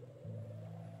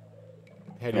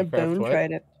 How do you A craft bone what?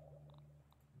 trident.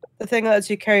 The thing that lets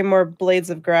you carry more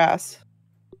blades of grass.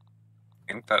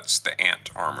 I think that's the ant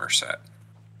armor set.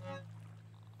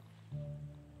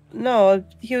 No,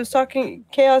 he was talking...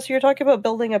 Chaos, you were talking about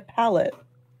building a pallet.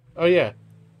 Oh, yeah.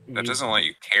 That doesn't let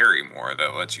you carry more,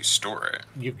 that lets you store it.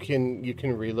 You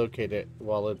can relocate it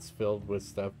while it's filled with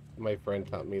stuff. My friend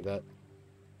taught me that.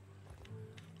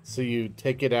 So you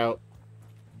take it out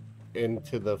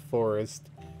into the forest,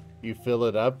 you fill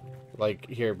it up. Like,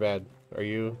 here, Bad, are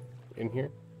you in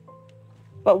here?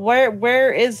 But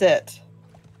where is it?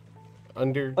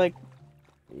 Under, Like,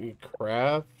 you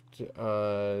craft,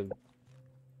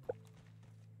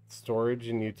 storage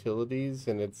and utilities,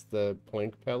 and it's the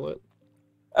plank pellet.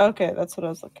 okay, that's what I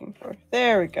was looking for.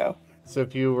 There we go. So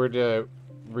if you were to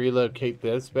relocate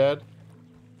this, Bad,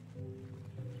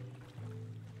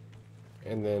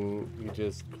 and then you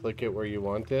just click it where you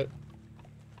want it.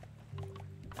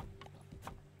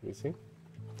 You see?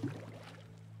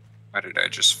 Why did I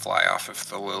just fly off of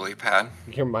the lily pad?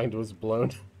 Your mind was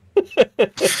blown.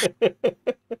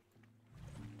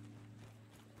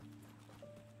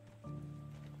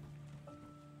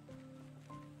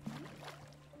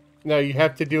 Now you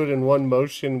have to do it in one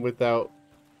motion without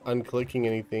unclicking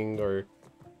anything or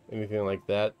anything like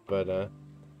that, but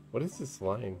what is this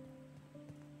line?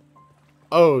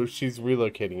 Oh, she's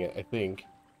relocating it, I think.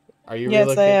 Are you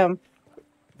Yes, I am.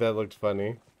 That looked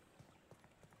funny.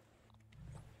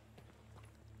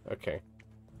 Okay.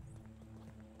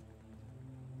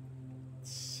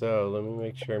 So, let me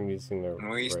make sure I'm using the Can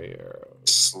we right arrow.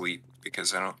 sleep?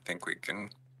 Because I don't think we can...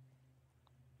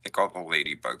 I think all the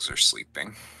ladybugs are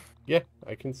sleeping. Yeah,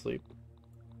 I can sleep.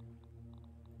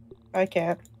 I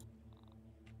can't.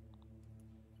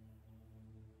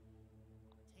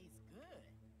 Tastes good.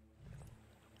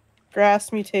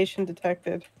 Grass mutation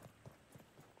detected.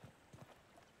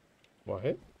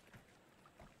 What?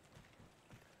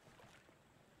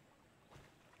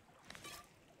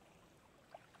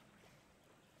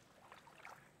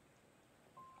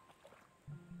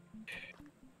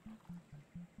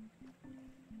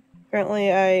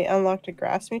 Apparently I unlocked a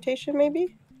grass mutation,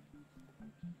 maybe?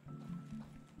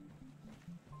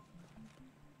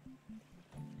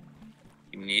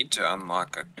 You need to to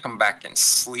unlock a come back and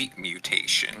sleep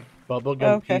mutation.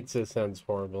 Bubblegum Okay. pizza sounds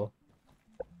horrible.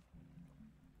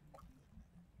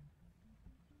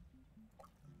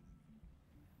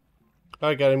 Oh,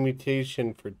 I got a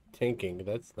mutation for tanking.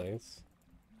 That's nice.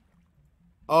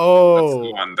 That's Oh,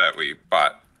 the one that we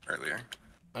bought earlier.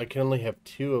 I can only have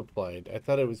 2 applied. I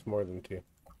thought it was more than 2.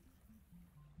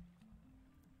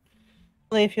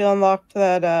 Only if you unlocked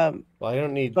that. Well, I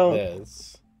don't need Bone.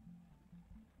 this.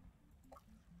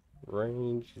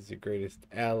 Range is the greatest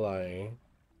ally.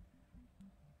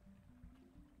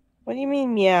 What do you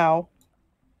mean, meow?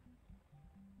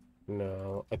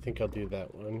 No, I think I'll do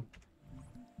that one.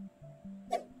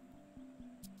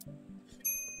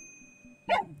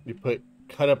 You put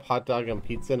cut up hot dog on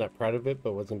pizza, not proud of it,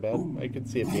 but wasn't bad. I could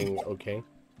see it being okay.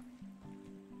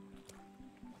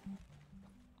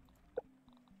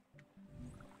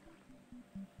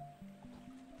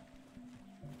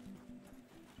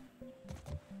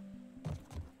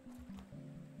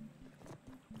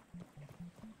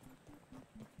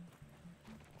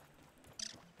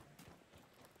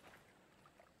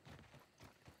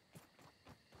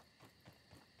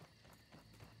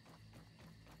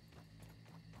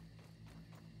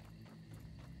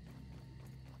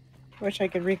 I wish I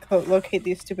could locate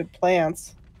these stupid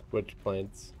plants. Which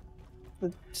plants?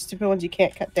 The stupid ones you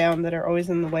can't cut down that are always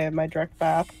in the way of my direct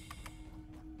path.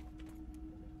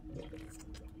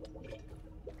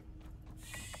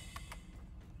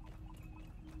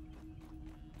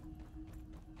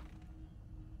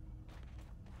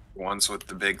 Ones with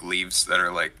the big leaves that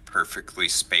are like perfectly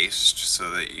spaced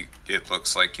so that it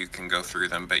looks like you can go through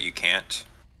them, but you can't.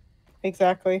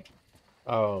 Exactly.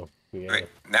 Oh, yeah. Wait,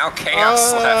 now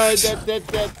chaos left.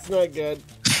 That's not good.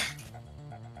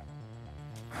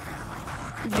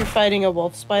 You're fighting a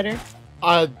wolf spider?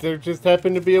 There just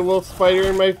happened to be a wolf spider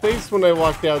in my face when I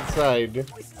walked outside.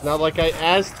 It's not like I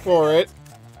asked for it.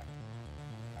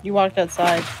 You walked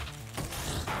outside.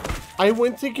 I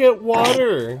went to get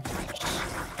water.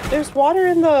 There's water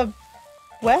in the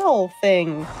well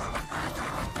thing.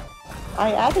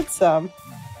 I added some.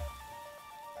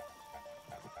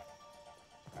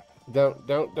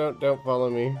 Don't follow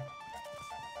me.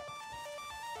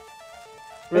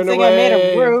 Good Run thing away. I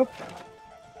made a roof.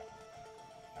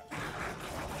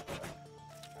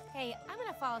 Hey, I'm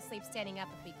gonna fall asleep standing up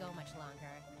if we go much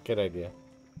longer. Good idea.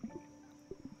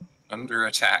 Under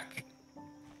attack.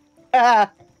 Ah,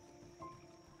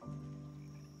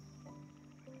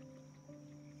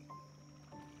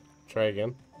 Try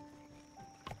again.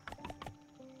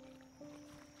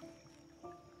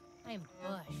 I am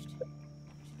bushed.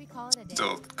 Should we call it a day?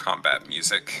 Still combat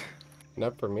music.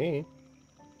 Not for me.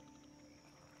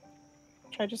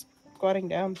 try just squatting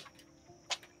down.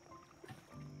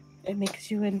 It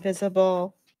makes you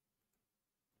invisible.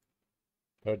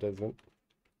 No, it doesn't.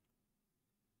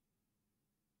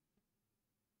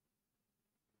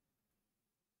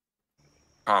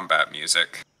 Combat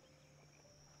music.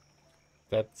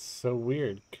 That's so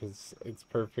weird, because it's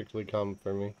perfectly calm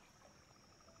for me.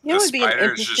 You know, The it would be an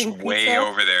spider's just interesting way pizza.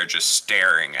 over there just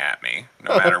staring at me,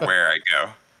 no matter where I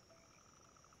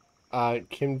go.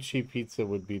 Kimchi pizza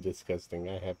would be disgusting,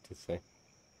 I have to say.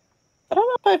 I don't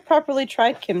know if I've properly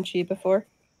tried kimchi before.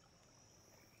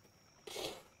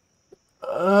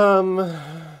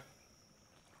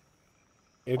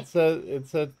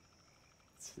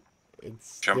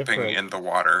 It's Jumping different. in the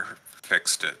water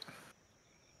fixed it.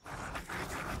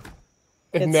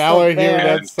 And It's now still I hear there. it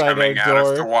And outside coming our out of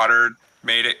the door. water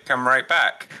made it come right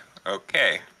back.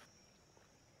 Okay.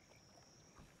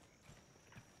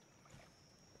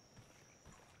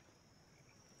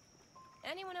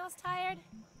 Anyone else tired?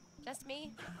 Just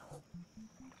me?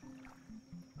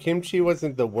 Kimchi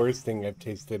wasn't the worst thing I've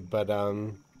tasted, but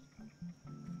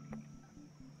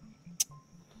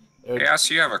Chaos,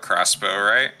 you have a crossbow,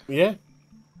 right? yeah,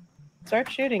 Start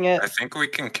shooting it. I think we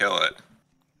can kill it.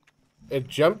 it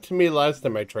jumped to me last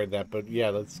time I tried that, but yeah,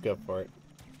 let's go for it.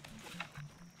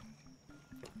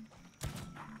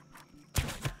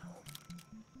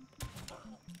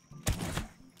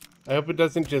 I hope it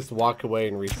doesn't just walk away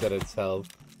and reset its health.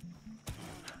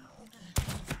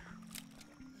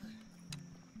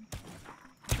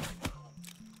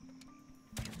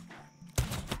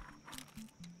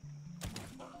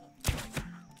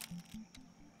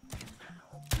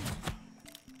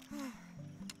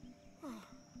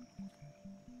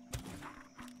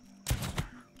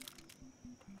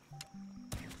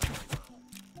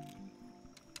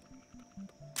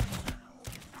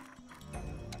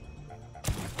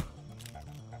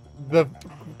 The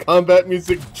combat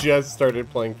music just started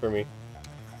playing for me.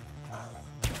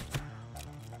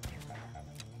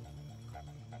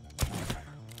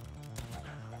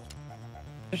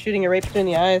 shooting you right between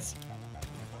the eyes.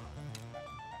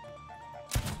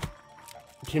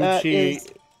 Kimchi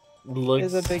That looks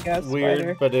is a big-ass weird,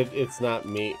 spider. but it's not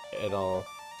meat at all.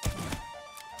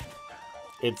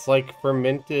 It's like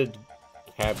fermented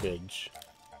cabbage.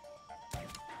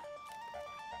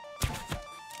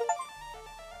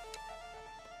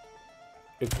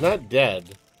 It's not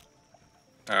dead.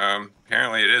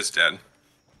 Apparently it is dead.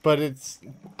 But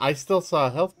I still saw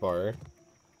a health bar.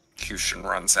 Cushion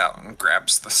runs out and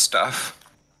grabs the stuff.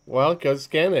 Well, go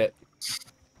scan it.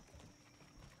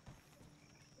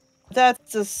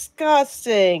 That's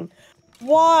disgusting.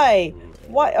 Why?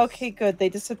 Why? Okay, good. They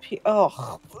disappear.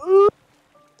 Oh.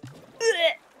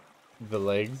 The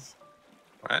legs.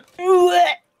 What?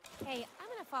 Hey, I'm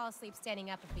gonna fall asleep standing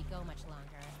up if we go much longer.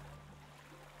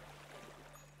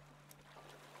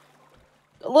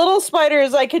 Little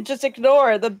spiders I could just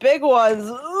ignore. The big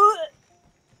ones.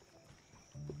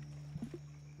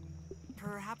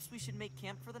 Perhaps we should make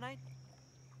camp for the night?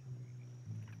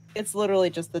 It's literally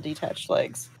just the detached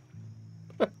legs.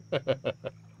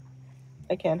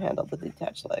 I can't handle the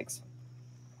detached legs.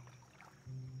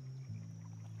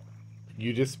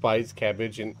 You despise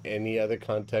cabbage in any other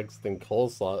context than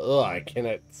coleslaw. Ugh, I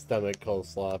cannot stomach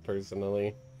coleslaw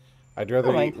personally. I'd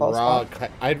rather mind eat raw. coleslaw.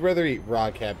 I'd rather eat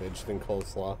raw cabbage than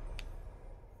coleslaw.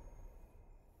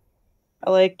 I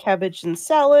like cabbage in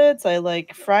salads. I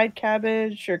like fried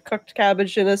cabbage or cooked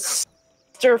cabbage in a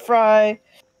stir fry.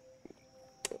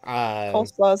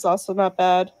 Coleslaw is also not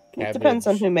bad. It depends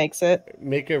on Cabbage. who makes it.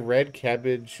 Make a red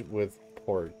cabbage with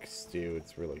pork stew.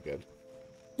 It's really good.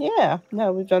 Yeah,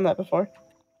 no, we've done that before.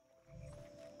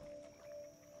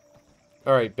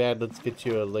 All right, Bad. Let's get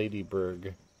you a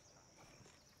ladybug.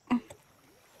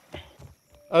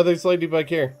 Oh, there's ladybug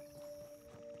here.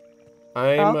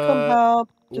 I'll come help.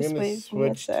 I'm Just gonna wait for me a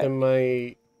switch sec. to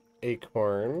my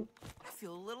acorn, I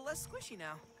feel a little less squishy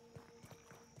now.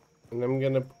 and I'm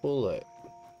gonna pull it.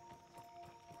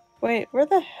 Wait, where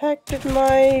the heck did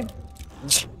my...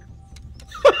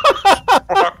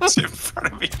 Walked in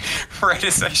front of me right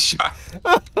as I shot.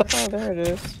 Oh, there it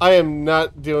is. I am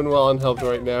not doing well on health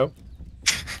right now.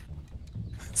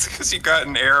 It's because you got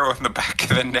an arrow in the back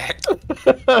of the neck.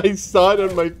 I saw it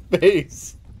on my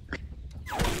face.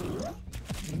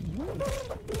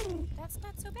 That's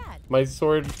not so bad. My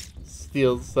sword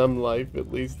steals some life,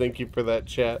 at least. Thank you for that, I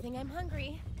chat. think I'm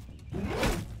hungry.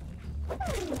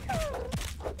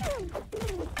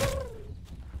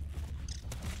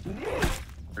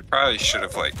 We probably should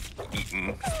have, like,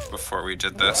 eaten before we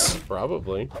did this.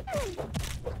 Probably.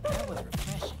 That was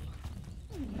refreshing.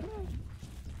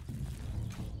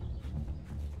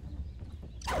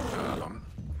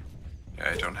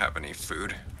 Yeah, I don't have any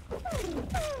food.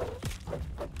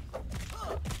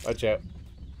 Watch out.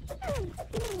 Oh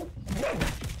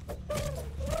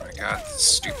my god,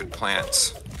 stupid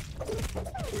plants.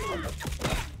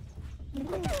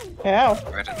 Ow.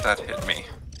 Why did that hit me?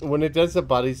 When it does a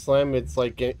body slam, it's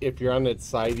like if you're on its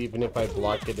side, even if I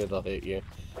block it, it'll hit you.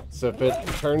 So if it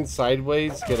turns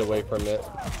sideways, get away from it.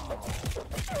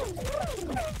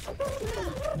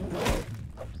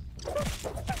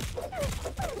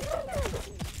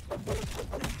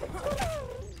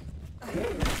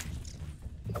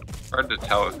 Hard to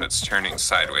tell if it's turning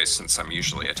sideways since I'm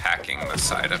usually attacking the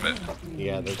side of it.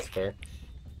 Yeah, that's fair.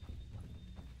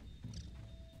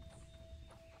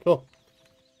 Cool.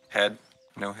 Head?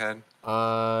 No head?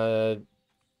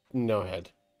 No head.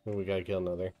 We gotta kill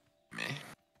another. Me.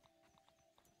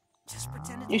 Just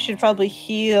pretend You should probably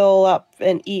heal up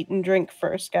and eat and drink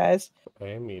first, guys. I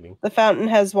am eating. The fountain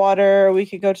has water. We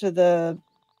could go to the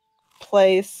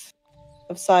place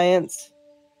of science,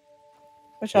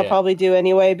 which I'll Yeah. probably do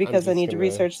anyway because I just need to gonna-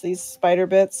 research these spider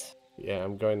bits. Yeah,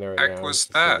 I'm going there right Heck now. was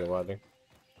Just gonna that? get water.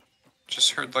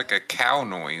 Just heard like a cow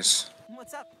noise.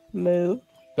 What's up? Moo.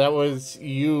 That was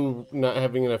you not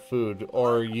having enough food,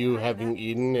 or you having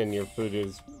eaten and your food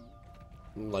is,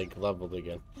 like, leveled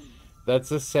again. That's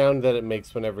the sound that it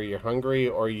makes whenever you're hungry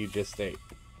or you just ate.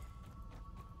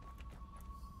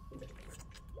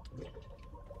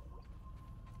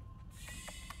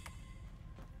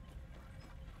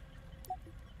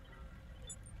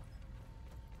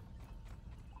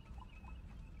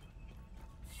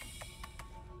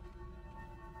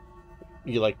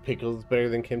 You like pickles better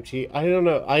than kimchi? I don't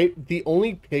know. The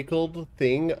only pickled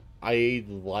thing I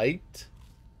liked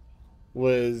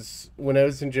was when I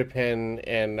was in Japan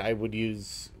and I would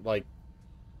use like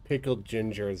pickled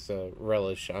ginger as a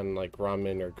relish on like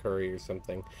ramen or curry or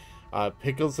something.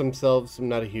 Pickles themselves I'm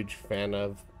not a huge fan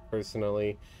of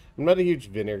personally. I'm not a huge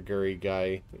vinegary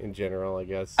guy in general, I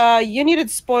guess. You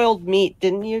needed spoiled meat,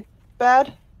 didn't you,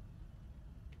 Bad?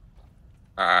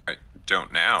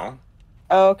 don't now.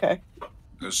 Oh, okay.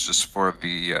 It was just for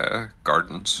the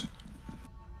gardens.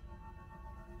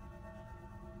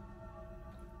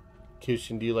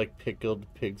 Kishin, do you like pickled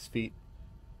pig's feet?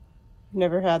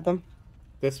 Never had them.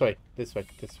 This way, this way,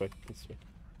 this way, this way.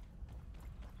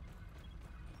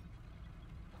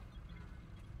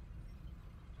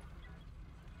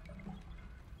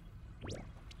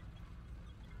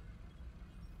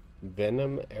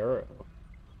 Venom arrow.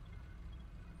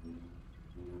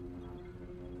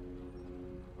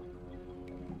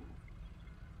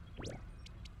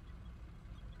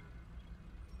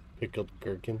 Pickled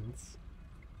gherkins.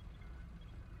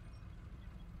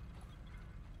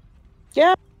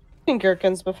 Yeah, I've seen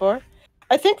gherkins before.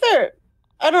 I think they're.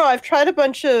 I don't know. I've tried a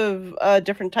bunch of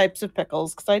different types of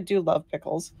pickles because I do love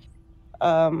pickles.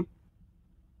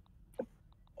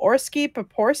 Orski,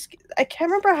 Paporski. I can't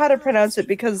remember how to pronounce it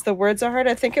because the words are hard.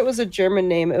 I think it was a German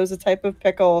name. It was a type of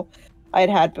pickle I'd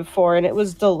had before, and it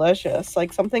was delicious.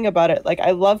 Like something about it. Like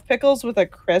I love pickles with a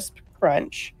crisp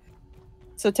crunch.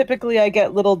 So typically I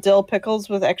get little dill pickles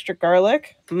with extra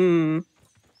garlic.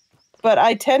 But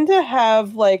I tend to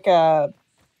have like I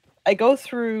go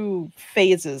through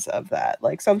phases of that.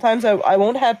 Like sometimes I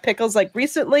won't have pickles. Like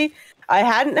recently, I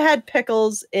hadn't had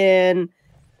pickles in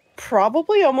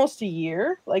probably almost a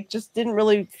year. Like just didn't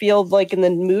really feel like in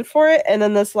the mood for it. And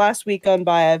then this last week gone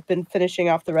by, I've been finishing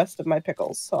off the rest of my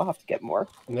pickles. So I'll have to get more.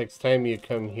 Next time you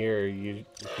come here,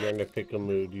 if you're in a pickle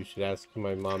mood, you should ask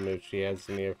my mom if she has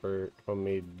any of her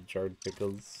homemade jarred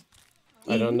pickles.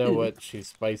 I don't know what she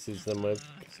spices them with,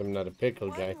 because I'm not a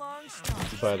pickle guy.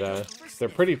 But they're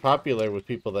pretty popular with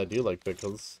people that do like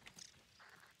pickles.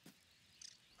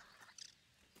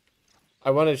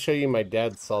 I want to show you my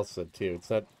dad's salsa, too.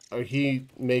 It's not... Oh, he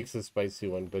makes a spicy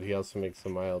one, but he also makes a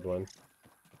mild one.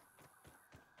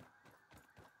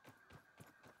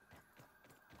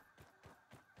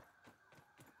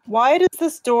 Why does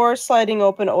this door sliding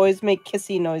open always make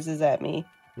kissy noises at me?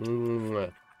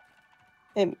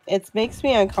 It makes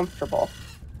me uncomfortable.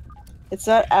 It's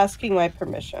not asking my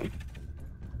permission.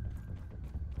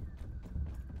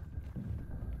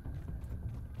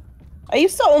 I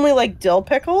used to only like dill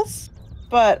pickles,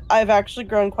 but I've actually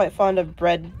grown quite fond of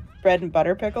bread and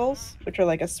butter pickles, which are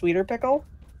like a sweeter pickle.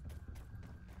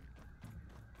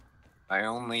 I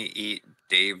only eat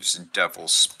Dave's devil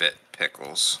spit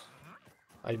pickles.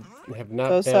 I have not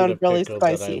Those found sound a really pickle that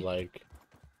I spicy. like.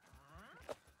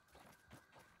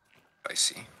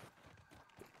 Spicy.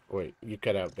 Wait, you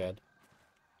cut out bad.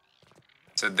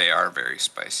 Said they are very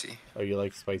spicy. Oh, you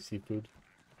like spicy food?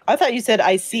 I thought you said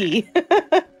I see.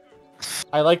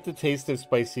 I like the taste of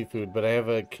spicy food, but I have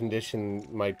a condition.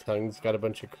 My tongue's got a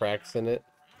bunch of cracks in it.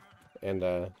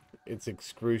 And it's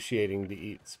excruciating to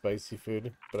eat spicy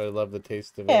food, but I love the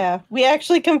taste of it. Yeah, we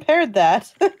actually compared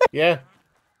that. Yeah,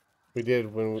 we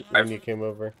did when you came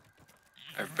over.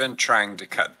 I've been trying to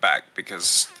cut back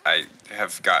because I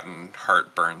have gotten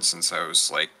heartburn since I was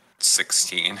like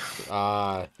 16.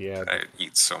 Ah, yeah. I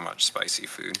eat so much spicy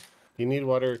food. Do you need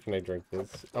water or can I drink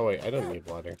this? Oh wait, I don't need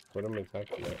water. What am I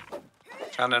talking about?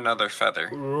 Found another feather.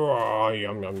 Oh,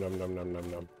 yum, yum, yum, yum, yum, yum,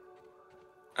 yum.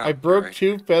 Oh, I broke right.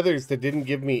 2 feathers that didn't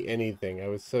give me anything. I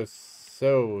was so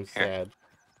sad.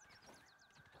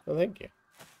 Well, thank you.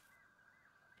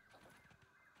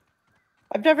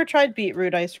 I've never tried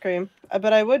beetroot ice cream,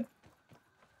 but I would.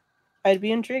 I'd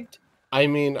be intrigued. I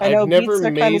mean, I know I've never beets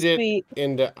are made kinda it sweet.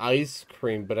 into ice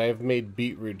cream, but I have made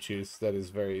beetroot juice that is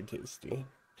very tasty.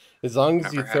 As long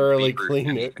as you Never had thoroughly beetroot clean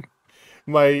it. anything.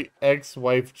 My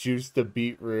ex-wife juiced a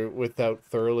beetroot without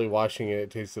thoroughly washing it.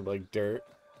 It tasted like dirt.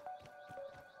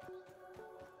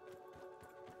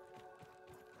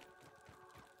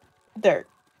 Dirt.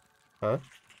 Huh?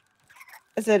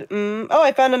 I said, oh,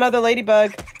 I found another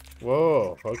ladybug.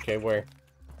 Whoa, okay, where?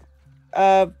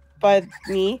 By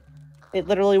me. It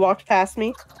literally walked past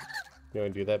me. You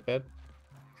want to do that, Bed?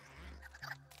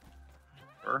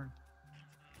 Sure.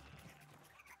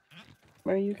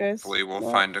 Where are you guys? Hopefully we'll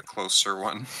No. find a closer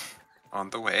one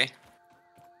on the way.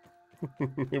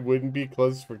 It wouldn't be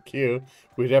close for Q.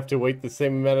 We'd have to wait the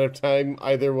same amount of time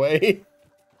either way.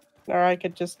 Or I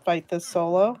could just fight this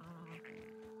solo.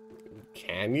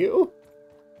 Can you?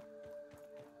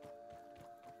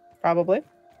 Probably.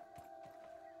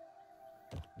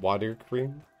 Water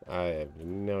cream? I have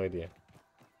no idea.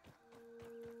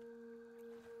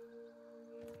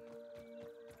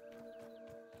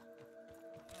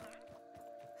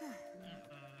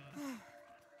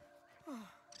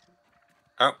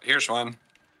 Oh, here's one.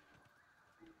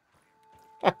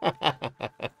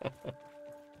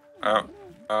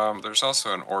 Oh, there's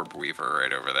also an orb weaver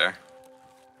right over there.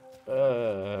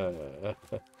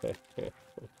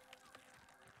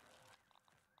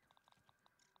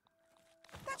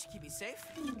 That should keep me safe.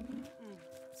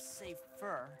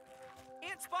 Safer.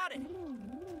 Ant spotted!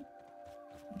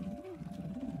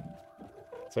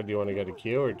 So do you want to go to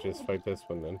Q or just fight this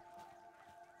one then?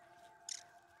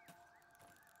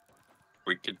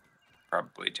 We could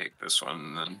probably take this one,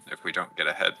 and then if we don't get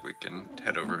ahead, we can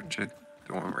head over to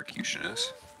the one where Cushion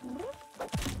is.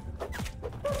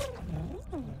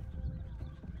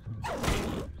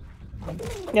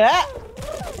 Yeah.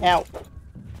 Ow.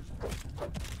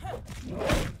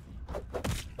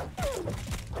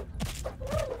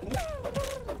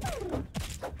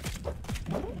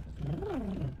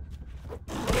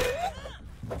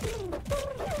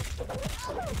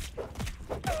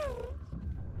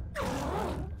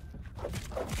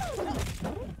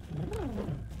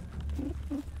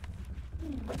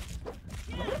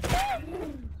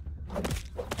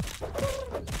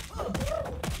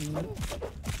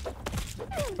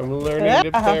 I'm learning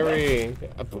to parry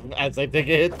as I take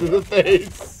a hit to the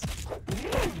face.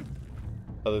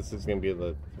 Oh, this is gonna be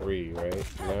the 3, right?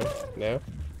 No? No?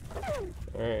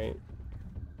 Alright.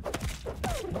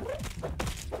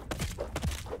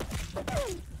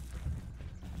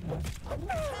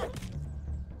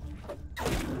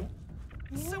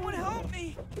 Someone help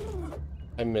me!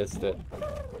 I missed it.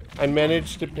 I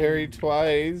managed to parry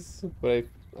twice, but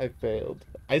I failed.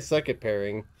 I suck at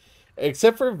parrying.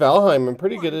 Except for Valheim, I'm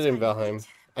pretty good at it in Valheim.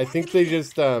 I think they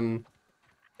just, Get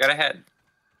ahead.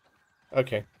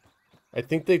 Okay. I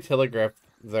think they telegraph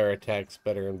their attacks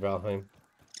better in Valheim.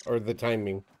 Or the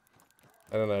timing.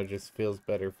 I don't know, it just feels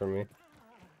better for me.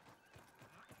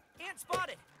 Ant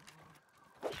spotted!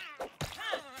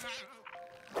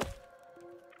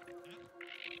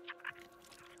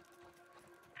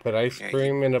 Put ice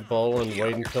cream in a bowl and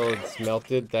wait until it's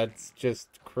melted, that's just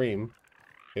cream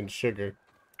and sugar.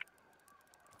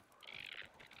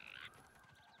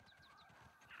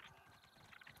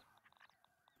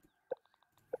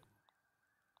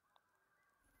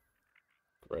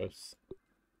 Gross.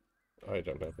 Oh, I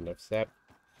don't have enough sap.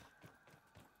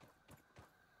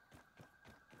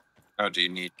 Oh, do you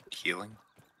need healing?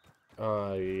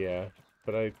 Yeah.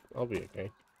 But I'll be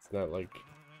okay. It's not like...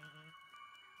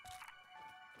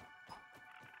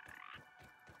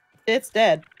 It's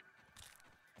dead.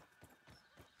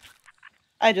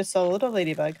 I just soloed a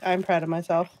ladybug. I'm proud of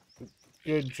myself.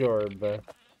 Good job.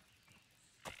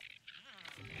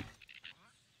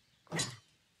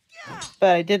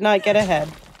 But I did not get ahead.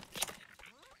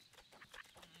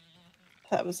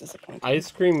 That was disappointing.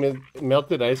 Ice cream,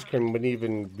 melted ice cream wouldn't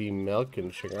even be milk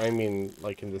and sugar. I mean,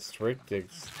 like in the strict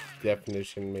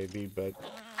definition maybe, but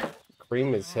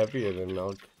cream is heavier than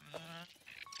milk.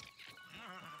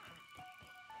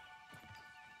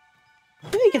 I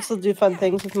think you can still do fun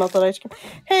things with melted ice cream.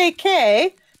 Hey,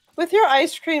 Kay, with your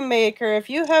ice cream maker, if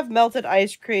you have melted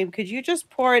ice cream, could you just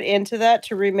pour it into that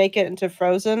to remake it into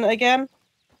frozen again?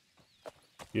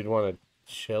 You'd want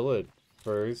to chill it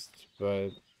first, but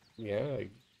yeah, I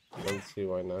don't see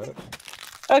why not.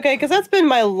 Okay, because that's been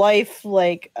my life,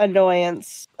 like,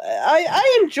 annoyance.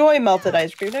 I enjoy melted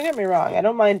ice cream, don't get me wrong. I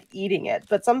don't mind eating it,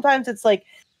 but sometimes it's like,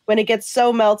 when it gets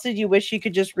so melted, you wish you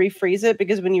could just refreeze it,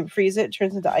 because when you freeze it, it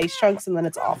turns into ice chunks, and then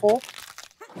it's awful.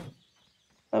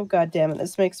 Oh, god damn it,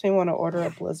 this makes me want to order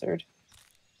a Blizzard.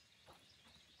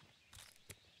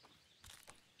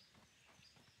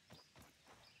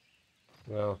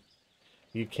 Well,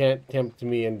 you can't tempt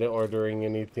me into ordering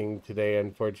anything today,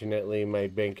 unfortunately. My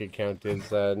bank account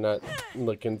is not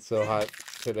looking so hot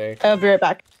today. I'll be right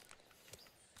back.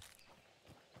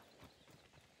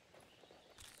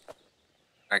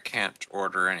 I can't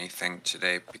order anything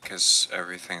today because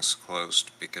everything's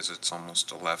closed because it's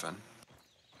almost 11.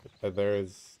 But there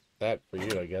is that for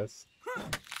you, I guess.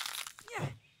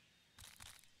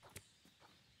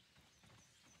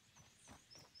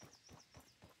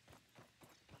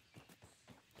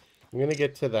 I'm gonna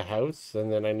get to the house,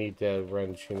 and then I need to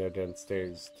run Shino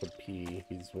downstairs to pee.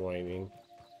 He's whining.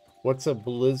 What's a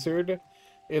blizzard?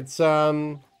 It's,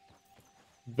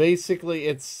 basically,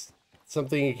 it's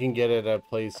something you can get at a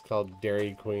place called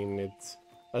Dairy Queen. It's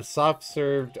a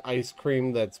soft-served ice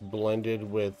cream that's blended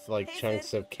with, like,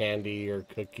 chunks of candy or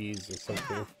cookies or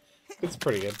something. It's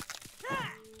pretty good.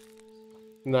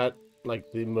 Not,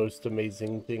 like, the most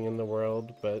amazing thing in the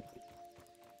world, but...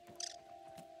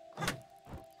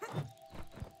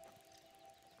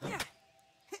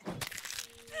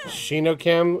 Shino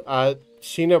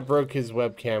broke his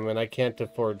webcam, and I can't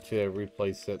afford to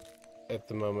replace it at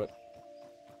the moment.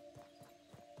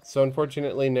 So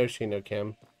unfortunately, no Shino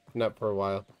cam. Not for a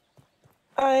while.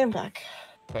 I am back.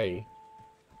 Hey.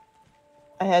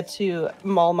 I had to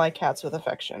maul my cats with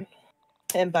affection.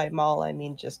 And by maul, I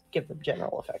mean just give them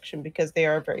general affection because they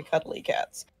are very cuddly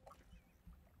cats.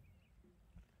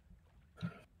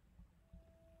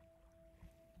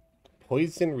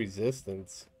 Poison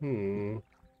resistance.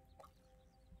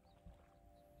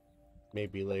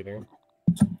 Maybe later.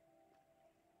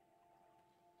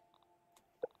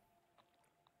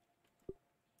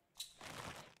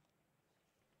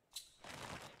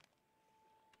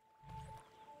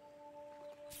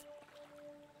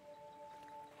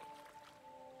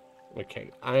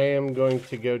 Okay, I am going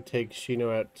to go take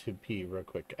Shino out to pee real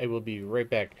quick. I will be right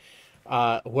back.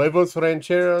 Huevos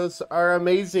rancheros are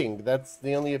amazing. That's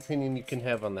the only opinion you can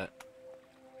have on that.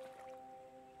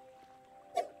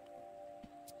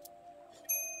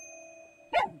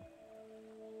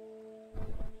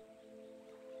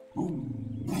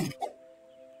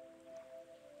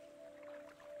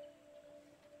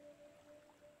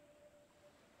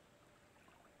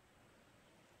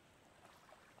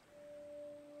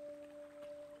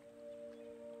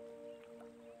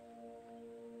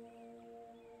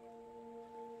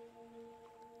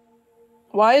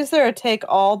 Why is there a take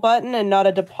all button and not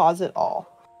a deposit all?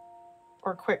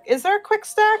 Or quick? Is there a quick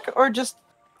stack or just?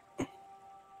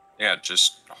 Yeah,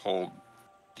 just hold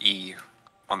E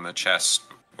on the chest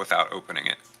without opening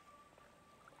it.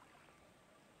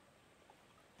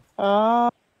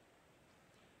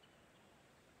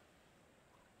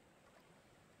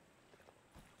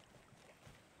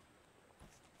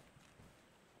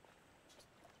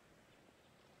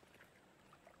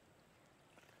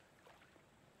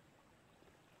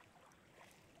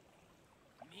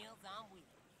 Meals on wheels.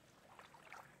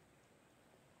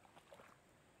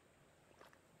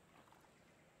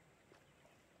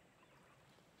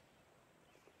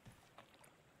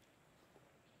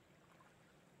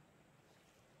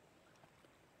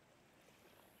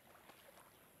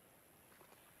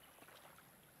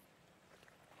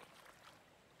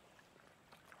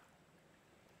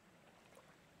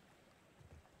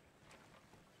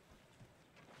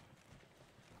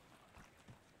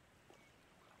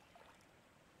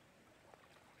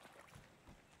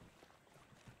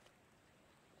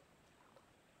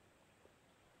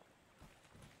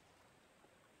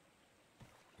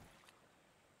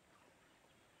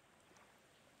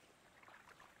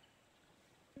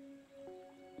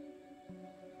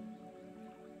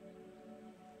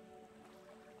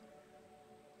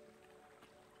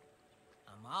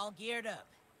 I'm all geared up.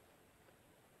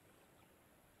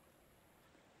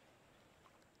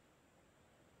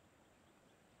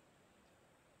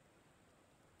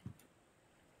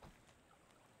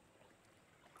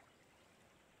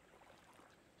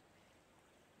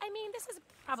 I mean, this is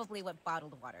probably what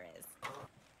bottled water is.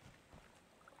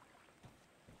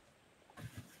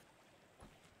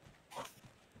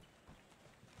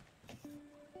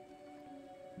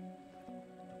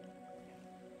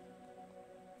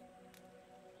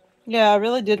 Yeah, I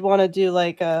really did want to do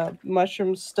like a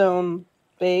mushroom stone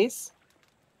base.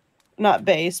 Not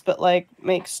base, but like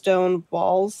make stone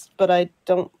walls. But I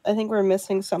think we're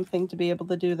missing something to be able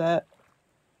to do that.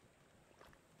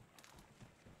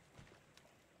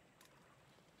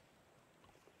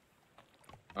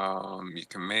 You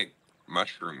can make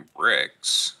mushroom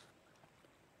bricks.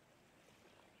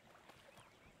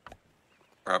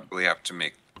 Probably have to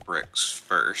make bricks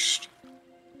first.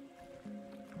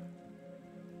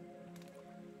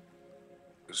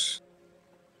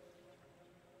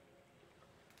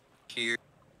 Here.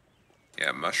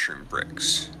 Yeah, mushroom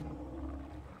bricks.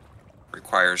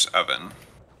 Requires oven.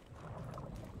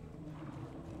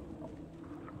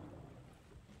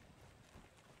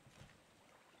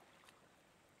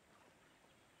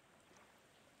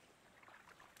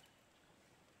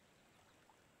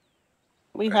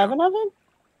 We have an oven?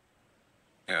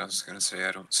 Yeah, I was gonna say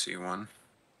I don't see one.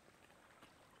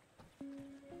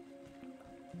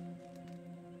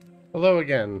 Hello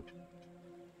again.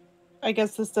 I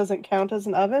guess this doesn't count as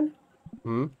an oven?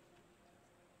 Hmm?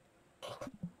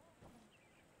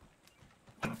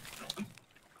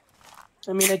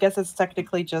 I mean, I guess it's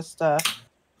technically just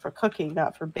for cooking,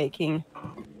 not for baking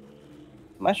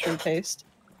mushroom paste.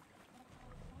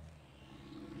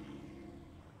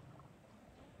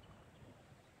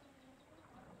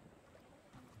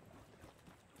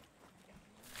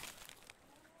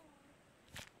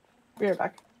 Be right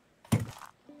back.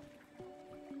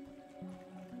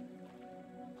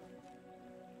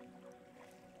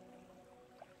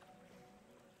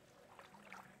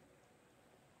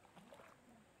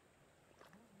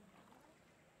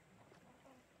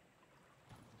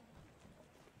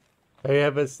 I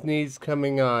have a sneeze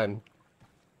coming on.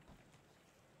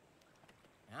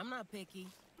 I'm not picky.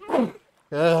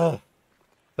 Ugh.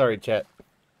 Sorry, chat.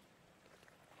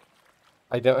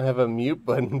 I don't have a mute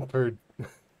button for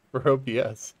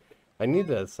OBS. I need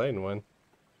to assign one.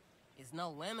 It's no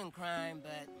lemon crime,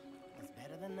 but it's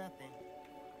better than nothing.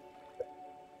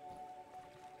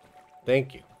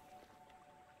 Thank you.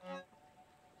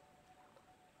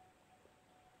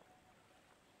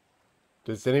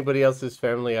 Does anybody else's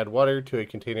family add water to a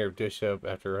container of dish soap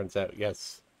after it runs out?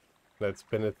 Yes. That's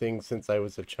been a thing since I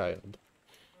was a child.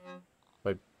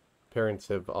 My parents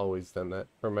have always done that.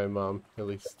 Or my mom, at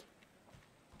least.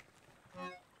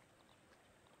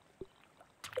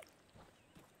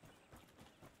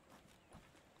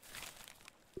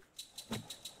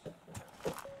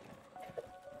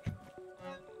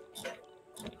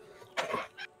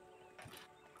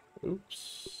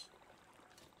 Oops.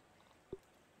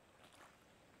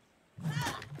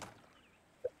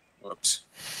 Whoops.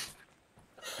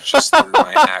 Just threw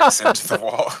my axe into the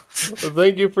wall. Well,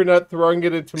 thank you for not throwing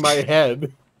it into my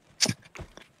head.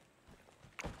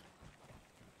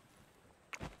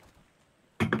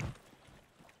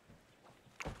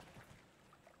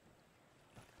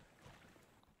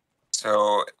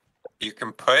 So you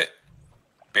can put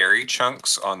berry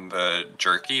chunks on the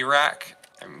jerky rack.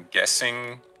 I'm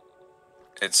guessing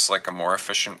it's like a more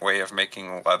efficient way of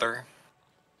making leather.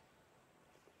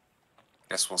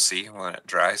 Guess we'll see when it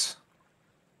dries.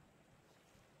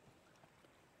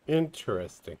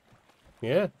 Interesting.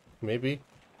 Yeah, maybe.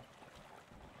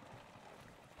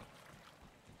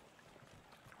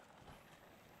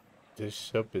 This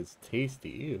soap is tasty.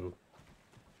 Ew.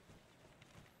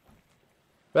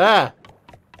 Ah!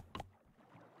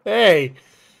 Hey!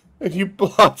 You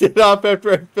blocked it off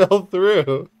after I fell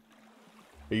through.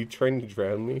 Are you trying to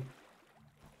drown me?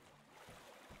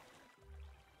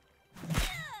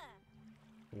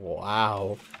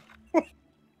 Wow.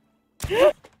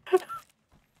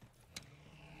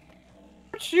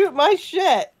 Shoot my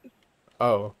shit.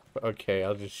 Oh, okay.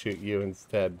 I'll just shoot you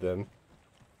instead then.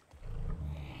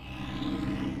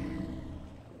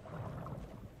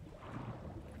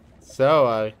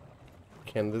 So,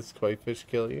 can this koi fish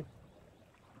kill you?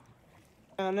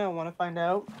 I don't know. Want to find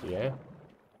out? Yeah.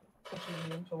 Pushing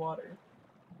me into water.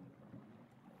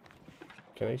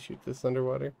 Can I shoot this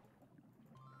underwater?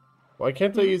 Why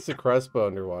can't I use the crossbow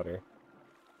underwater?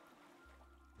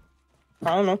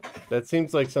 I don't know. That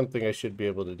seems like something I should be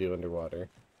able to do underwater.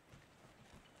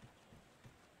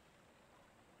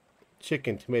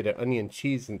 Chicken, tomato, onion,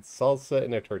 cheese, and salsa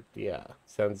in a tortilla.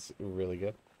 Sounds really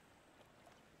good.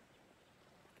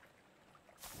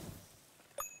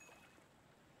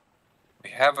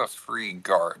 We have a free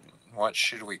garden. What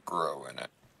should we grow in it?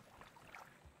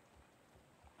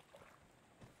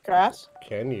 Grass,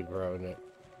 Can you grow in it?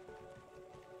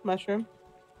 mushroom.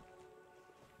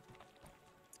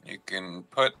 You can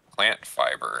put plant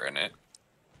fiber in it.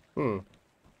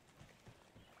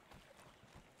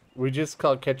 We just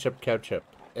call ketchup ketchup.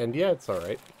 And yeah, it's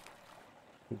alright.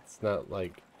 It's not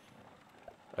like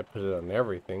I put it on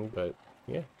everything, but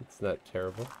yeah, it's not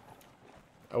terrible.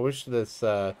 I wish this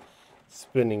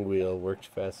spinning wheel worked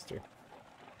faster.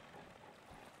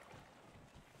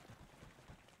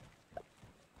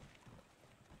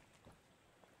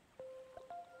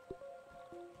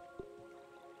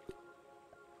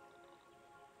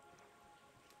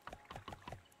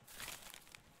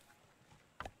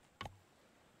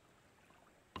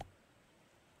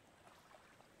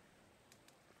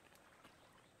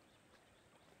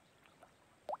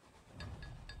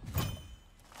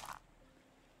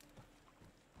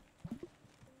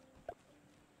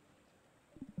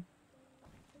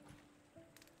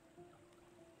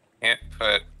 Can't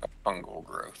put a fungal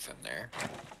growth in there.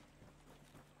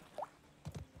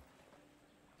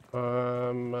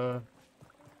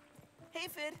 Hey,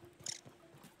 Fid.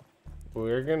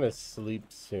 We're gonna sleep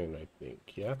soon, I think,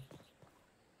 yeah?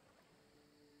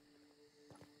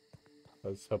 I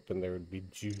was hoping there would be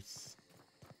juice.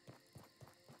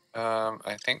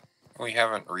 I think we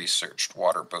haven't researched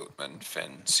water boatman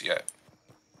fins yet.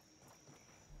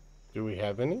 Do we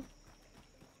have any?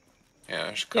 Yeah,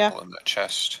 there's a couple in that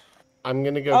chest. I'm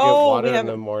gonna go Oh, get we water in the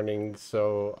haven't- morning,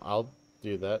 so I'll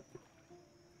do that.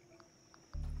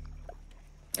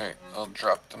 Alright, I'll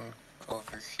drop them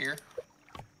over here.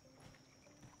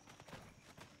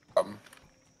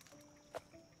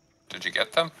 Did you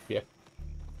get them? Yeah.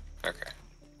 Okay.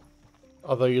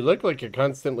 Although you look like you're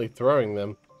constantly throwing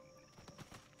them.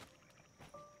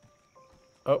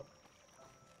 Oh.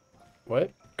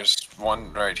 What? There's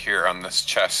one right here on this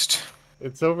chest.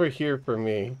 It's over here for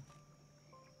me.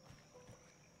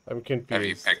 I'm confused. Have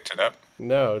you picked it up?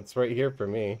 No, it's right here for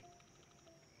me.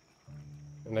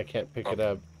 And I can't pick it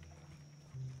up.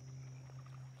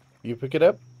 You pick it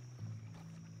up?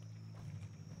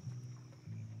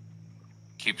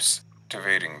 keeps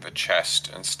activating the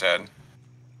chest instead.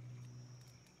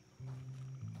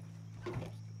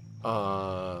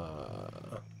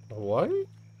 What?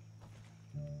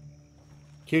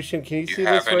 Kyushin, can you Do you see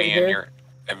have this right any in here? your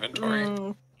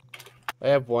inventory? I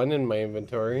have one in my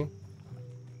inventory.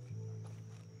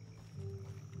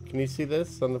 Can you see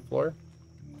this on the floor?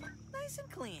 Nice and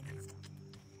clean.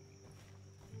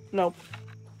 Nope. Do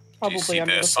you Probably see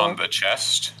under the this floor. on the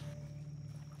chest?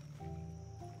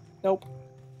 Nope.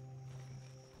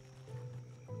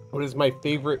 What is my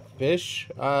favorite fish?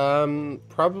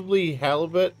 Probably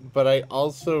halibut, but I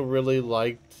also really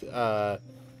liked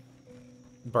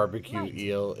barbecue Light.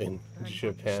 eel in Burn back the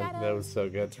Japan. That shadows, was so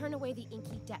good. Turn away the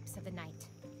inky depths of the night.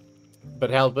 But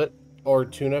halibut or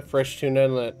tuna, fresh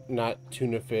tuna, not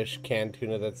tuna fish, canned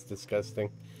tuna, that's disgusting.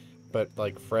 But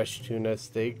like fresh tuna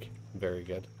steak, very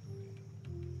good.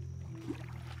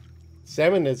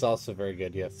 Salmon is also very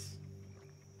good, yes.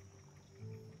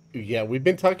 Yeah, we've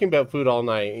been talking about food all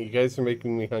night. You guys are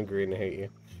making me hungry and I hate you.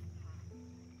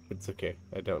 It's okay.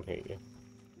 I don't hate you.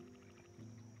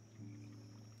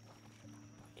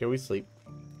 Can we sleep?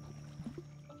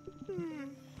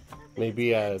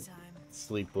 Maybe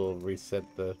sleep will reset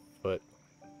the foot.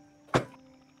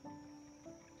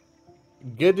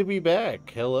 Good to be back.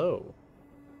 Hello.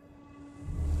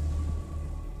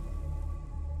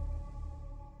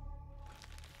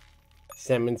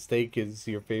 Salmon steak is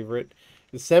your favorite?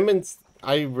 The salmon's...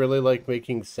 I really like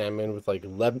making salmon with like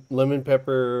lemon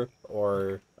pepper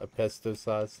or a pesto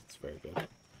sauce. It's very good.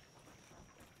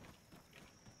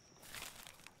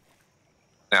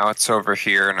 Now it's over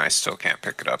here and I still can't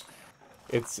pick it up.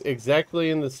 It's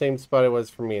exactly in the same spot it was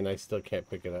for me and I still can't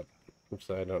pick it up.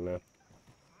 So I don't know.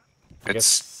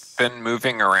 It's been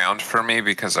moving around for me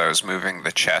because I was moving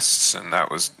the chests and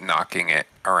that was knocking it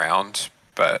around,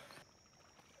 but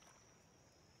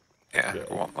yeah,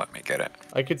 it won't let me get it.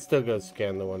 I could still go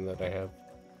scan the one that I have.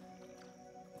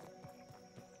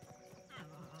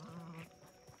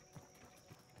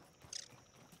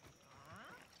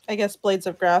 I guess blades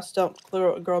of grass don't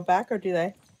grow back, or do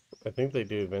they? I think they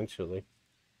do eventually.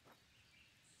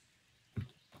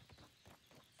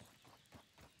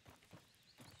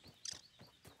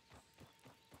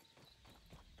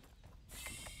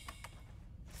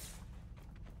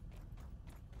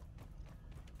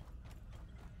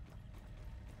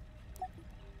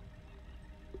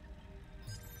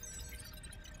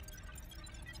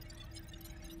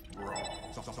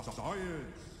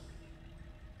 Science.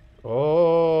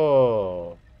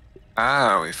 Oh.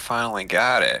 Ah, we finally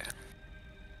got it.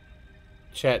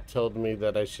 Chat told me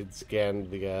that I should scan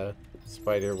the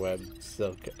spider web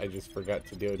silk. I just forgot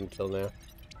to do it until now.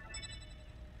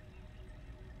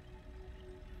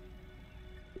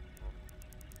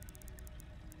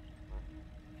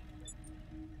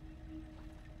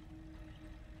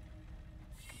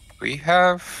 We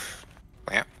have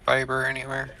plant fiber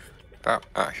anywhere? Oh,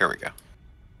 here we go.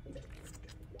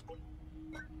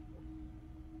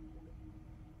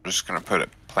 I'm just gonna put a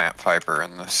plant fiber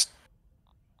in this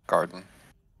garden.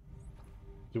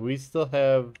 Do we still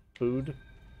have food?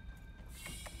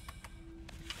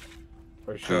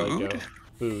 Or should I go?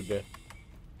 Food.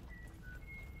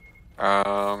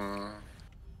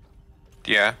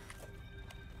 Yeah.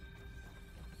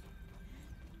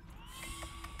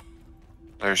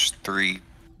 There's 3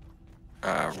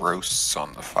 roasts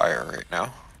on the fire right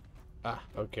now. Ah,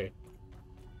 okay.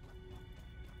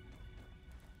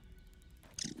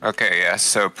 Okay, yeah,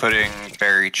 so putting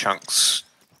berry chunks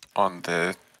on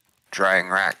the drying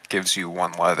rack gives you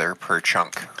 1 leather per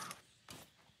chunk.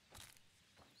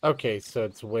 Okay, so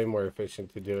it's way more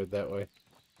efficient to do it that way.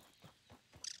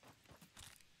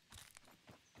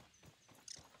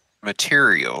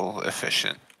 Material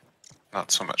efficient,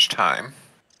 not so much time.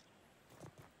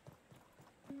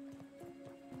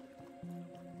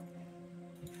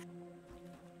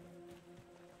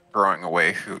 Throwing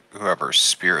away whoever's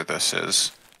spear this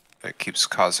is. It keeps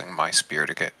causing my spear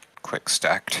to get quick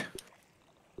stacked.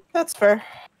 That's fair.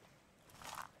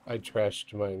 I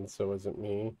trashed mine, so it wasn't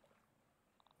me.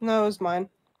 No, it was mine.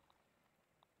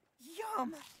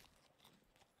 Yum.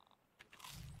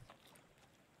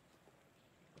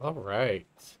 All right.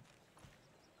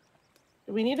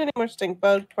 Do we need any more stink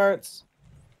bug parts?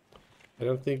 I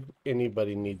don't think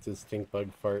anybody needs a stink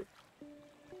bug fart.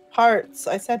 Parts.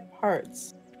 I said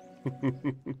parts.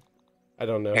 I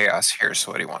don't know. Chaos hears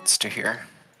what he wants to hear.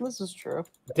 This is true.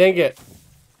 Dang it!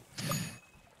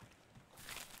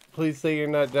 Please say you're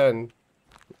not done.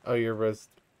 Oh, you're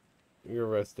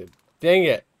roasted. Dang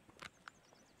it!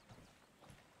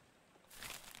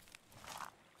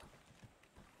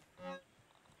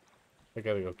 I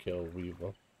gotta go kill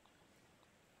Weevil.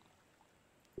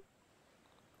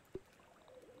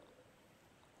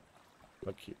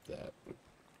 I'll keep that.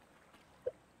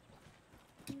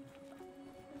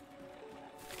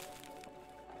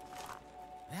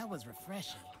 That was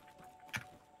refreshing.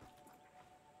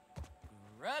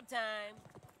 Rub time.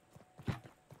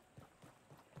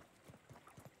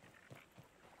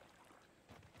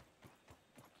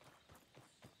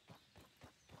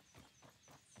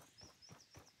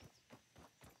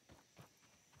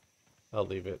 I'll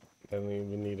leave it. I don't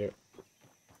even need it.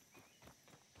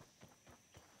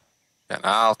 Then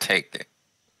I'll take it.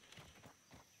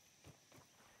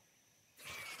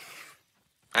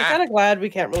 I'm kind of glad we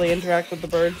can't really interact with the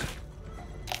birds.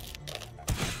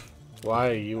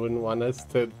 Why? You wouldn't want us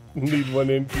to need one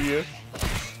into you?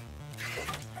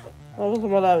 That wasn't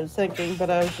what I was thinking, but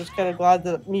I was just kind of glad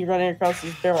that me running across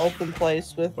this bare open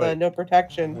place with Wait. no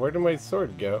protection. Where did my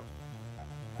sword go?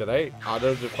 Did I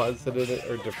auto-deposit it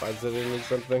or deposit it in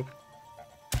something?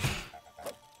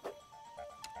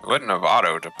 Wouldn't have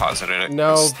auto deposited it.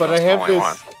 No, 'cause but I that's the have only this.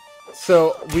 one.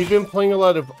 So we've been playing a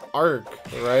lot of Ark,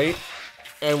 right?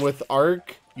 And with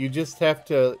Ark, you just have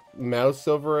to mouse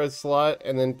over a slot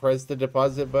and then press the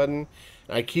deposit button.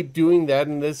 I keep doing that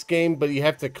in this game, but you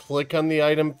have to click on the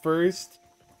item first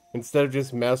instead of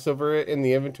just mouse over it in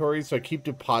the inventory. So I keep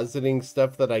depositing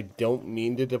stuff that I don't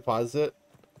mean to deposit.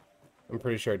 I'm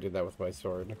pretty sure I did that with my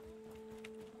sword.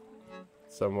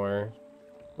 Somewhere.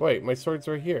 Wait, my sword's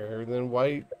right here. Then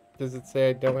why does it say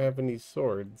I don't have any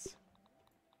swords?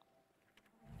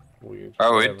 Weird.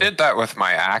 Oh, Whatever. it did that with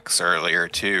my axe earlier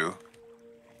too.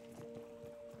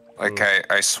 Like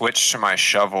I switched to my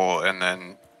shovel and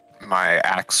then my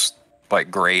axe like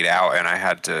grayed out and I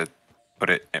had to put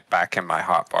it back in my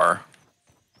hotbar.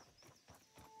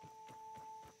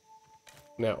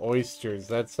 Now, oysters,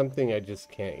 that's something I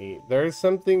just can't eat. There are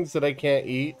some things that I can't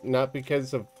eat, not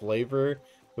because of flavor,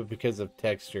 but because of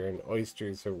texture, and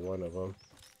oysters are one of them.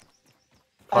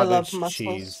 I love Cottage mussels.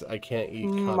 cheese. I can't eat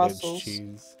cottage Mussels.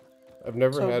 cheese. I've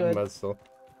never So had good. mussel.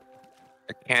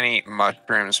 I can't eat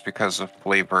mushrooms because of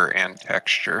flavor and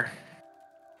texture.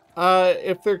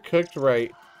 If they're cooked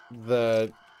right,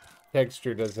 the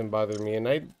texture doesn't bother me, and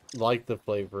I like the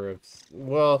flavor of...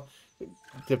 Well,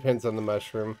 depends on the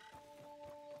mushroom.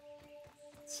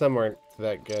 Some aren't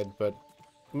that good, but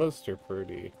most are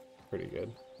pretty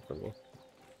good for me.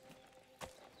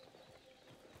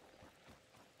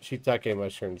 Shiitake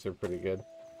mushrooms are pretty good.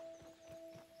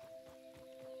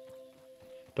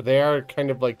 But they are kind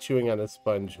of like chewing on a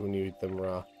sponge when you eat them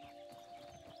raw.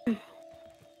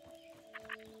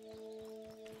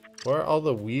 Where are all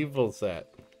the weevils at?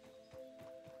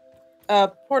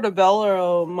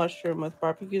 Portobello mushroom with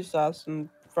barbecue sauce and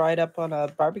fried up on a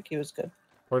barbecue is good.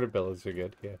 Portobellos are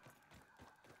good, yeah.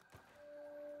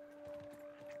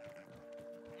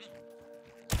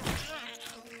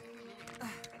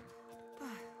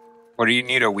 What do you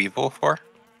need a weevil for?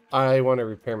 I want to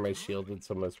repair my shield. It's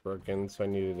almost broken, so I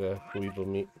needed a weevil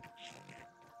meat.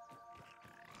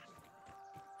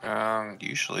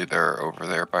 Usually they're over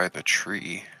there by the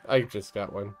tree. I just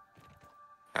got one.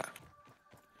 Yeah.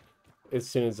 As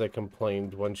soon as I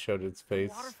complained, one showed its face.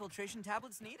 Water filtration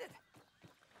tablets needed.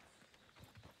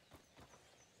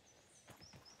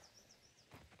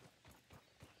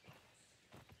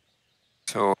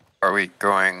 So are we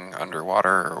going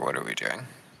underwater or what are we doing?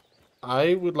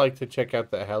 I would like to check out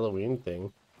the Halloween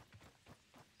thing.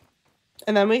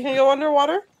 And then we can go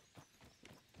underwater?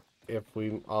 If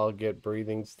we all get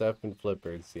breathing stuff and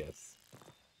flippers, yes.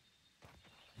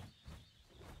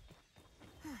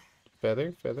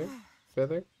 Feather, feather,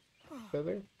 feather,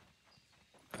 feather.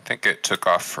 I think it took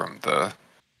off from the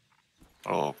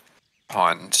little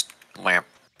pond lamp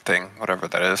thing, whatever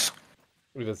that is.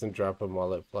 It doesn't drop them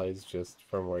while it flies, just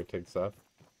from where it takes off.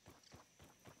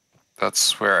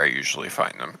 That's where I usually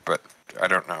find them, but I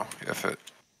don't know if it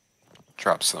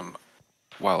drops them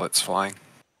while it's flying.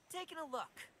 Taking a look.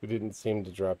 It didn't seem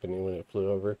to drop any when it flew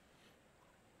over.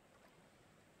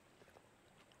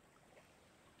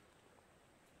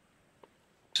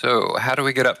 So how do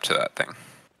we get up to that thing?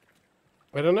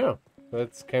 I don't know.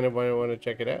 That's kind of why I want to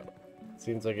check it out.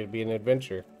 Seems like it'd be an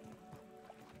adventure.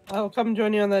 I'll come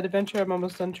join you on that adventure. I'm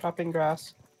almost done chopping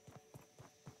grass.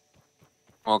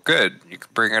 Well, good. You can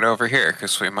bring it over here,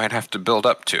 because we might have to build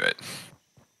up to it.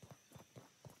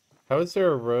 How is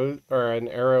there a road or an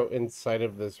arrow inside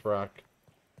of this rock?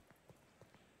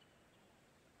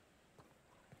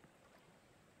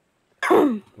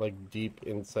 Like deep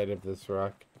inside of this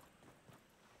rock.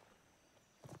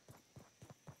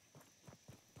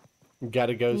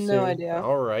 Gotta go soon. No idea.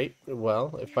 All right.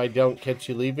 Well, if I don't catch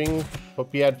you leaving,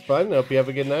 hope you had fun. Hope you have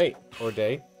a good night or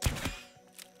day.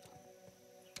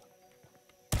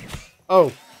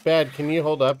 Oh, Bad, can you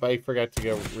hold up? I forgot to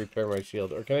go repair my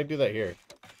shield. Or can I do that here?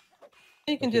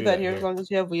 You can do that here as long as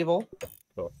you have Weevil.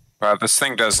 Cool. This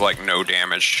thing does like no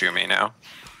damage to me now.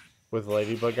 With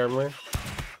ladybug armor?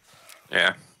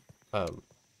 Yeah.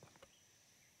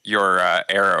 Your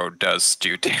arrow does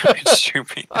do damage to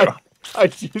me. Though. I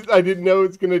didn't know it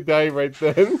was gonna die right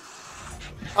then.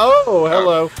 Oh,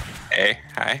 hello. Oh. Hey,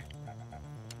 hi.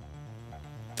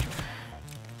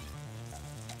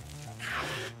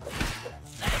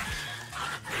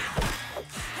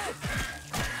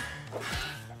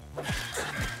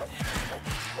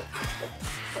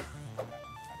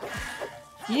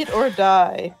 Eat or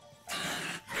die.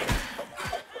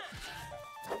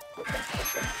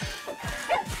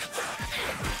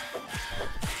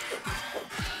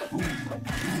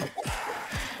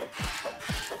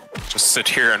 Just sit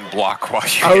here and block while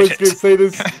you I was hit gonna it. say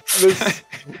this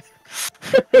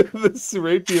this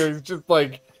rapier is just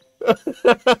like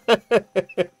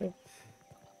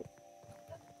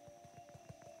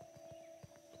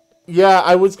Yeah,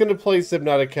 I was gonna play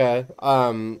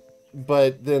Subnautica,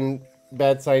 but then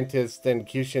Bad Scientist and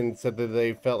Cushion said that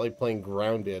they felt like playing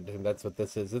Grounded, and that's what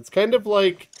this is. It's kind of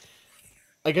like,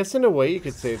 I guess in a way you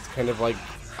could say it's kind of like,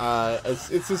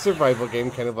 it's a survival game,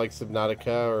 kind of like Subnautica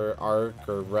or Ark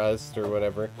or Rust or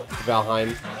whatever,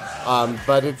 Valheim.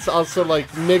 But it's also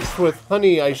like mixed with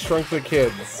Honey, I Shrunk the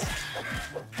Kids.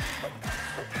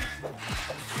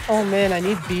 Oh man, I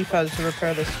need bee fuzz to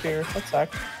repair this spear. That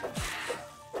sucks.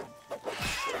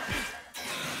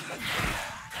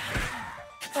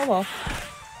 Oh well.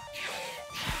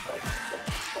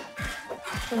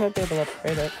 I might be able to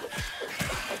upgrade it.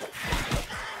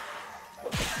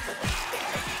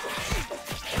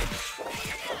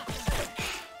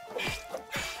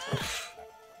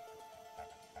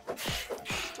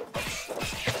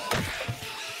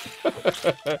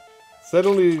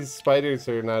 Suddenly these spiders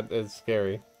are not as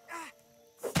scary.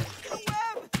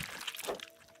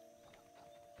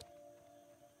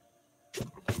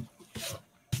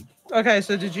 Okay,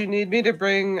 so did you need me to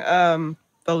bring the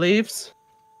leaves?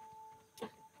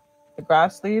 The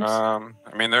grass leaves? I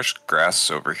mean, there's grass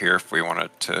over here if we wanted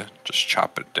to just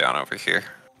chop it down over here.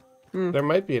 There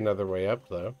might be another way up,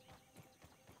 though.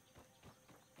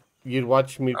 You'd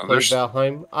watch me play there's-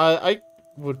 Valheim? I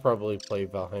would probably play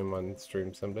Valheim on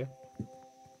stream someday.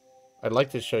 I'd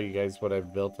like to show you guys what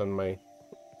I've built on my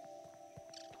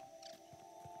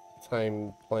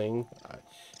time playing.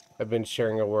 I've been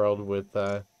sharing a world with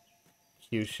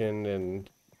Cushion and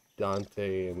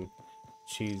Dante and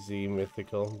Cheesy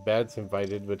Mythical. Bad's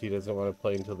invited, but he doesn't want to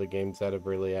play until the game's out of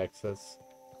early access.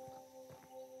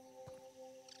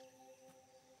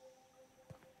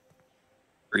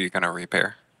 Are you gonna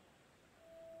repair?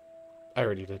 I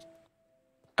already did.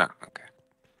 Oh, okay.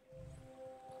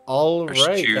 All There's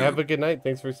right. two- Have a good night.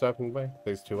 Thanks for stopping by.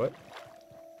 There's two what?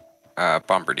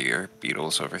 Bombardier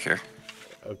beetles over here.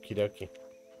 Okie dokie.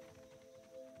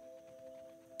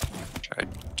 I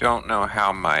don't know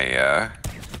how my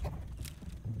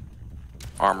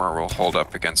armor will hold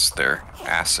up against their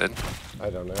acid. I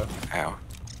don't know. Ow.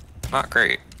 Not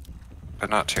great, but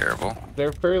not terrible.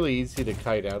 They're fairly easy to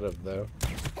kite out of, though.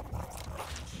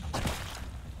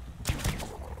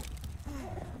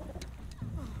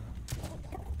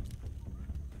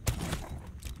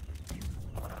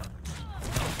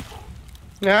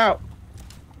 No.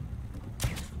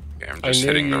 Okay, I'm I just knew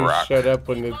hitting you the rock. shut up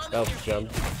when its health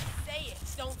jumped. Say it,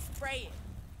 don't spray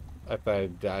it. I thought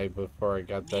I'd die before I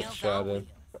got that Nails shot on in.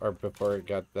 Or before it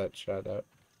got that shot out.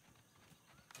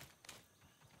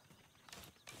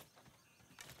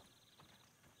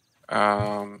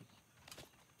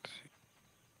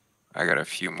 I got a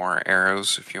few more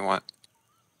arrows if you want.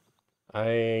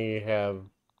 I have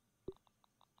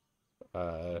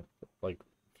like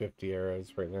 50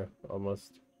 arrows right now,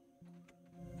 almost.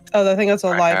 Oh, I think that's a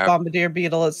I live have- bombardier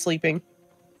beetle. It's sleeping.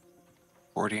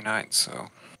 49, so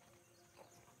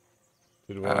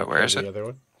Did we want to where kill is the it? other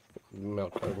one?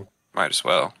 Milk carton. might as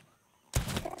well.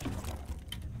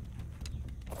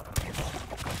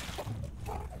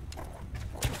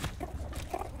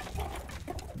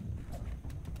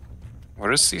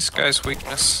 What is these guys'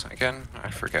 weakness again? I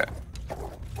forget.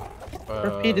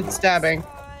 Repeated stabbing.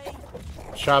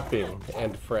 Chopping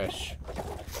and fresh.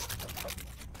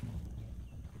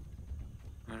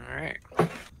 Alright.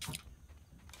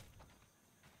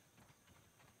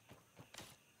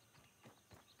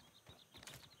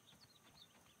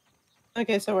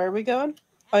 Okay, so where are we going?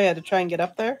 Oh yeah, to try and get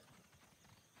up there.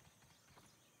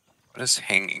 What is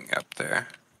hanging up there?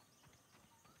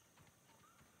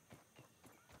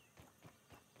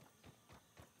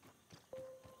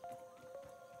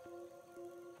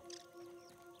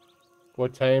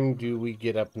 What time do we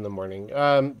get up in the morning?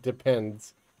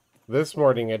 Depends. This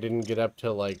morning I didn't get up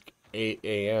till like 8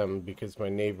 a.m. because my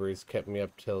neighbors kept me up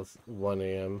till 1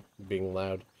 a.m. being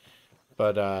loud.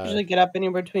 But Usually get up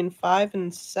anywhere between 5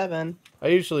 and 7. I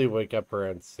usually wake up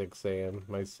around 6 a.m.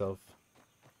 myself.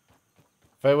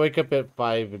 If I wake up at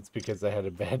 5, it's because I had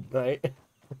a bad night.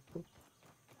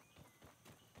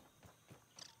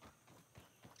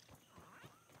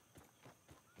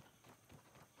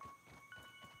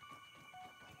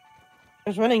 I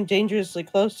was running dangerously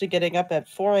close to getting up at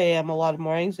 4 a.m. a lot of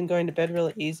mornings and going to bed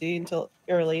really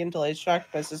early until I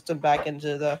shocked my system back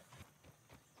into the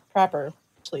proper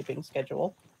sleeping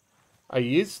schedule. I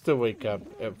used to wake up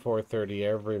at 4:30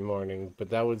 every morning, but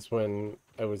that was when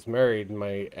I was married and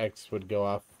my ex would go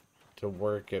off to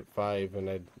work at 5 and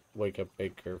I'd wake up,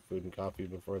 make her food and coffee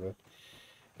before then.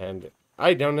 And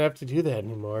I don't have to do that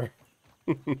anymore.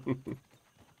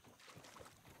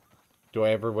 Do I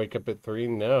ever wake up at 3?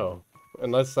 No.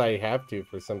 Unless I have to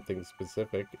for something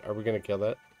specific. Are we going to kill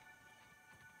that?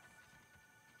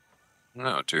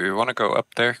 No, do we want to go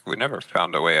up there? We never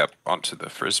found a way up onto the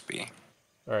frisbee.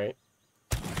 Alright.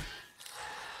 It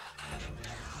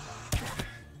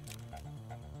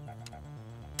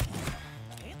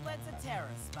lets a terror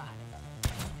spot.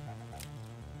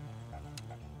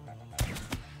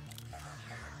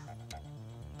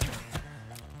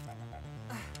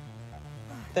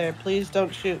 There, please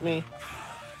don't shoot me.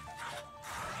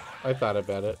 I thought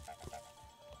about it.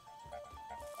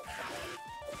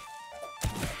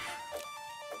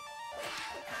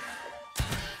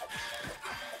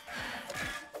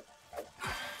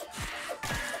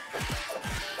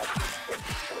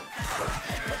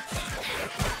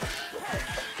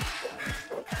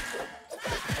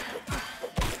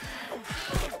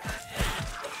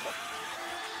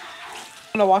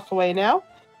 I'm gonna walk away now.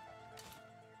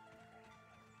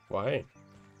 Why?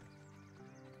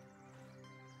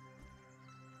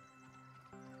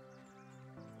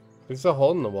 There's a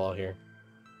hole in the wall here.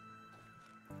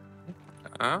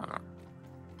 Oh.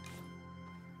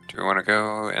 Do we want to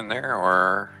go in there,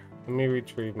 or... Let me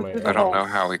retrieve my... I don't know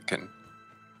how we can...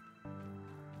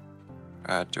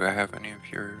 do I have any of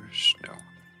yours? No.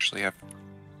 Actually, I have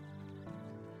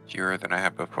fewer than I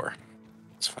had before.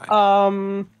 It's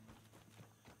fine.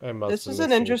 This is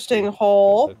an interesting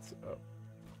hole. Oh.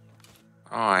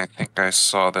 Oh, I think I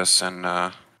saw this in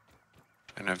a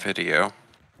video.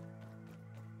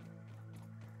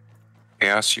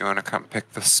 Khaios, you want to come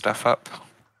pick this stuff up?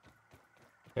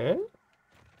 Eh?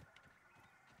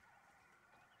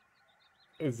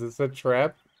 Is this a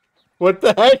trap? What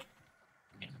the heck?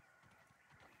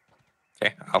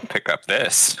 Okay, I'll pick up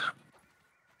this.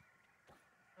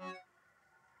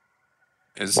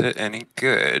 Is it any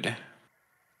good?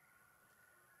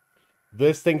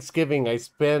 This Thanksgiving I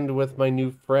spend with my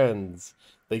new friends.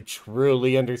 They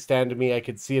truly understand me. I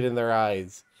could see it in their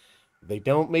eyes. They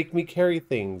don't make me carry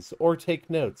things, or take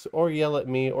notes, or yell at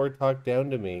me, or talk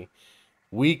down to me.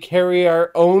 We carry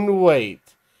our own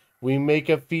weight. We make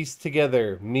a feast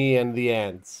together, me and the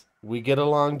ants. We get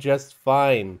along just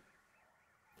fine.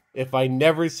 If I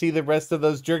never see the rest of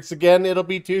those jerks again, it'll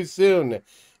be too soon.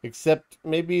 Except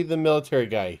maybe the military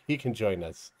guy. He can join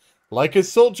us. Like a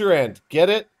soldier ant. Get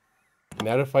it?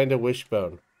 Now to find a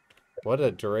wishbone. What a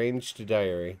deranged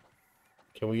diary.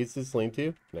 Can we use this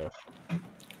lean-to? No.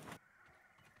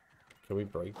 Can we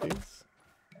break these?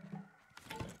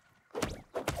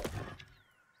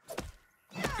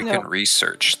 We can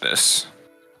research this.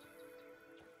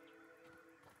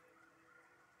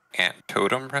 Ant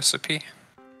totem recipe?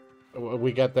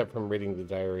 We got that from reading the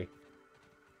diary.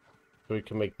 We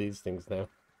can make these things now.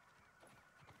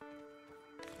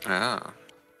 Oh.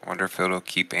 I wonder if it'll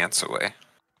keep ants away.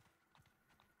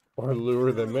 Or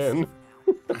lure them in.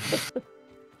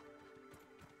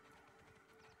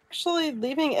 Actually,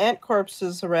 leaving ant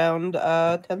corpses around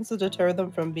tends to deter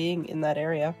them from being in that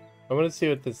area. I want to see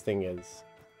what this thing is.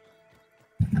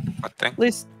 What thing? At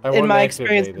least I in won't my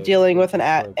experience activate of it. dealing with an Just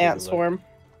wanna take a ant look. swarm.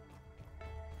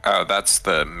 Oh, that's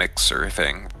the mixer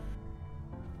thing.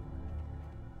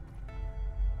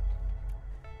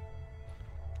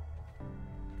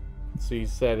 So you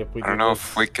said if we I do don't know this,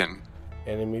 if we can...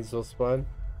 enemies will spawn?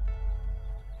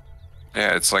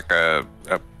 Yeah, it's like a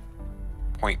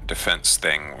point defense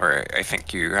thing where I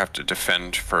think you have to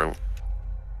defend for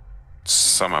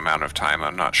some amount of time.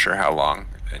 I'm not sure how long.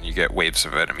 And you get waves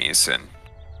of enemies, and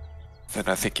then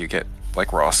I think you get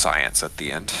like raw science at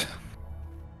the end.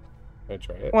 Can I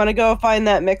try it? Want to go find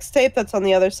that mixtape that's on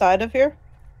the other side of here?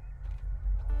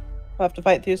 We'll have to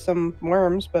fight through some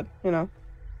worms, but you know,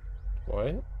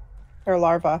 What? or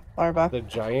larva. The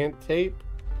giant tape?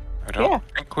 I don't Yeah.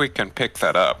 think we can pick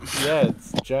that up. Yeah,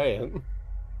 it's giant.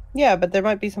 Yeah, but there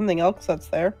might be something else that's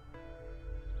there.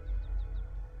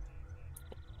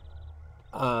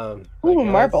 I Ooh,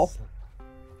 marble. guess.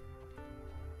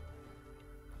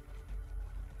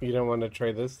 You don't want to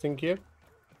try this, think you?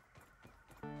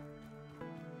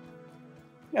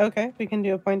 Okay, we can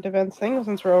do a point defense thing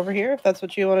since we're over here, if that's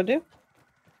what you want to do.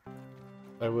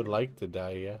 I would like to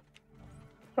die, yeah.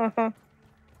 Uh-huh.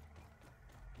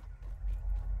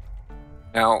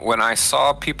 Now, when I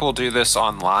saw people do this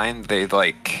online, they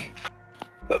like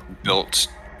built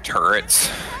turrets.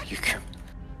 You can.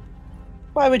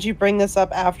 Why would you bring this up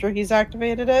after he's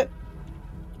activated it?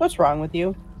 What's wrong with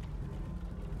you?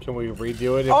 Can we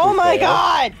redo it if Oh we my fail?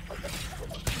 god!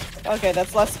 Okay,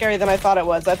 that's less scary than I thought it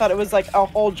was. I thought it was like a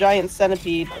whole giant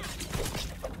centipede.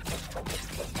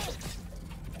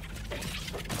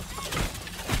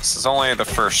 This is only the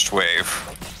first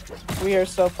wave. We are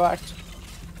so fucked.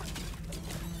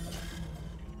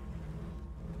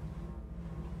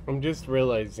 I'm just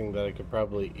realizing that I could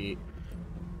probably eat.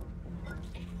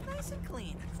 Nice and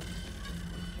clean.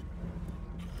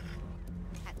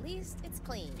 At least it's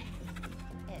clean.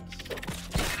 Ish.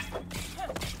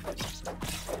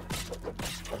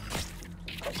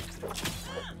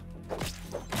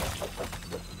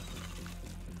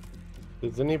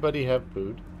 Does anybody have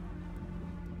food?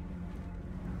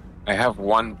 I have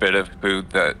one bit of food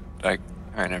that I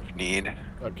kind of need.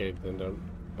 Okay, then don't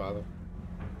bother.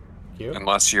 Cute.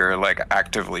 Unless you're like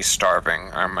actively starving.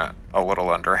 I'm at a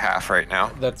little under half right now.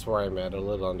 That's where I'm at, a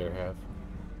little under half.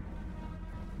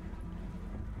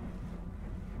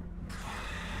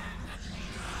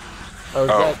 Oh, is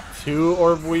that 2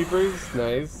 orb weavers?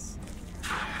 Nice.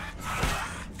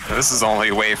 This is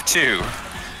only wave 2.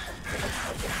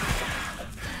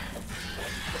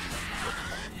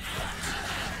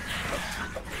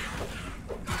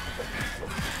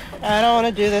 I don't want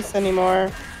to do this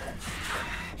anymore.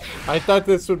 I thought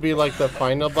this would be like the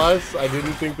final boss. I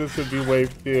didn't think this would be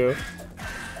wave 2.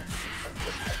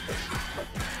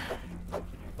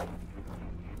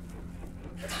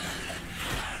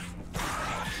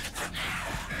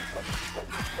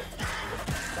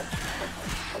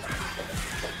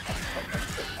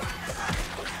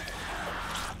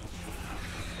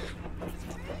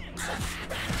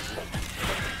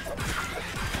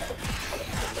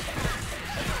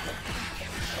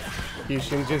 You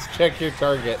should just check your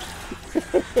target.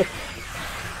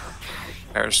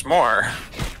 There's more.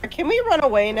 Can we run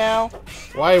away now?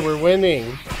 Why? We're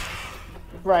winning.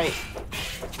 Right.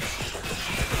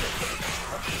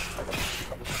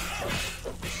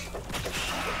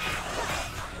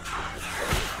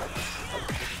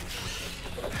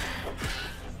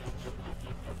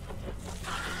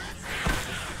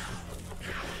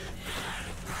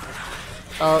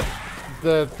 Oh,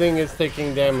 the thing is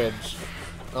taking damage.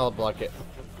 I'll block it.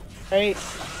 Right.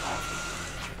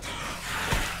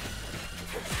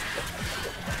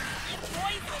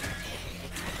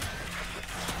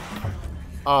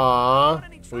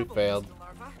 Aww, we failed.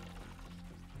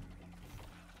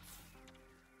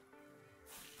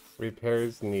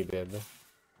 Repairs needed.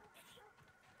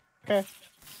 Okay.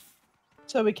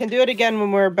 So we can do it again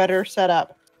when we're better set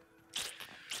up.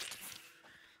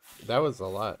 That was a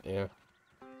lot, yeah.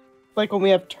 Like when we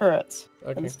have turrets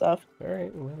Okay. and stuff.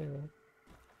 Alright, whatever.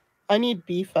 I need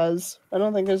bee fuzz. I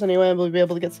don't think there's any way I'll be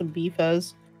able to get some bee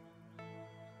fuzz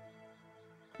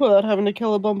without having to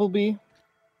kill a bumblebee.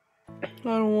 I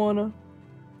don't wanna.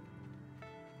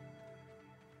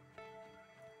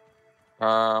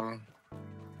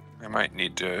 I might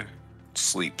need to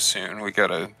sleep soon. We got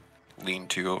a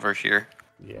lean-to over here.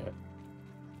 Yeah.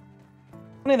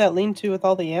 Only that lean-to with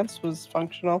all the ants was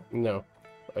functional. No,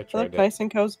 I It tried looked it. nice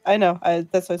and cozy. I know.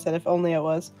 That's what I said. If only it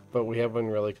was. But we have one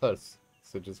really close.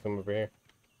 So just come over here.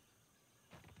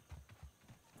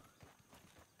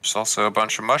 There's also a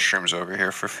bunch of mushrooms over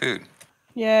here for food.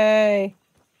 Yay.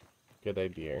 Good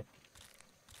idea.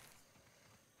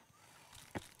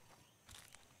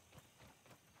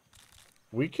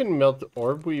 We can melt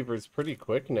orb weavers pretty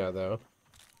quick now, though.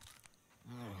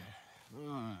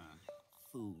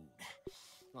 Food.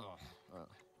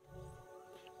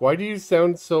 Why do you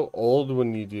sound so old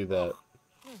when you do that?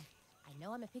 I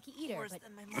know I'm a picky eater, Worse but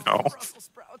than my mom's No. Brussels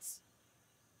sprouts.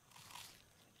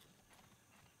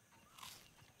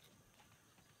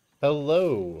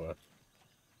 Hello.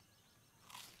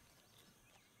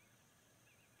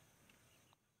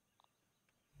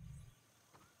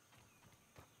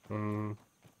 All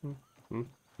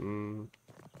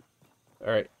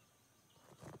right.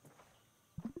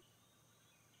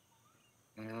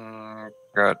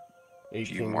 Got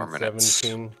 18, more minutes.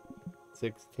 17,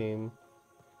 16.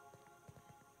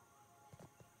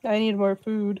 I need more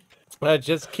food.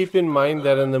 Just keep in mind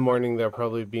that in the morning there'll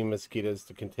probably be mosquitoes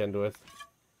to contend with.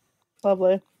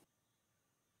 Lovely.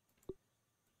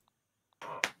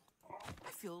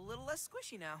 I feel a little less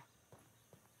squishy now.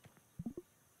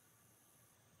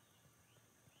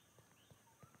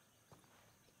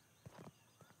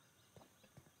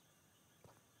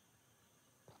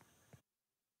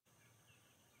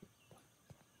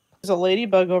 There's a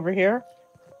ladybug over here.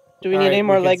 Do we need Alright, any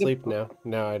more we can leg? sleep now.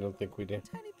 No, I don't think we do.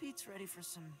 Tiny Pete's ready for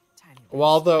some tiny. Well,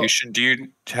 although Do you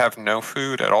have no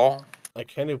food at all? I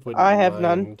kind of wouldn't I have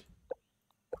none. mind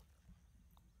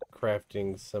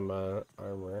crafting some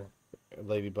armor,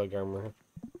 ladybug armor.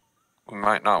 We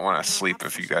might not want to sleep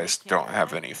if you guys don't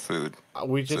have any food.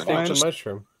 We just then you ate the just-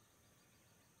 mushroom.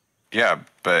 Yeah,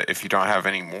 but if you don't have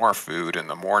any more food in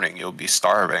the morning, you'll be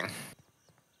starving.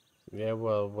 Yeah,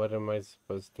 well, what am I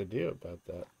supposed to do about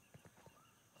that?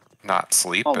 Not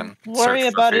sleep Oh, and worry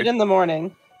search for about food. it in the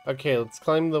morning. Okay, let's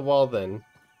climb the wall then.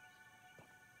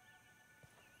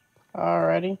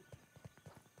 Alrighty.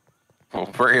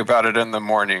 We'll worry about it in the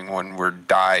morning when we're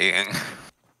dying.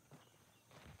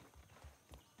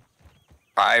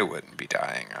 I wouldn't be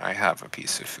dying. I have a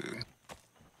piece of food.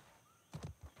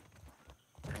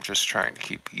 I'm just trying to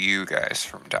keep you guys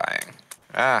from dying.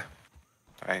 Ah,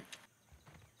 I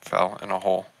fell in a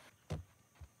hole.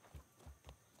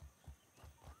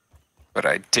 But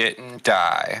I didn't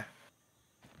die.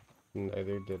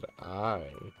 Neither did I.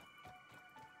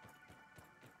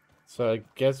 So I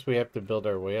guess we have to build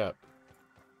our way up.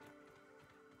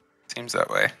 Seems that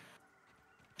way.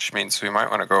 Which means we might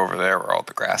want to go over there where all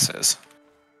the grass is.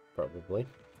 Probably.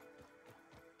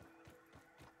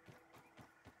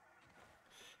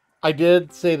 I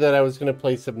did say that I was going to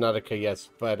play Subnautica, yes,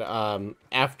 but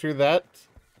after that,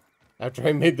 after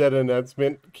I made that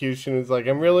announcement, Kyushin was like,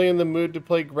 I'm really in the mood to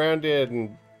play Grounded,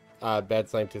 and Bad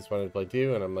Scientist wanted to play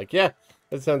too, and I'm like, yeah,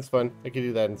 that sounds fun. I could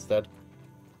do that instead.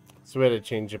 So we had a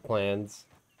change of plans.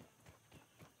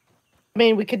 I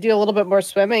mean, we could do a little bit more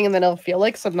swimming, and then it'll feel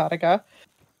like Subnautica.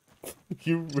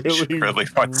 You really really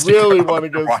want wants to go to go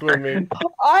underwater. swimming.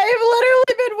 I've literally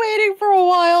been waiting for a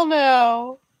while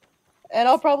now. And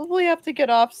I'll probably have to get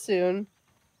off soon.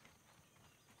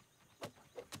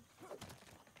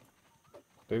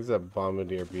 There's a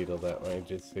bombardier beetle that way,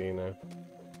 just so you know.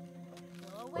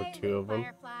 Go Or away, two of them.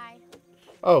 Firefly.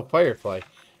 Oh, Firefly.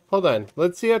 Hold on.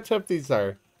 Let's see how tough these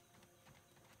are.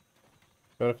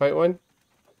 You want to fight one?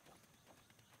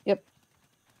 Yep.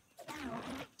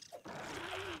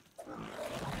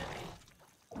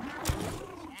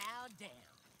 Chow down.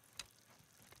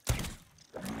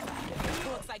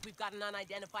 Looks like we've got an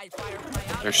unidentified firefly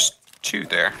out. There's two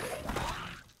there.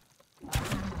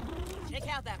 Check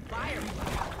out that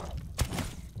firefly.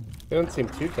 They don't seem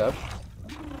too tough.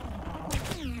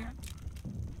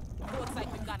 Looks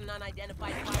like we've got an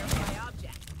unidentified firefly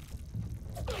object.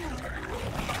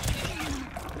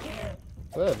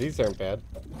 Oh, these aren't bad.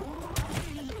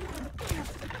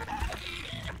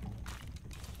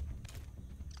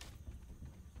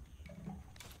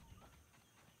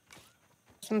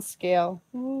 Some scale.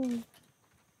 Ooh.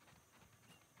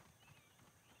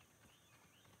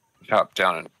 Chop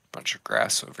down a bunch of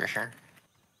grass over here.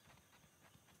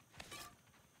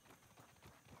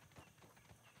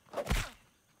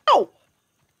 Oh!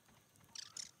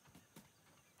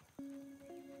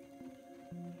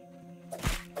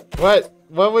 What?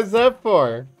 What was that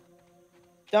for?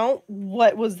 Don't.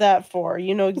 What was that for?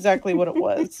 You know exactly what it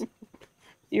was.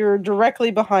 You're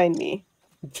directly behind me.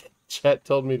 Chet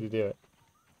told me to do it.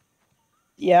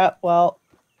 Yeah, well.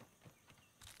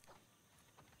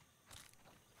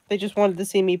 They just wanted to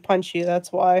see me punch you,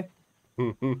 that's why.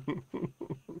 Should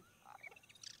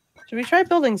we try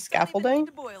building scaffolding?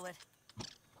 To boil it.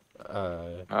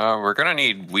 We're gonna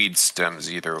need weed stems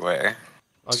either way.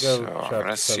 I'll go So, I'm chop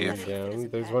gonna some see if- down.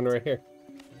 There's one right here.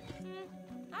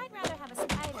 I'd rather have a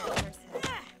spider versus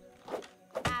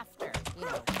after,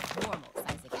 normal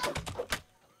size again.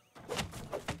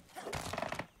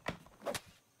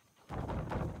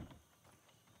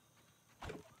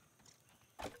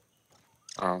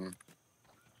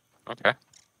 Okay.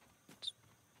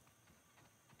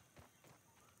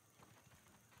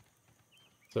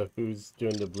 So who's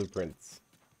doing the blueprints?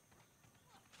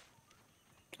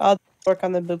 I'll work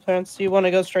on the blueprints. You want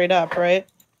to go straight up, right?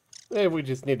 Hey, we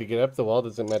just need to get up the wall.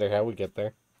 Doesn't matter how we get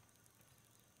there.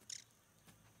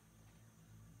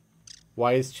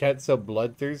 Why is Chet so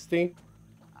bloodthirsty?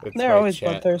 It's They're my always Chet.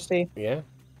 bloodthirsty. Yeah.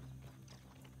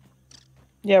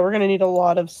 Yeah, we're gonna need a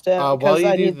lot of stem. While because you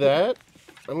I do need that,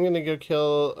 I'm gonna go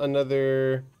kill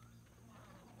another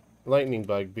lightning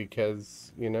bug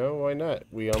because, why not?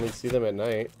 We only see them at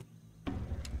night.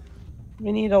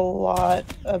 We need a lot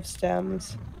of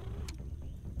stems.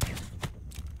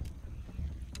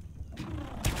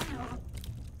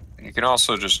 You can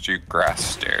also just do grass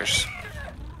stairs.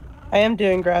 I am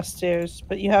doing grass stairs,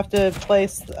 but you have to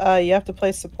place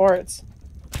supports.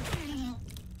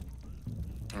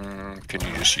 Can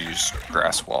you just use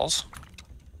grass walls?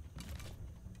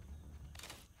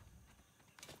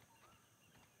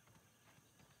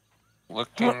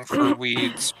 Looking for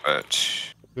weeds,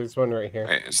 but There's one right here.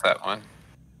 wait, is that one?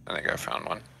 I think I found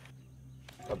one.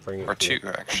 I'll bring it Or to you. two,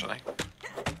 actually.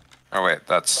 Oh wait,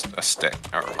 that's a stick.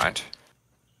 Never mind.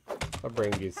 I'll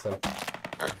bring you some.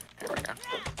 Alright, here we go.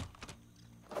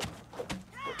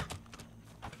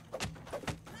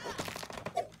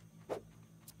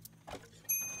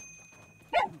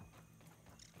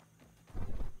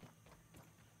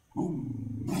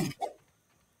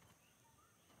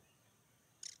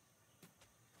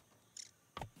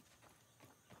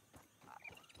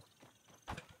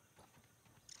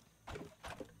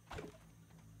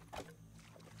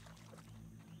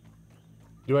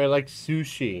 Do I like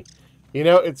sushi? You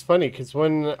know, it's funny because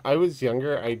when I was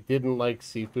younger, I didn't like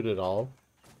seafood at all.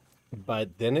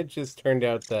 But then it just turned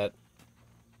out that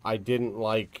I didn't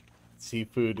like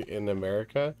seafood in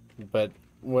America. But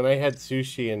when I had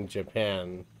sushi in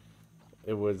Japan,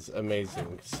 it was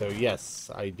amazing. So yes,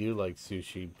 I do like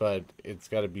sushi, but it's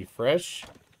got to be fresh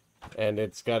and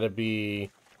it's got to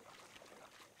be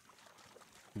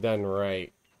done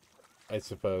right, I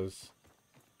suppose.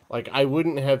 Like, I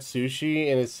wouldn't have sushi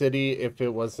in a city if it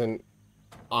wasn't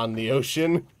on the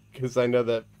ocean, because I know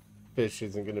that fish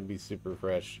isn't going to be super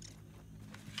fresh.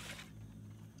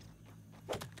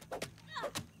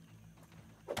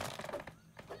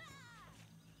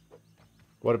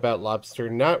 What about lobster?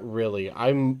 Not really.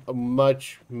 I'm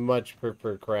much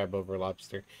prefer crab over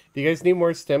lobster. Do you guys need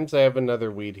more stems? I have another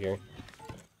weed here.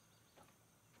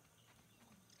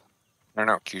 I don't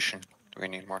know, Kishin. Do we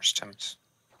need more stems?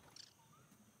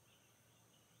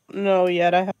 No,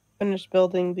 yet I haven't finished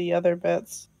building the other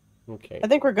bits. Okay. I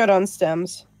think we're good on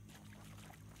stems.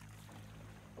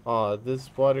 Aw, this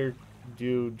water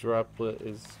dew droplet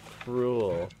is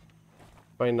cruel.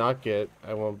 If I knock it,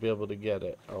 I won't be able to get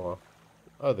it. Oh, well.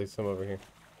 Oh, there's some over here.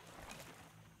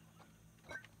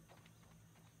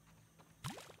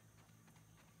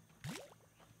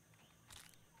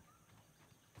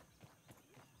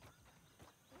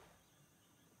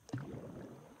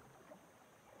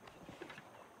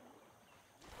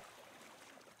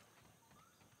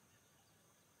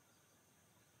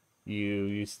 You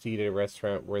used to eat at a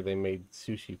restaurant where they made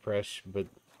sushi fresh, but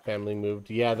family moved.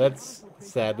 Yeah, that's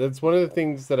sad. That's one of the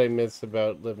things that I miss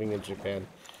about living in Japan.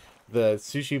 The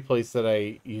sushi place that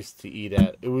I used to eat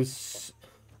at, it was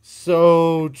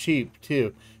so cheap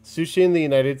too. Sushi in the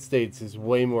United States is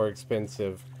way more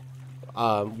expensive.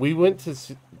 We went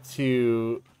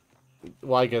to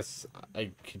well, I guess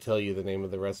I could tell you the name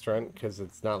of the restaurant because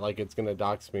it's not like it's gonna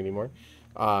dox me anymore.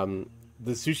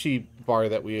 The sushi bar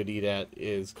that we would eat at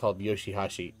is called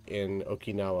Yoshihashi in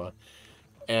Okinawa,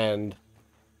 and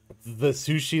the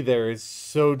sushi there is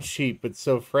so cheap but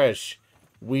so fresh.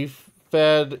 We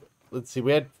fed, let's see,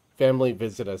 we had family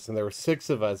visit us, and there were 6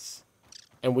 of us,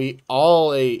 and we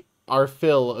all ate our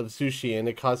fill of sushi, and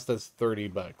it cost us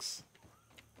 $30.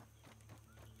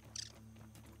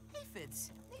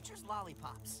 Aphids, nature's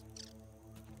lollipops.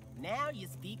 Now you're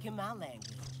speaking my language.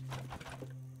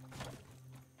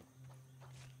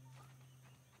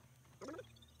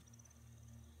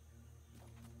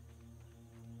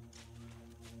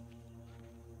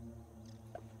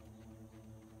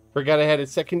 Forgot I had a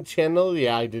second channel?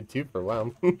 Yeah, I did too for a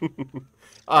while.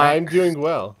 I'm doing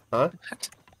well. Huh?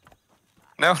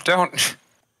 No, don't.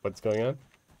 What's going on?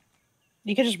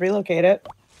 You could just relocate it.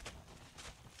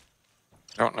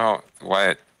 Don't know why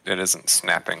it isn't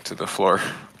snapping to the floor.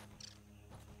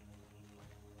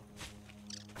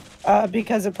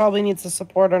 Because it probably needs the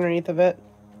support underneath of it.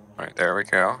 Alright, there we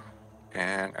go.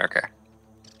 And, okay.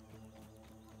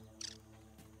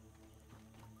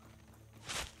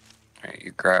 Alright,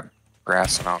 you grab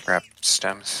grass and I'll grab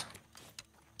stems.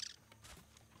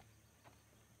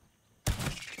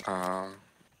 Or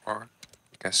I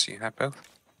guess you have both.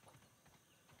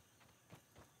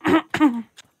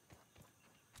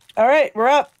 All right, we're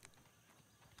up.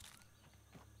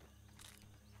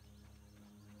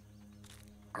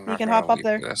 I'm You not can gonna hop up leave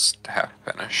there. this half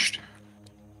finished.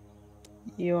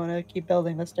 You want to keep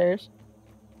building the stairs?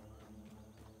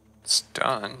 It's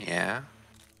done, yeah.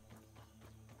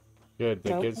 Good, that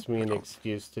Nope. gives me an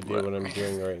excuse to do what I'm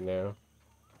doing right now.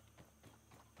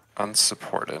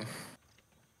 Unsupported.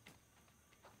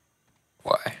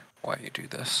 Why? Why you do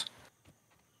this?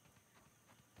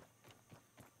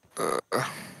 There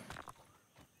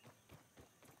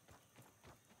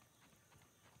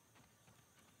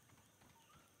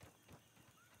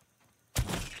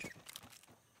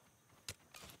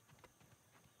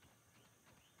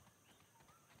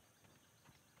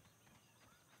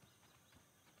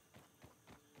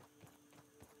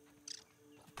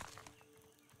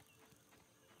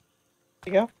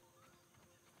you go.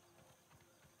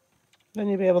 Then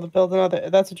you'll be able to build another.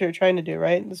 That's what you're trying to do,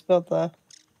 right? Just build the.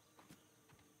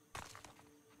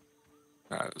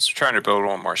 I was trying to build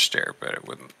one more stair, but it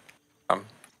wouldn't.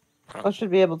 I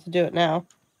should be able to do it now.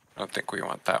 I don't think we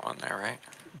want that one there, right?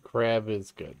 Crab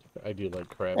is good. I do like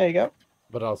crab. There you go.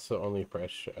 But also only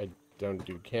fresh. I don't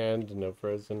do canned, no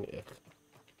frozen. Ugh.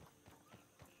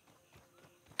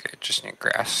 Okay, just need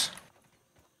grass.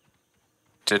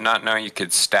 Did not know you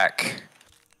could stack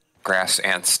grass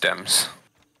and stems.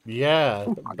 Yeah,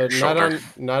 but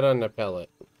not on a pellet.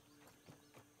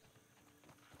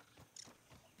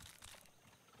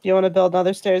 Do you want to build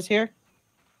another stairs here?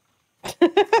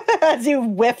 As you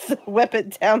whip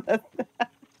it down the.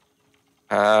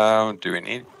 Do we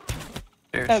need?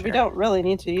 We don't really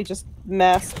need to. You just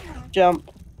mass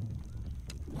jump.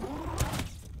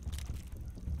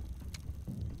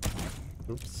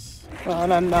 Oops. Well,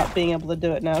 and I'm not being able to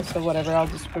do it now, so whatever. I'll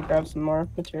just go grab some more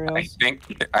materials. I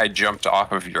think I jumped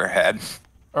off of your head.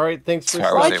 All right, thanks for So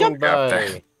I was able stopping to get up by.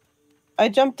 there. I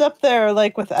jumped up there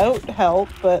like without help,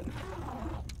 but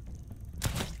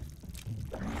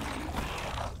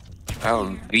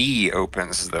Oh, V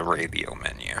opens the radio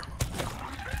menu.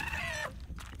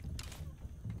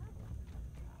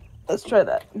 let's try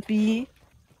that. B.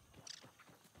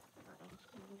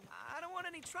 I don't want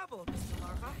any trouble, Mr.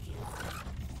 Larva.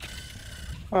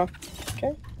 Oh,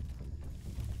 okay.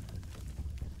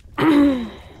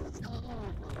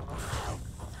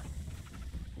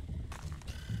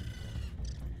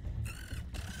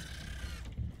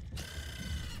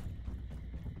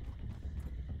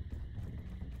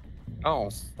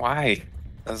 Oh, why?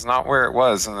 That's not where it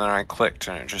was, and then I clicked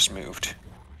and it just moved.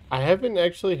 I haven't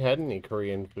actually had any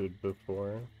Korean food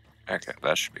before. Okay,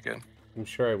 that should be good. I'm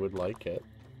sure I would like it,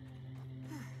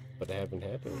 but I haven't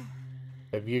had it.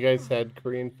 Have you guys had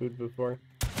Korean food before?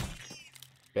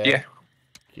 Beth? Yeah.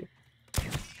 Cute.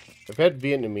 I've had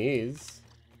Vietnamese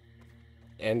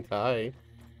and Thai,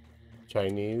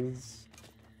 Chinese,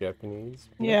 Japanese.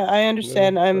 Yeah, I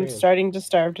understand. I'm Korean. starting to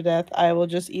starve to death. I will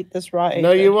just eat this raw egg.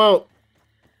 No, you won't.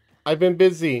 I've been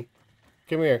busy.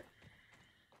 Come here.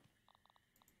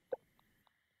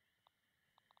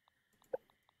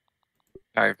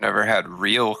 I've never had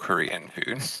real Korean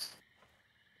food.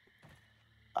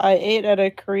 I ate at a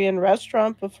Korean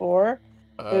restaurant before.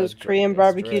 It was Korean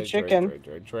barbecue chicken.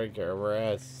 Dry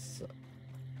grass.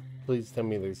 Please tell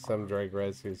me there's some dry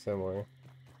grass here somewhere.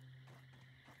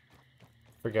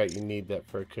 Forgot you need that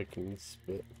for a cooking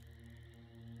spit.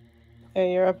 Yeah,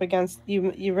 you're up against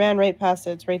you. You ran right past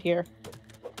it. It's right here.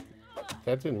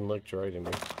 That didn't look dry to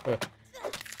me.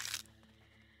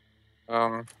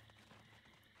 Huh.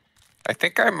 I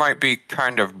think I might be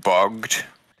kind of bugged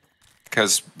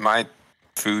because my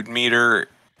food meter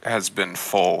has been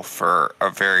full for a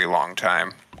very long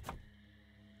time.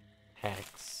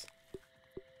 Hacks.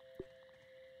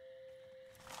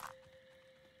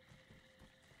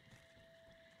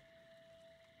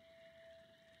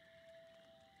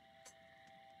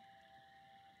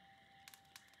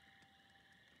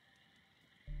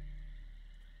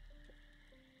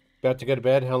 About to go to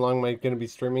bed. How long am I going to be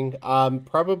streaming?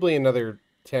 Probably another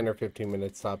 10 or 15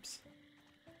 minutes tops.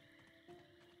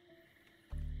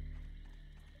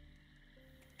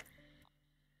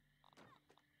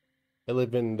 I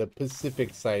live in the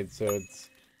Pacific side, so it's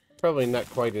probably not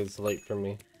quite as late for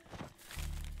me.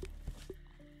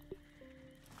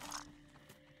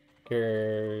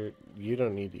 Here, you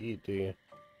don't need to eat, do you?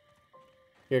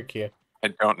 Here, Kia. I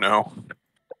don't know.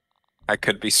 I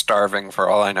could be starving for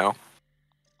all I know.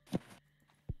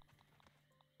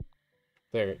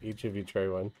 There, each of you try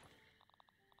one.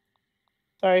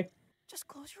 Sorry. Just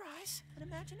close your eyes and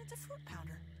imagine it's a fruit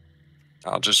pounder.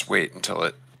 I'll just wait until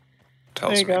it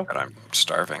tells There you me go. that I'm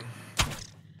starving.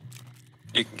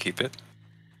 You can keep it.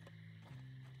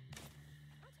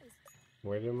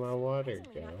 Where did my water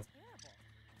go?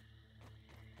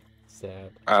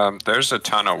 Sad. There's a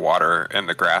ton of water in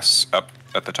the grass up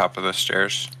at the top of the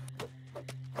stairs.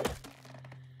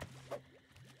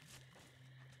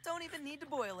 Don't even need to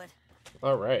boil it.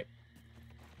 All right.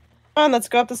 Come on, let's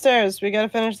go up the stairs. We gotta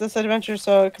finish this adventure,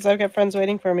 because I've got friends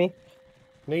waiting for me.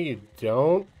 No, you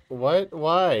don't. What?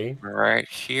 Why? Right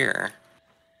here.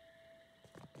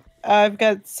 I've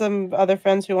got some other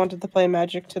friends who wanted to play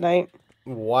Magic tonight.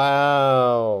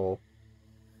 Wow.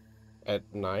 At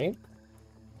 9?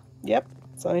 Yep.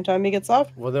 It's the only time he gets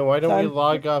off. Well, then why don't we Time.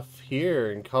 log off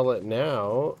here and call it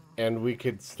now? And we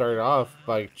could start off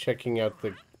by checking out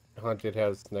the haunted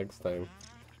house next time.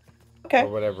 Okay. Or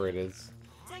whatever it is.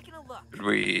 Taking a look. Could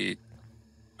we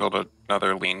build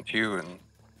another lean-to and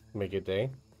Make it day.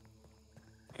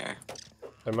 yeah?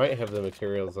 I might have the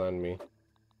materials on me.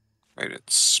 Wait,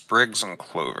 it's sprigs and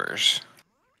clovers.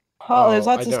 Oh, there's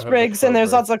Oh, lots I of don't have the sprigs and there's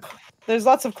clover.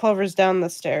 lots of clovers down the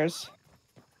stairs.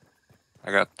 I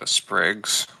got the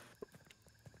sprigs.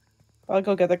 I'll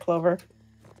go get the clover.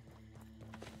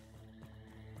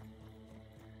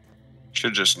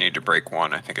 Should just need to break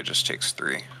one. I think it just takes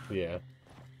 3. Yeah.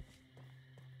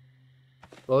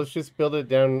 Well, let's just build it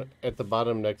down at the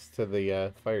bottom next to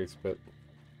the fire spit.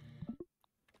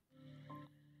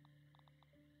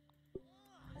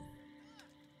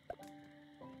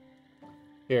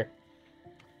 Here.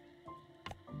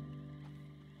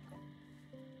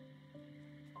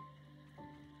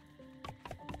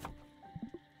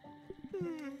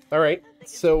 All right,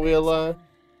 so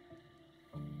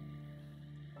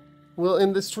we'll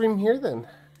end the stream here then.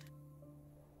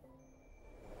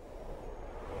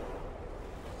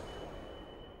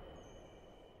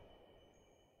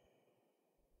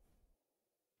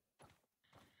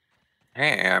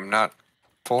 Hey, I'm not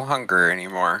full hunger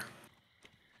anymore.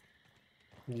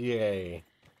 Yay.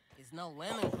 It's no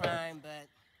lemon crime, but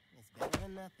it's better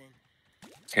than nothing.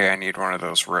 Okay, I need one of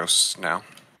those roasts now.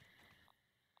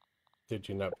 Did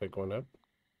you not pick one up?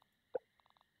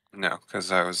 No,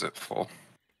 because I was at full.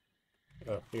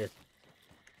 Oh, here.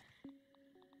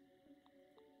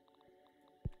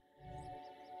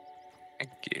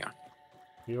 Thank you.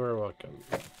 You are welcome.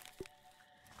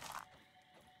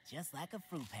 Just like a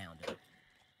fruit pounder.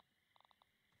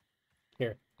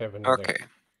 Here, have another. Okay.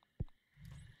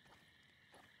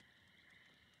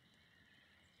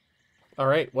 All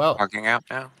right, well. Logging out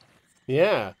now.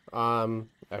 Yeah,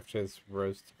 after this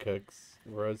roasts.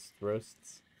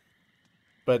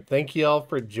 But thank you all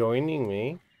for joining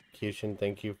me. Kishin,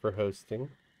 thank you for hosting.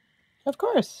 Of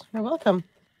course. You're welcome.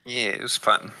 Yeah, it was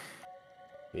fun.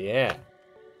 Yeah.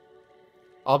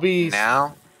 I'll be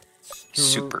Now,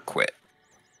 super quit.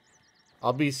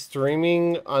 I'll be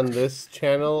streaming on this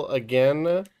channel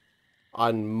again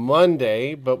on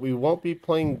Monday, but we won't be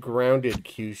playing Grounded,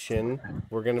 Kishin.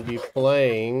 We're going to be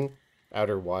playing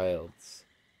Outer Wilds.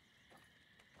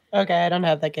 Okay, I don't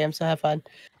have that game, so have fun.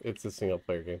 It's a single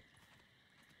player game.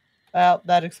 Well,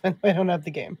 that explains why I don't have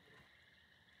the game.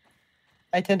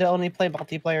 I tend to only play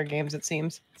multiplayer games, it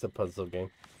seems. It's a puzzle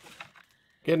game.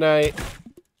 Good night.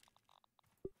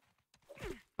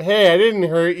 Hey, I didn't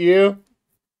hurt you.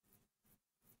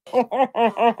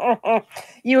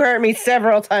 You hurt me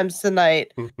several times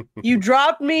tonight. You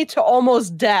dropped me to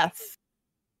almost death.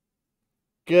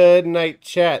 Good night,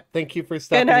 chat. Thank you for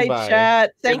stopping Good night, by.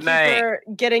 chat. Thank Good you night. for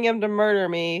getting him to murder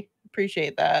me.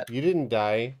 Appreciate that. You didn't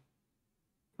die.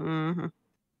 Mm-hmm.